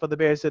good fit for the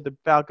Bears, if the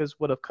Falcons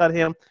would have cut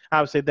him,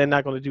 I would say they're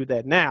not going to do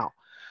that now.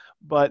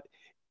 But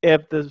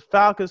if the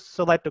Falcons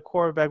select a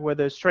quarterback,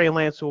 whether it's Trey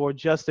Lance or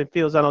Justin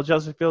Fields, I know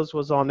Justin Fields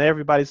was on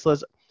everybody's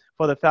list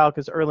for the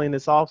Falcons early in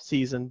this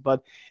offseason.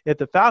 But if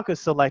the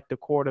Falcons select a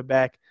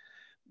quarterback,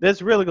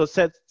 this really going to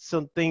set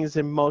some things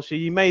in motion.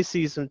 You may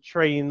see some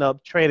trading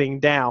up, trading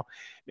down.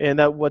 And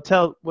what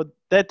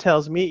that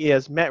tells me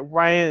is Matt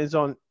Ryan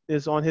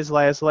is on his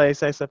last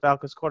legs as the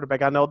Falcons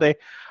quarterback. I know they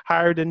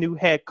hired a new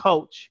head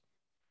coach,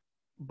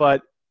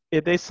 but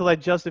if they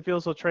select Justin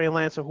Fields or Trey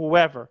Lance or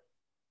whoever,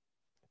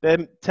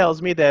 that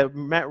tells me that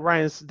Matt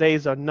Ryan's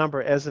days are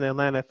numbered as an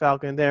Atlanta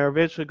Falcon. They're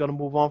eventually going to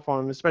move on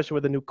from him, especially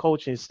with the new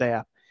coaching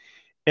staff.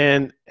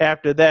 And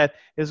after that,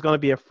 it's going to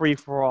be a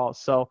free-for-all.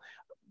 So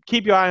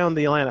keep your eye on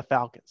the Atlanta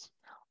Falcons.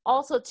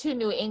 Also, to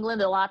New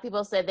England, a lot of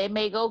people said they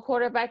may go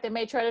quarterback. They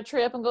may try to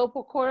trade up and go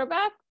for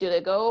quarterback. Do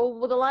they go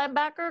with a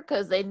linebacker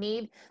because they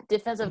need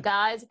defensive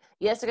guys?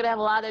 Yes, they're going to have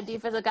a lot of their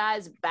defensive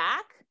guys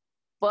back,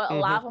 but a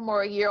lot of them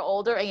are a year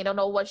older, and you don't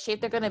know what shape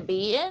they're going to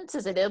be in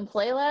since they didn't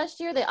play last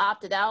year. They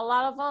opted out, a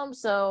lot of them.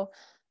 So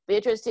be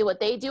interested to see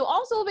what they do.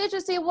 Also, be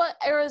interested to see what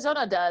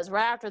Arizona does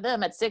right after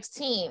them at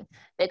 16.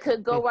 They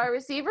could go wide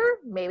receiver,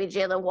 maybe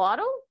Jalen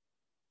Waddle,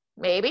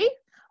 maybe.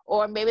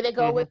 Or maybe they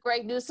go with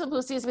Greg Newsome,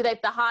 who seems to be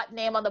like the hot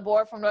name on the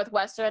board from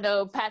Northwestern. I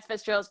know Pat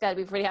Fitzgerald's got to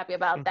be pretty happy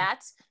about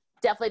that.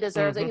 Definitely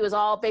deserves it. He was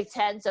all Big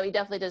Ten, so he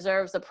definitely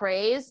deserves the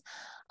praise.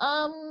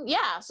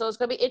 Yeah, so it's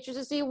going to be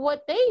interesting to see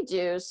what they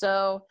do.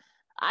 So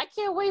I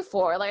can't wait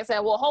for it. Like I said,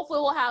 well, hopefully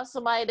we'll have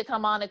somebody to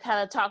come on and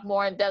kind of talk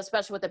more in depth,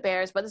 especially with the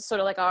Bears. But this is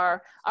sort of like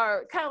our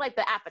kind of like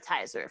the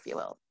appetizer, if you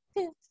will.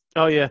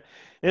 Oh, yeah.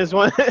 It's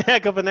one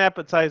heck of an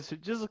appetizer.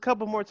 Just a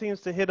couple more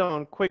teams to hit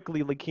on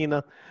quickly,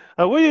 Lakina.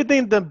 What do you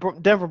think the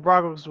Denver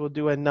Broncos will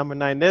do at number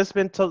 9? There's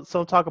been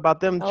some talk about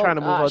them trying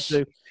to move up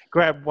to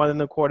grab one of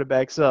the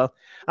quarterbacks.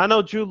 I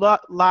know Drew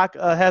Lock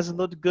hasn't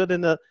looked good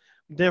in the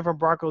Denver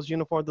Broncos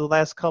uniform the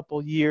last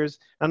couple years.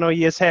 I know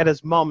he has had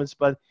his moments,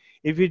 but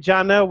if you're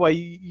John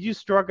Elway, you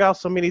struck out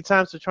so many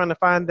times to trying to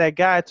find that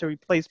guy to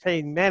replace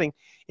Peyton Manning.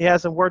 It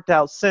hasn't worked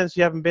out since.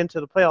 You haven't been to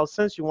the playoffs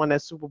since you won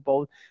that Super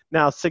Bowl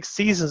now 6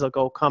 seasons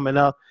ago coming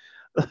up.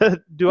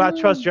 Do I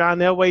trust John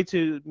Elway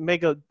to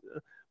make a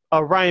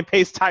Ryan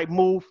Pace type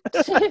move?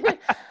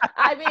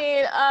 I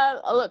mean,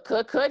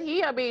 look, could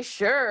he? I mean,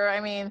 sure. I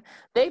mean,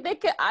 they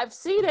could. I've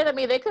seen it. I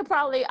mean, they could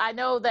probably. I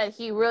know that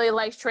he really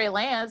likes Trey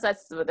Lance.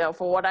 That's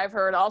for what I've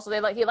heard. Also,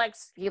 he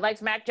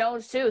likes Mac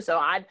Jones too.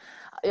 So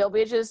it'll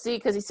be interesting to see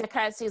because he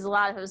kind of sees a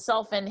lot of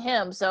himself in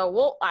him.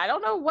 So I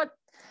don't know what.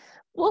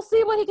 We'll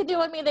see what he can do.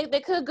 I mean,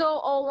 they could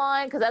go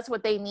O-line because that's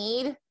what they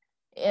need.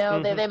 You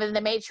know, they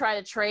may try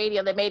to trade. You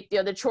know, they may. You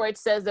know, Detroit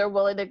says they're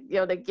willing to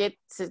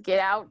to get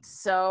out.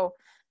 So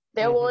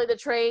they're willing to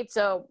trade.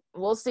 So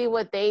we'll see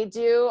what they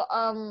do.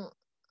 I mean,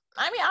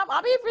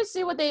 I'll be interested to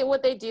see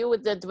what they do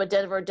with what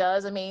Denver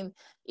does. I mean,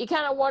 you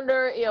kind of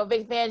wonder. You know,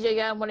 Vic Fangio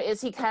again.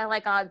 Is he kind of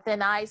like on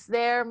thin ice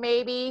there?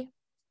 Maybe.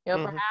 You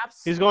know,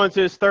 perhaps he's going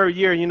to his 3rd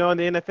year. You know, in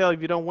the NFL,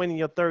 if you don't win in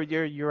your 3rd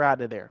year, you're out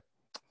of there.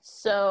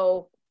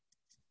 So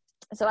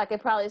I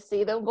could probably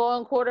see them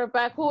going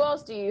quarterback. Who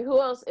else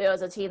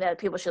is a team that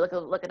people should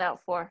looking out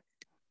for?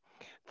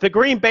 The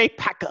Green Bay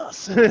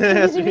Packers.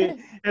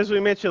 as we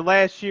mentioned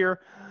last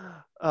year,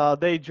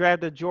 they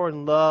drafted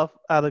Jordan Love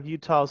out of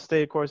Utah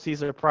State. Of course,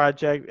 he's a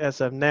project as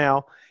of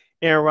now.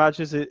 Aaron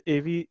Rodgers,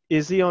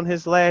 is he on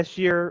his last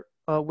year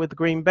with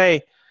Green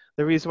Bay?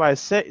 The reason why I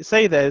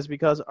say that is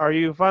because are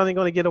you finally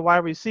going to get a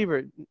wide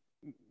receiver?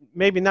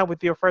 Maybe not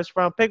with your first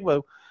round pick,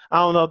 but I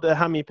don't know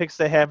how many picks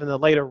they have in the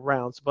later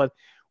rounds, but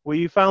will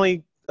you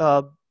finally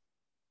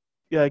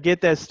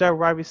get that star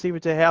wide receiver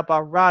to help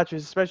out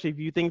Rodgers, especially if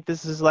you think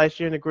this is his last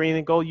year in the green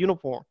and gold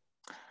uniform?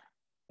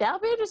 That'll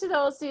be interesting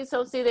though. See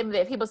them.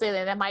 People say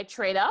that they might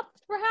trade up,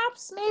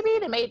 perhaps. Maybe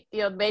they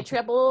may trade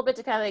up a little bit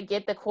to kind of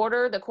get the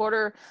quarter.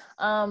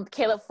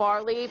 Caleb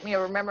Farley,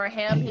 remember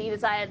him? He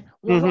decided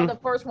was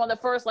one of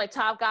the first like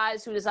top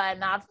guys who decided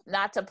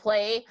not to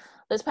play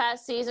this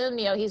past season.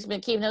 He's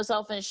been keeping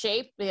himself in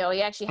shape. He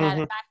actually had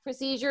a back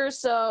procedure,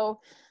 so.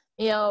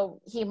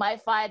 He might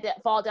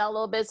fall down a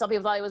little bit. Some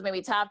people thought he was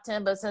maybe top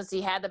 10, but since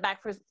he had the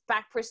back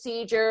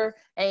procedure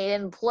and he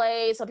didn't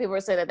play, some people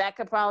were saying that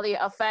could probably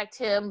affect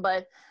him.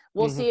 But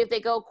we'll see if they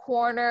go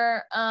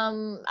corner.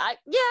 I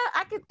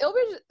could. It'll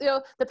be,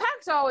 the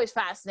Packers are always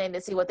fascinating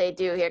to see what they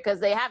do here because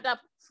they have not.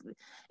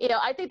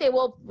 I think they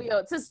will.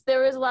 Since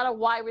there is a lot of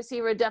wide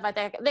receiver depth, I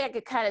think I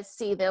could kind of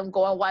see them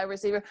going wide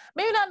receiver.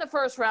 Maybe not in the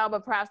first round,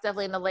 but perhaps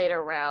definitely in the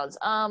later rounds.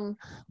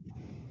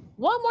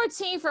 One more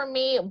team for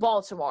me,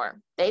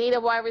 Baltimore. They need a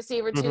wide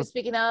receiver too,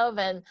 speaking of.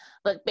 And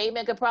look,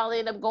 Bateman could probably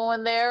end up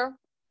going to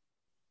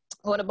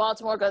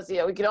Baltimore because,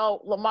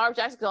 Lamar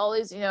Jackson could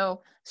always,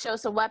 show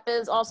some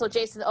weapons. Also,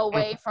 Jason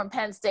Oweh from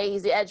Penn State,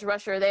 he's the edge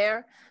rusher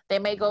there. They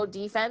may go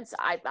defense.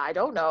 I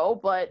don't know.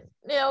 But,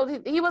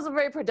 he wasn't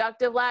very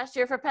productive last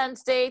year for Penn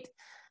State.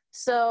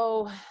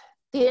 So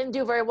he didn't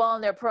do very well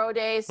in their pro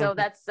day, so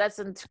that's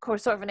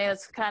sort of a name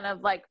that's kind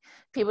of like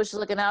people should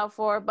looking out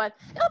for. But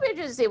it'll be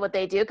interesting to see what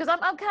they do because I'm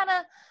kind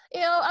of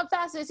I'm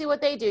fascinated to see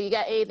what they do. You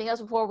got anything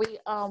else before we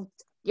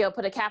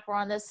put a capper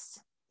on this?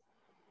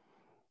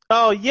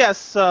 Oh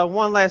yes,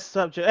 one last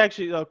subject.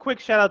 Actually, a quick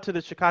shout out to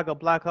the Chicago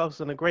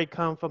Blackhawks and a great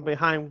come from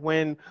behind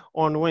win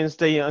on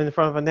Wednesday in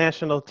front of a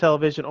national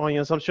television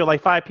audience. I'm sure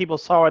like 5 people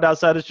saw it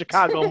outside the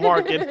Chicago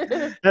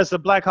market as the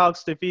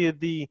Blackhawks defeated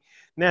the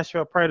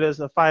Nashville Predators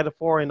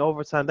 5-4 in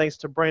overtime, thanks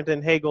to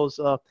Brandon Hagel's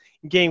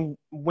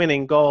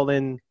game-winning goal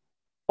in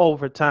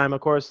overtime. Of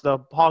course, the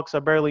Hawks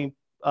are barely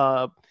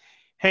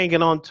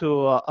hanging on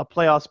to a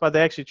playoff spot.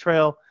 They actually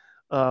trail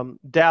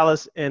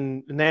Dallas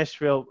and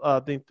Nashville, I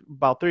think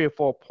about 3 or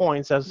 4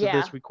 points as of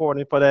this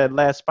recording for that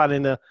last spot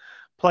in the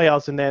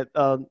playoffs in that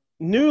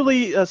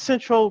newly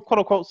central, quote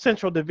unquote,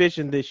 central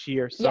division this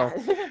year. So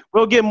Yeah.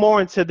 we'll get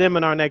more into them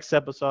in our next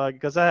episode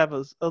because I have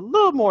a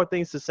little more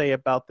things to say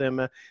about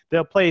them.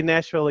 They'll play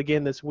Nashville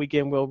again this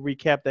weekend. We'll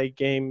recap that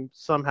game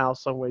somehow,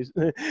 some ways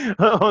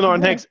on our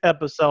next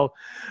episode.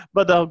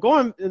 But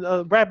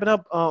wrapping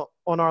up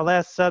on our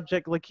last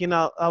subject,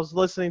 Lakina, I was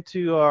listening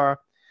to our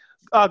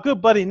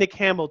good buddy Nick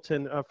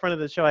Hamilton, a friend of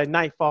the show at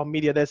Nightfall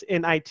Media. That's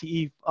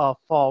NITE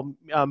Fall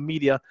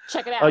Media.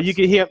 Check it out. You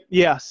can hear,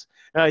 yes.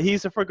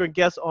 He's a frequent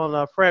guest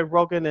on Fred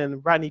Rogan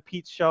and Rodney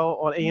Pete's show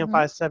on AM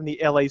 570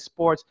 LA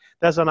Sports.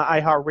 That's on the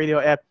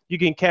iHeartRadio app. You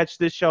can catch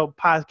this show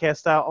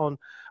podcast out on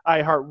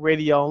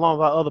iHeartRadio along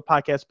with our other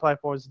podcast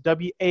platforms,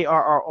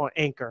 WARR on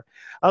Anchor.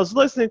 I was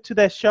listening to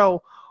that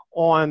show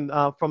on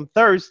from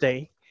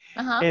Thursday.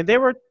 And they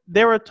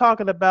were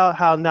talking about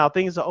how now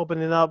things are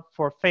opening up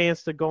for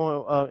fans to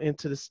go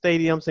into the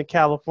stadiums in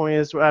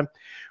California.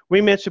 We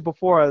mentioned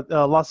before,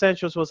 Los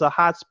Angeles was a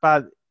hot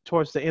spot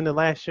towards the end of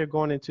last year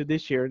going into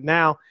this year.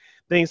 Now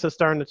things are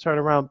starting to turn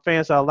around.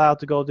 Fans are allowed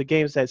to go to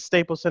games at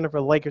Staples Center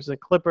for the Lakers and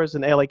Clippers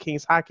and LA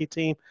Kings hockey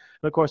team.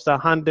 And, of course, the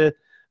Honda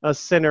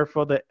Center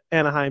for the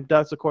Anaheim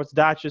Ducks. Of course,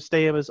 Dodger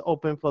Stadium is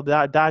open for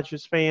the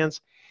Dodgers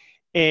fans.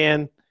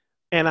 And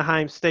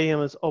Anaheim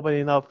Stadium is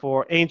opening up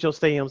for Angel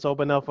Stadium's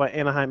opening up for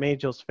Anaheim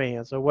Angels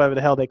fans or whatever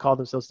the hell they call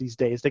themselves these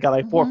days. They got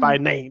like 4 or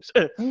 5 names.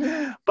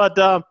 But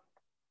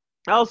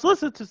I was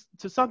listening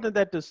to something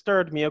that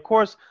disturbed me. Of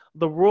course,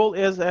 the rule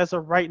is as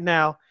of right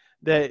now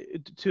that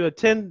to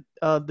attend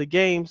the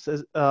games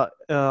in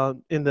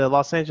the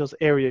Los Angeles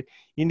area,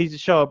 you need to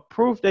show a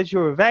proof that you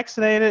were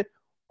vaccinated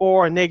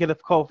or a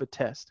negative COVID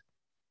test.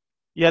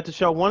 You have to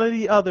show one or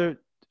the other.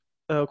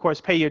 Of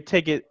course, pay your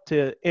ticket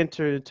to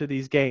enter into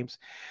these games.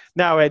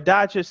 Now, at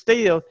Dodger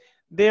Stadium,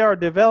 they are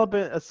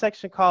developing a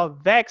section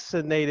called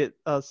vaccinated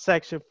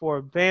section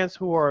for fans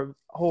who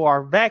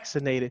are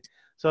vaccinated.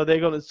 So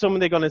they're going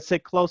to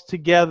sit close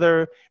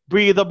together,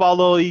 breathe up all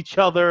over each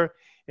other,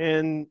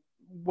 and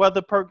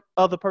whether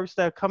other perks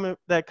that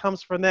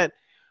comes from that,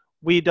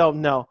 we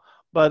don't know.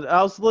 But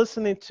I was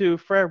listening to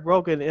Fred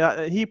Rogan,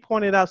 and he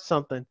pointed out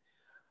something,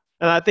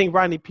 and I think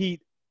Rodney Pete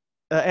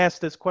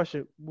asked this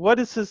question: what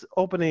is this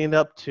opening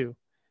up to?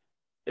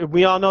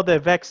 We all know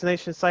that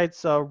vaccination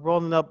sites are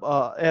rolling up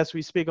as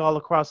we speak all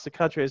across the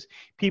country as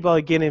people are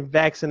getting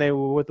vaccinated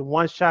with the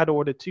 1-shot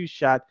or the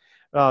 2-shot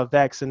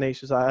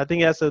vaccinations. I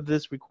think as of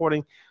this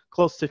recording,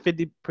 close to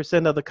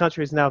 50% of the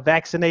country is now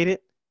vaccinated,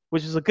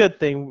 which is a good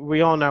thing.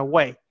 We're on our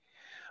way.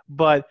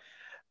 But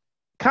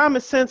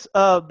common sense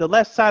of the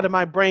left side of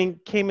my brain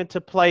came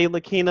into play,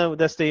 Lakina.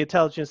 That's the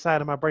intelligent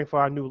side of my brain for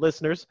our new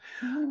listeners.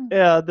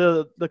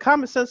 The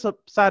common sense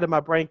side of my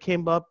brain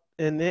came up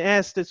and it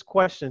asked this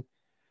question.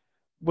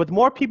 With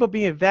more people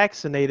being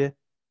vaccinated,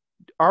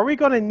 are we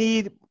going to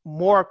need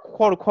more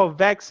quote-unquote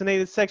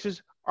vaccinated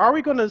sections? Are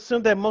we going to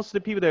assume that most of the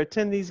people that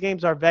attend these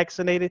games are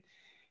vaccinated?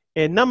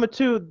 And number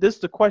two, this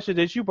is the question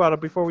that you brought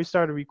up before we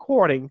started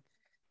recording.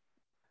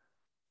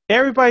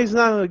 Everybody's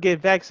not going to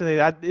get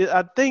vaccinated.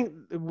 I think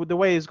with the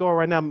way it's going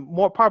right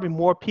now, probably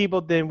more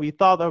people than we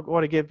thought are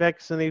going to get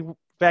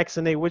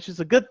vaccinated, which is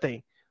a good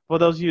thing for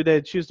those of you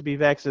that choose to be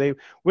vaccinated.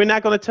 We're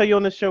not going to tell you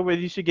on the show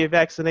whether you should get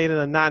vaccinated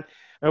or not,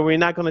 and we're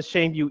not going to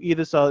shame you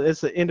either. So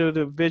it's an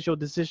individual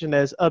decision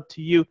that is up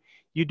to you.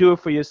 You do it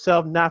for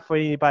yourself, not for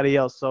anybody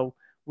else. So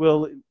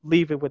we'll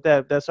leave it with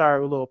that. That's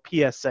our little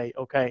PSA,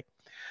 okay?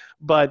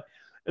 But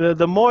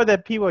the more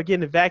that people are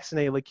getting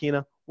vaccinated,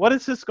 Lakina, what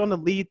is this going to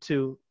lead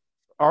to?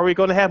 Are we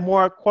going to have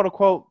more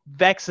quote-unquote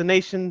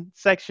vaccination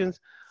sections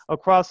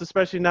across,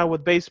 especially now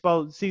with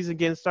baseball season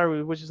getting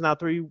started, which is now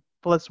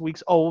 3+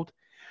 weeks old?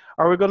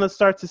 Are we going to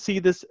start to see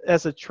this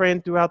as a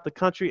trend throughout the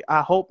country?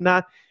 I hope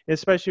not,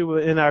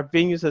 especially in our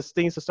venues as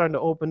things are starting to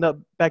open up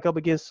back up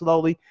again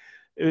slowly.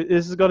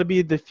 This is going to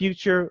be the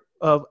future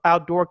of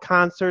outdoor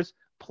concerts,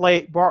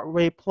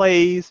 Broadway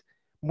plays,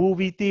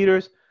 movie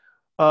theaters,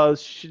 to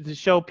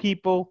show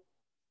people,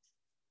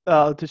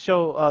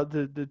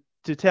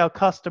 to tell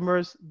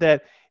customers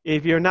that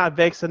if you're not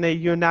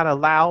vaccinated, you're not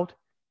allowed.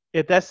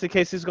 If that's the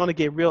case, it's going to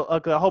get real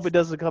ugly. I hope it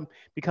doesn't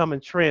become a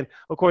trend.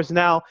 Of course,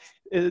 now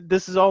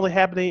this is only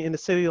happening in the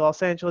city of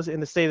Los Angeles, in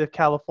the state of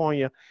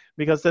California,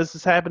 because this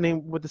is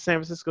happening with the San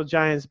Francisco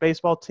Giants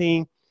baseball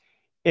team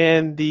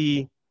and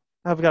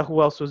I forgot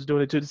who else was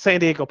doing it too, the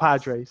San Diego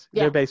Padres,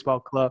 their baseball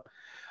club.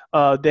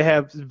 They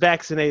have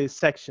vaccinated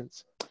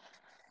sections.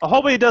 I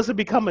hope it doesn't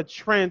become a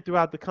trend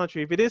throughout the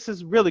country. If it is,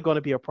 it's really going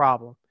to be a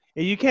problem.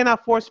 And you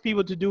cannot force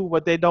people to do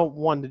what they don't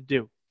want to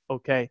do,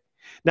 okay?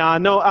 Now, I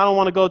know I don't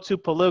want to go too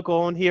political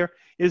on here.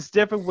 It's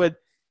different with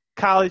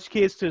college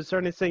kids to a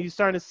certain extent. You're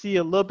starting to see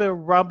a little bit of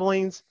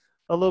rumblings,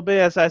 a little bit,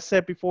 as I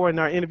said before in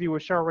our interview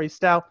with Shar Ray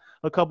Stout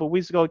a couple of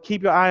weeks ago.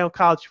 Keep your eye on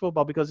college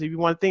football, because if you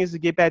want things to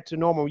get back to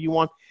normal, you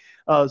want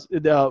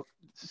the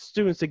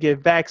students to get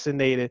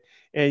vaccinated.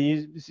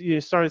 And you're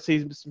starting to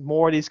see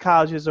more of these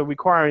colleges are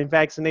requiring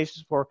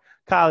vaccinations for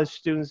college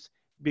students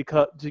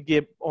to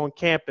get on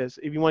campus.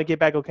 If you want to get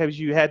back on campus,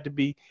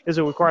 it's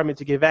a requirement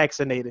to get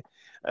vaccinated.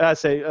 I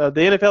say the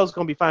NFL is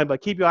going to be fine, but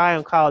keep your eye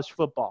on college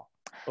football.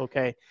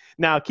 Okay.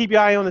 Now keep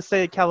your eye on the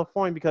state of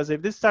California, because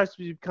if this starts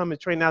to become a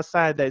trend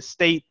outside that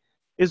state,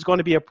 it's going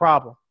to be a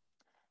problem.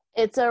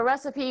 It's a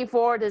recipe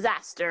for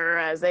disaster,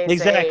 as they say.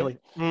 Exactly.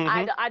 Hmm.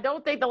 I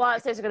don't think a lot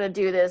of states are going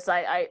to do this.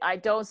 I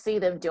don't see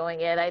them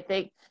doing it. I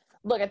think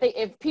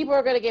if people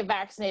are going to get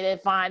vaccinated,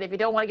 fine. If you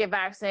don't want to get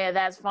vaccinated,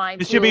 that's fine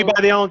It should be too.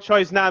 by their own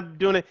choice, not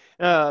doing it.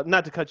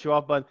 Not to cut you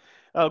off, but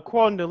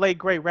quoting the late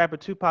great rapper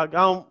Tupac, I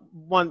don't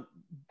want.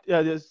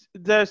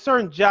 There are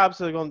certain jobs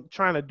that are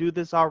trying to do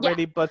this Yeah,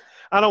 already, but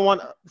I don't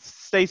want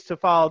states to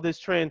follow this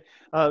trend,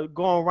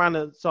 going around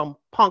in some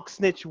punk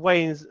snitch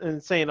way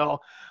and saying, "Oh,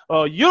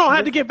 you don't have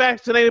to this get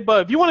vaccinated,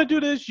 but if you want to do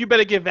this, you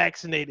better get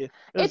vaccinated."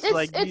 it's It's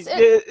like it's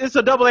it's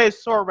a double-edged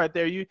sword right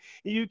there.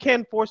 You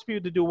can't force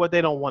people to do what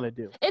they don't want to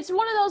do. it's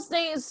one of those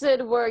things,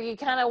 Sid, where you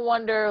kind of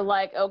wonder,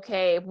 like,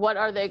 okay, what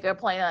are they going to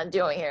plan on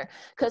doing here?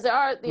 Because there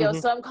are, Hmm.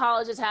 some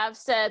colleges have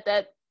said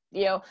that,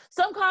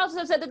 some colleges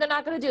have said that they're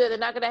not going to do it. They're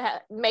not going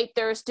to make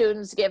their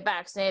students get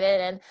vaccinated.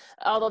 And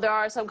although there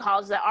are some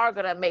colleges that are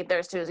going to make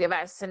their students get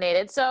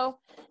vaccinated. So,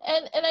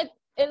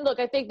 and look,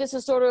 I think this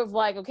is sort of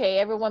like, okay,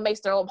 everyone makes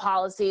their own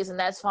policies, and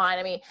that's fine.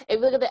 I mean, if you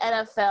look at the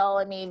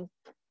NFL, I mean,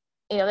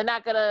 they're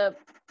not going to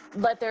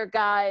let their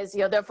guys,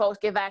 their folks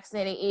get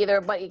vaccinated either,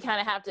 but you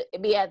kind of have to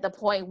be at the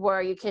point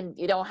where you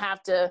don't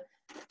have to,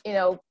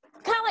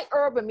 kind of like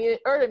herd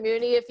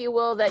immunity, if you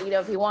will, that,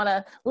 if you want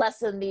to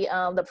lessen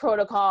the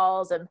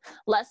protocols and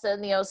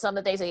lessen, some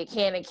of the things that you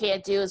can and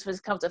can't do as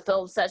it comes to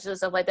film sessions and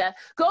stuff like that,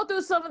 go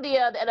through some of the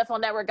NFL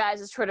Network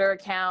guys' Twitter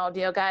account,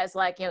 guys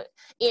like, Ian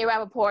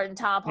Rappaport and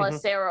Tom Hmm.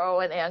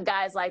 Pelissero and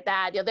guys like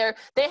that,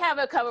 they have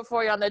it covered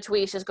for you on their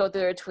tweets. Just go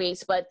through their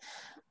tweets. But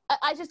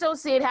I just don't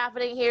see it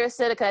happening here,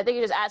 Sid, because I think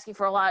you're just asking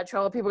for a lot of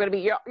trouble. People are going to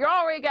be, you're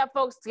already got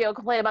folks,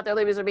 complaining about their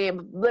liberties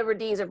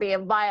are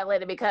being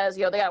violated because,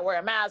 they got to wear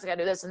a mask, they got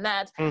to do this and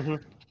that. Hmm.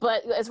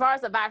 But as far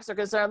as the vax are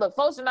concerned, look,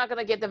 folks are not going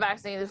to get the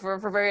vaccine for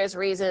various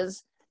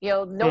reasons.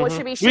 No one Hmm.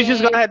 should be We're just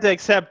shamed. gonna have to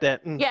accept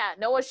that. Yeah,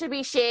 no one should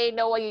be shamed.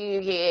 No one,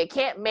 you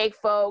can't make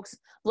folks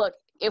look.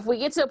 If we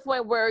get to a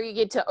point where you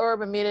get to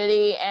herd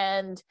immunity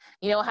and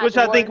have Which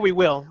to I think worry, we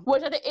will.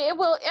 which I think it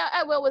will,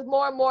 I will, with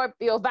more and more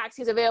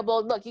vaccines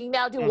available. Look, you can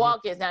now do Hmm.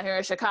 walk-ins now here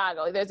in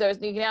Chicago. There's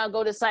you can now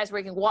go to sites where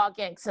you can walk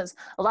in since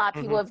a lot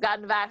of people Hmm. have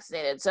gotten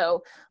vaccinated.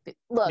 So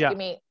look, Yeah. I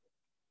mean,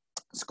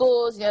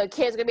 schools,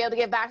 kids are gonna be able to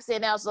get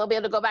vaccinated now, so they'll be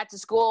able to go back to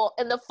school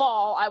in the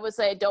fall. I would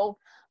say don't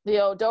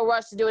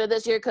rush to do it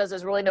this year, because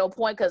there's really no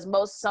point, because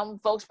some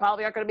folks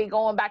probably aren't going to be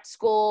going back to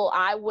school.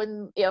 I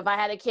wouldn't, if I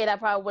had a kid, I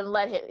probably wouldn't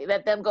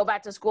let them go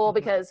back to school, Hmm.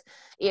 because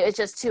it's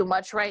just too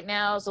much right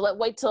now. So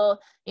wait till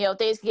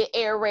things get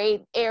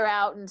air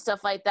out and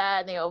stuff like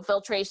that, and,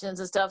 filtrations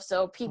and stuff,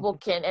 so people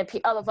can and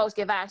other folks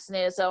get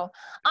vaccinated. So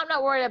I'm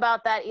not worried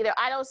about that either.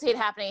 I don't see it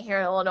happening here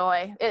in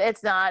Illinois.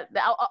 It's not,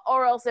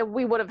 or else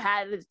we would have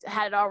had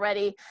it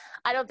already.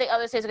 I don't think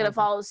other states are going to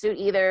Hmm. follow suit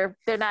either.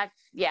 They're not.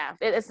 Yeah,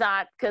 it's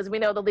not, because we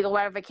know the legal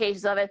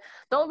ramifications of it.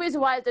 The only reason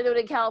why they're doing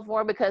it in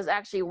California because it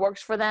actually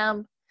works for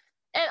them.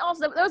 And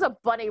also, there was a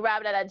bunny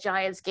rabbit at a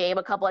Giants game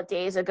a couple of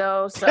days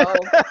ago. So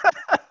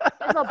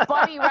if a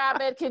bunny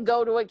rabbit can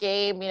go to a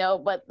game,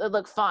 but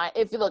look fine.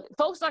 If you look,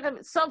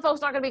 some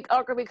folks aren't gonna be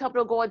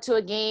comfortable going to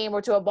a game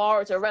or to a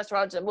bar or to a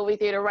restaurant or to a movie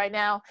theater right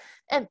now.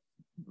 And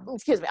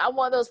excuse me, I'm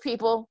one of those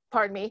people,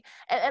 pardon me,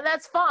 and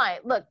that's fine.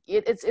 Look,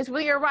 it's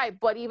really your right,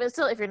 but even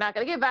still, if you're not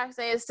going to get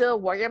vaccinated, still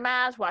wear your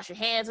mask, wash your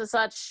hands and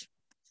such.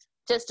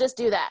 Just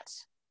do that.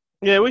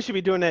 Yeah, we should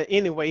be doing that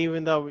anyway,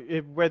 even though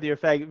whether you're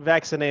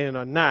vaccinated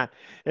or not.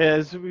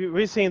 As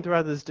we've seen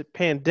throughout this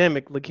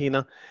pandemic,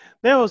 Lakina,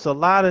 there was a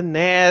lot of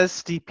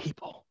nasty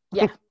people.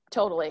 Yeah,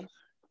 totally.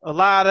 A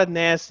lot of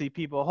nasty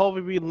people.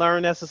 Hopefully, we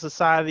learn as a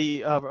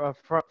society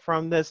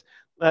from this.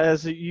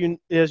 As you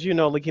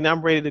know, Lakina,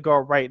 I'm ready to go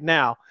right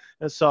now,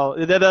 and so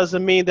that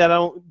doesn't mean that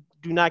I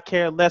do not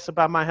care less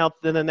about my health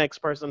than the next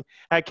person.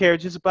 I care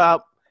just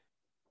about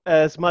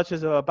as much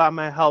as about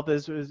my health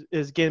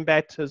is getting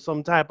back to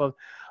some type of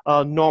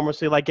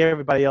normalcy like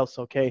everybody else.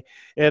 Okay,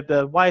 if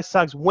the White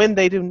Sox, when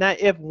they do, not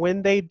if,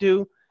 when they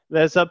do,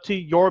 that's up to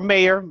your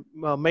mayor,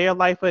 Mayor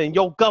Lightfoot, and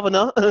your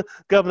governor,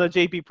 Governor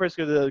J.B.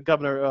 Pritzker, the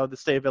governor of the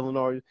state of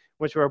Illinois,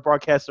 which we're a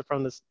broadcaster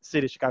from the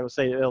city of Chicago,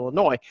 state of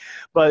Illinois.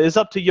 But it's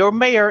up to your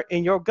mayor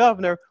and your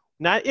governor,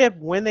 not if,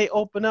 when they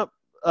open up,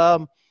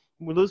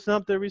 we loosen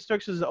up the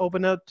restrictions to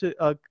open up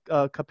to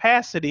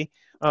capacity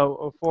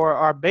for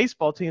our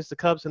baseball teams, the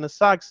Cubs and the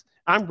Sox.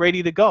 I'm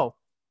ready to go.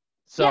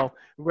 So Yeah.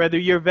 whether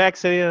you're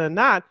vaccinated or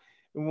not,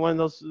 when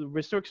those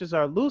restrictions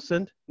are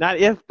loosened, not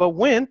if, but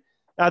when,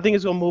 I think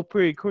it's going to move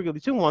pretty quickly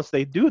too. Once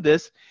they do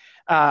this,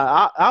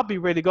 I'll be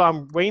ready to go.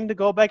 I'm waiting to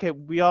go back.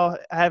 We all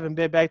haven't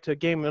been back to a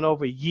game in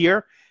over a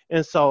year,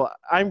 and so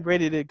I'm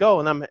ready to go,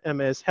 and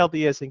I'm as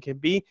healthy as it can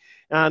be.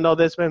 And I know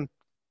there's been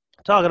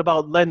talking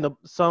about letting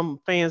some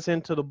fans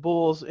into the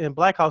Bulls and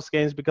Blackhawks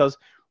games because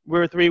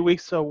we're 3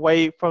 weeks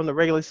away from the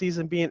regular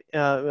season being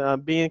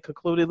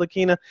concluded,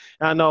 Lakina.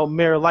 I know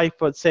Mayor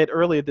Lightfoot said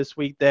earlier this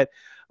week that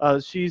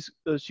she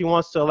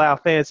wants to allow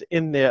fans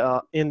in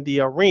the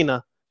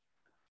arena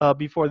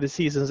before the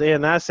season's end.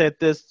 And I said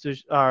this to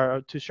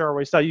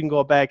Sherway, so you can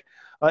go back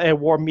at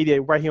War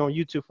Media right here on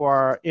YouTube for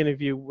our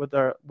interview with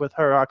her,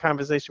 our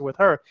conversation with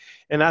her.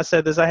 And I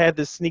said this, I had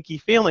this sneaky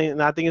feeling,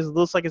 and I think it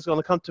looks like it's going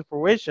to come to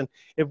fruition.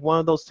 If one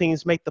of those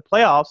teams make the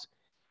playoffs,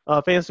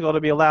 fans are going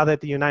to be allowed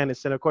at the United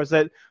Center. Of course,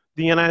 that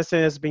the United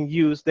Center has been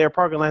used, their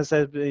parking lots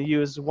has been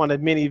used as one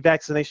of many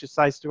vaccination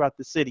sites throughout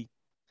the city.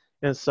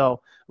 And so,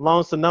 as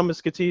long as the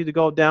numbers continue to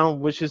go down,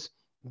 which has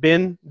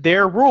been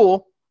their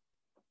rule,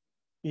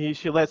 you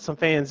should let some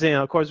fans in.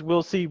 Of course,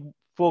 we'll see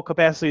full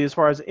capacity as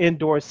far as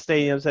indoor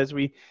stadiums as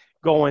we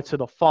go into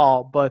the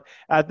fall. But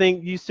I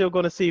think you're still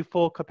going to see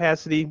full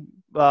capacity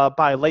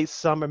by late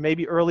summer,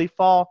 maybe early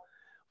fall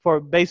for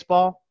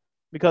baseball,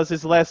 because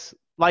it's less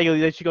likely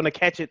that you're going to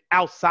catch it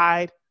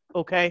outside.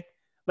 Okay,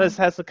 let's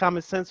have some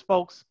common sense,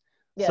 folks.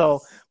 Yes.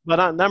 So, but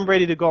I'm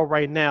ready to go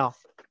right now.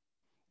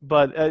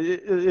 But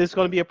it's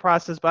going to be a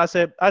process. But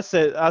I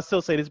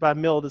still say this: by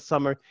middle of the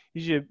summer,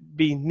 you should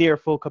be near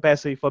full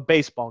capacity for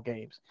baseball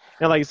games.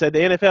 And like I said, the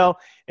NFL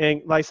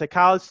and like I said,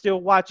 college still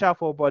watch out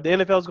for. But the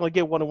NFL is going to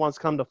get one-on-ones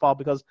come the fall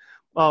because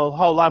a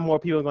whole lot more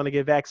people are going to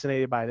get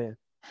vaccinated by then.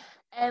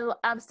 And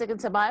I'm sticking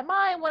to my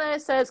mind when I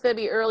said it's going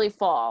to be early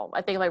fall.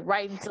 I think like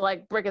right into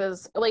like breaking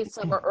this late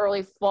summer,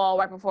 early fall,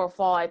 right before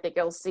fall, I think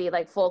you'll see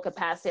like full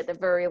capacity at the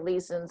very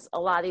least in a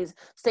lot of these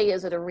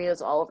stadiums and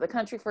arenas all over the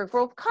country for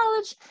both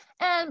college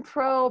and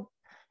pro.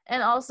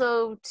 And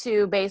also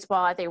to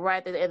baseball, I think right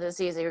at the end of the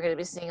season, you're going to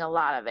be seeing a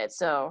lot of it.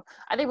 So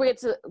I think we get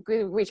to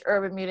reach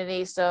herd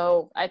immunity.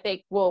 So I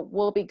think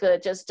we'll be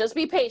good. Just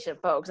be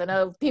patient, folks. I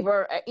know people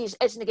are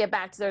itching to get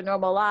back to their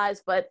normal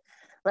lives, but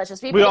let's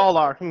just be patient. We all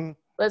are.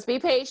 Let's be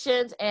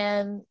patient,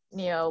 and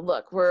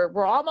look,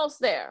 we're almost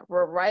there.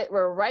 We're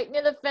right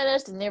near the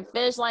finish. The near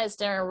finish line is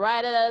staring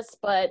right at us.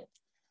 But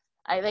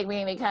I think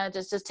we need to kind of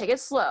just take it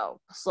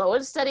slow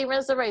and steady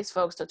wins the race,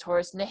 folks. To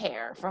Tortoise and the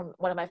Hare from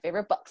one of my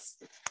favorite books.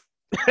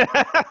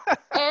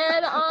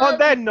 And on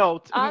that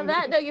note,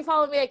 you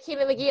follow me at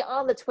Keenan McGee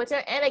on the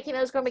Twitter and at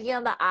Keenan_McGee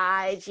on the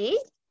IG.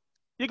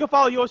 You can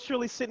follow yours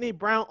truly, Sydney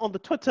Brown, on the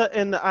Twitter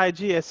and the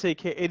IG at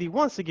SidKid80.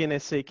 Once again,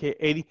 at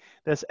SidKid80.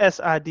 That's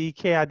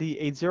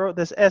SIDKID80.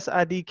 That's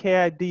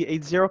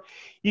SIDKID80.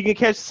 You can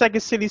catch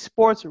Second City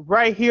Sports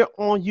right here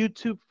on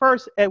YouTube,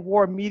 first at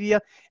War Media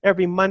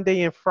every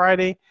Monday and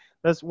Friday.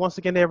 That's once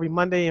again every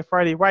Monday and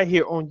Friday right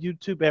here on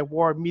YouTube at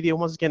War Media.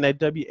 Once again at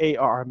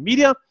WAR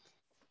Media.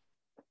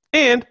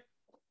 And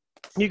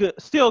you can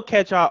still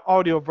catch our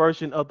audio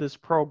version of this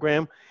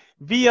program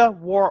via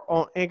War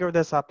on Anchor.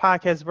 That's our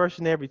podcast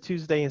version every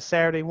Tuesday and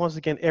Saturday. Once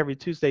again, every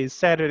Tuesday and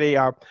Saturday,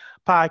 our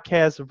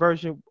podcast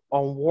version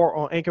on War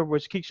on Anchor,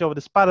 which kicks you over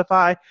to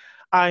Spotify,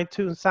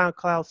 iTunes,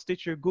 SoundCloud,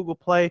 Stitcher, Google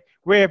Play.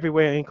 We're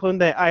everywhere, including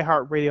the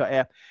iHeartRadio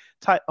app.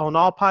 Type on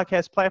all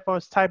podcast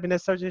platforms, type in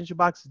that search engine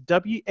box,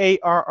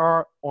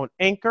 WARR on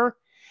Anchor.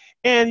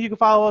 And you can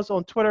follow us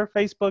on Twitter,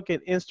 Facebook,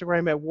 and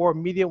Instagram at War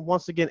Media.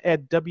 Once again,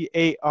 at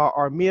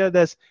WARR Media.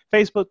 That's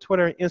Facebook,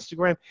 Twitter, and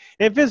Instagram.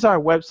 And visit our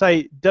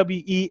website,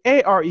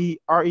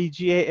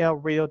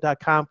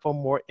 WEAREREGALradio.com for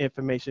more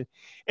information.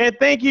 And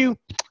thank you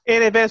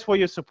in advance for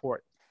your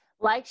support.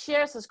 Like,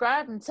 share,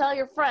 subscribe, and tell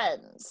your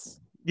friends.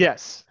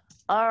 Yes.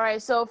 All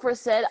right, so for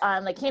Sid,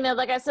 I'm Lakina.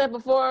 Like I said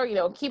before,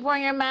 keep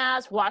wearing your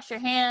mask, wash your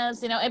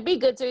hands, and be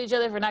good to each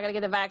other if you're not going to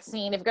get the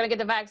vaccine. If you're going to get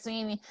the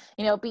vaccine,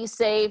 be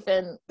safe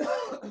and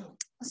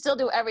still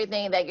do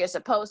everything that you're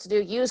supposed to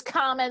do. Use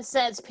common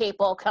sense,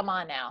 people. Come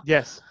on now.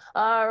 Yes.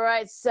 All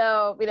right,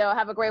 so,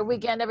 have a great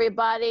weekend,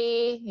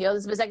 everybody. This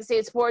has been Second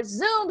City Sports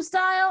Zoom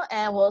style,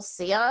 and we'll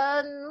see you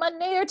on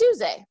Monday or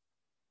Tuesday.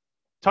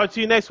 Talk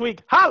to you next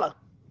week. Holla!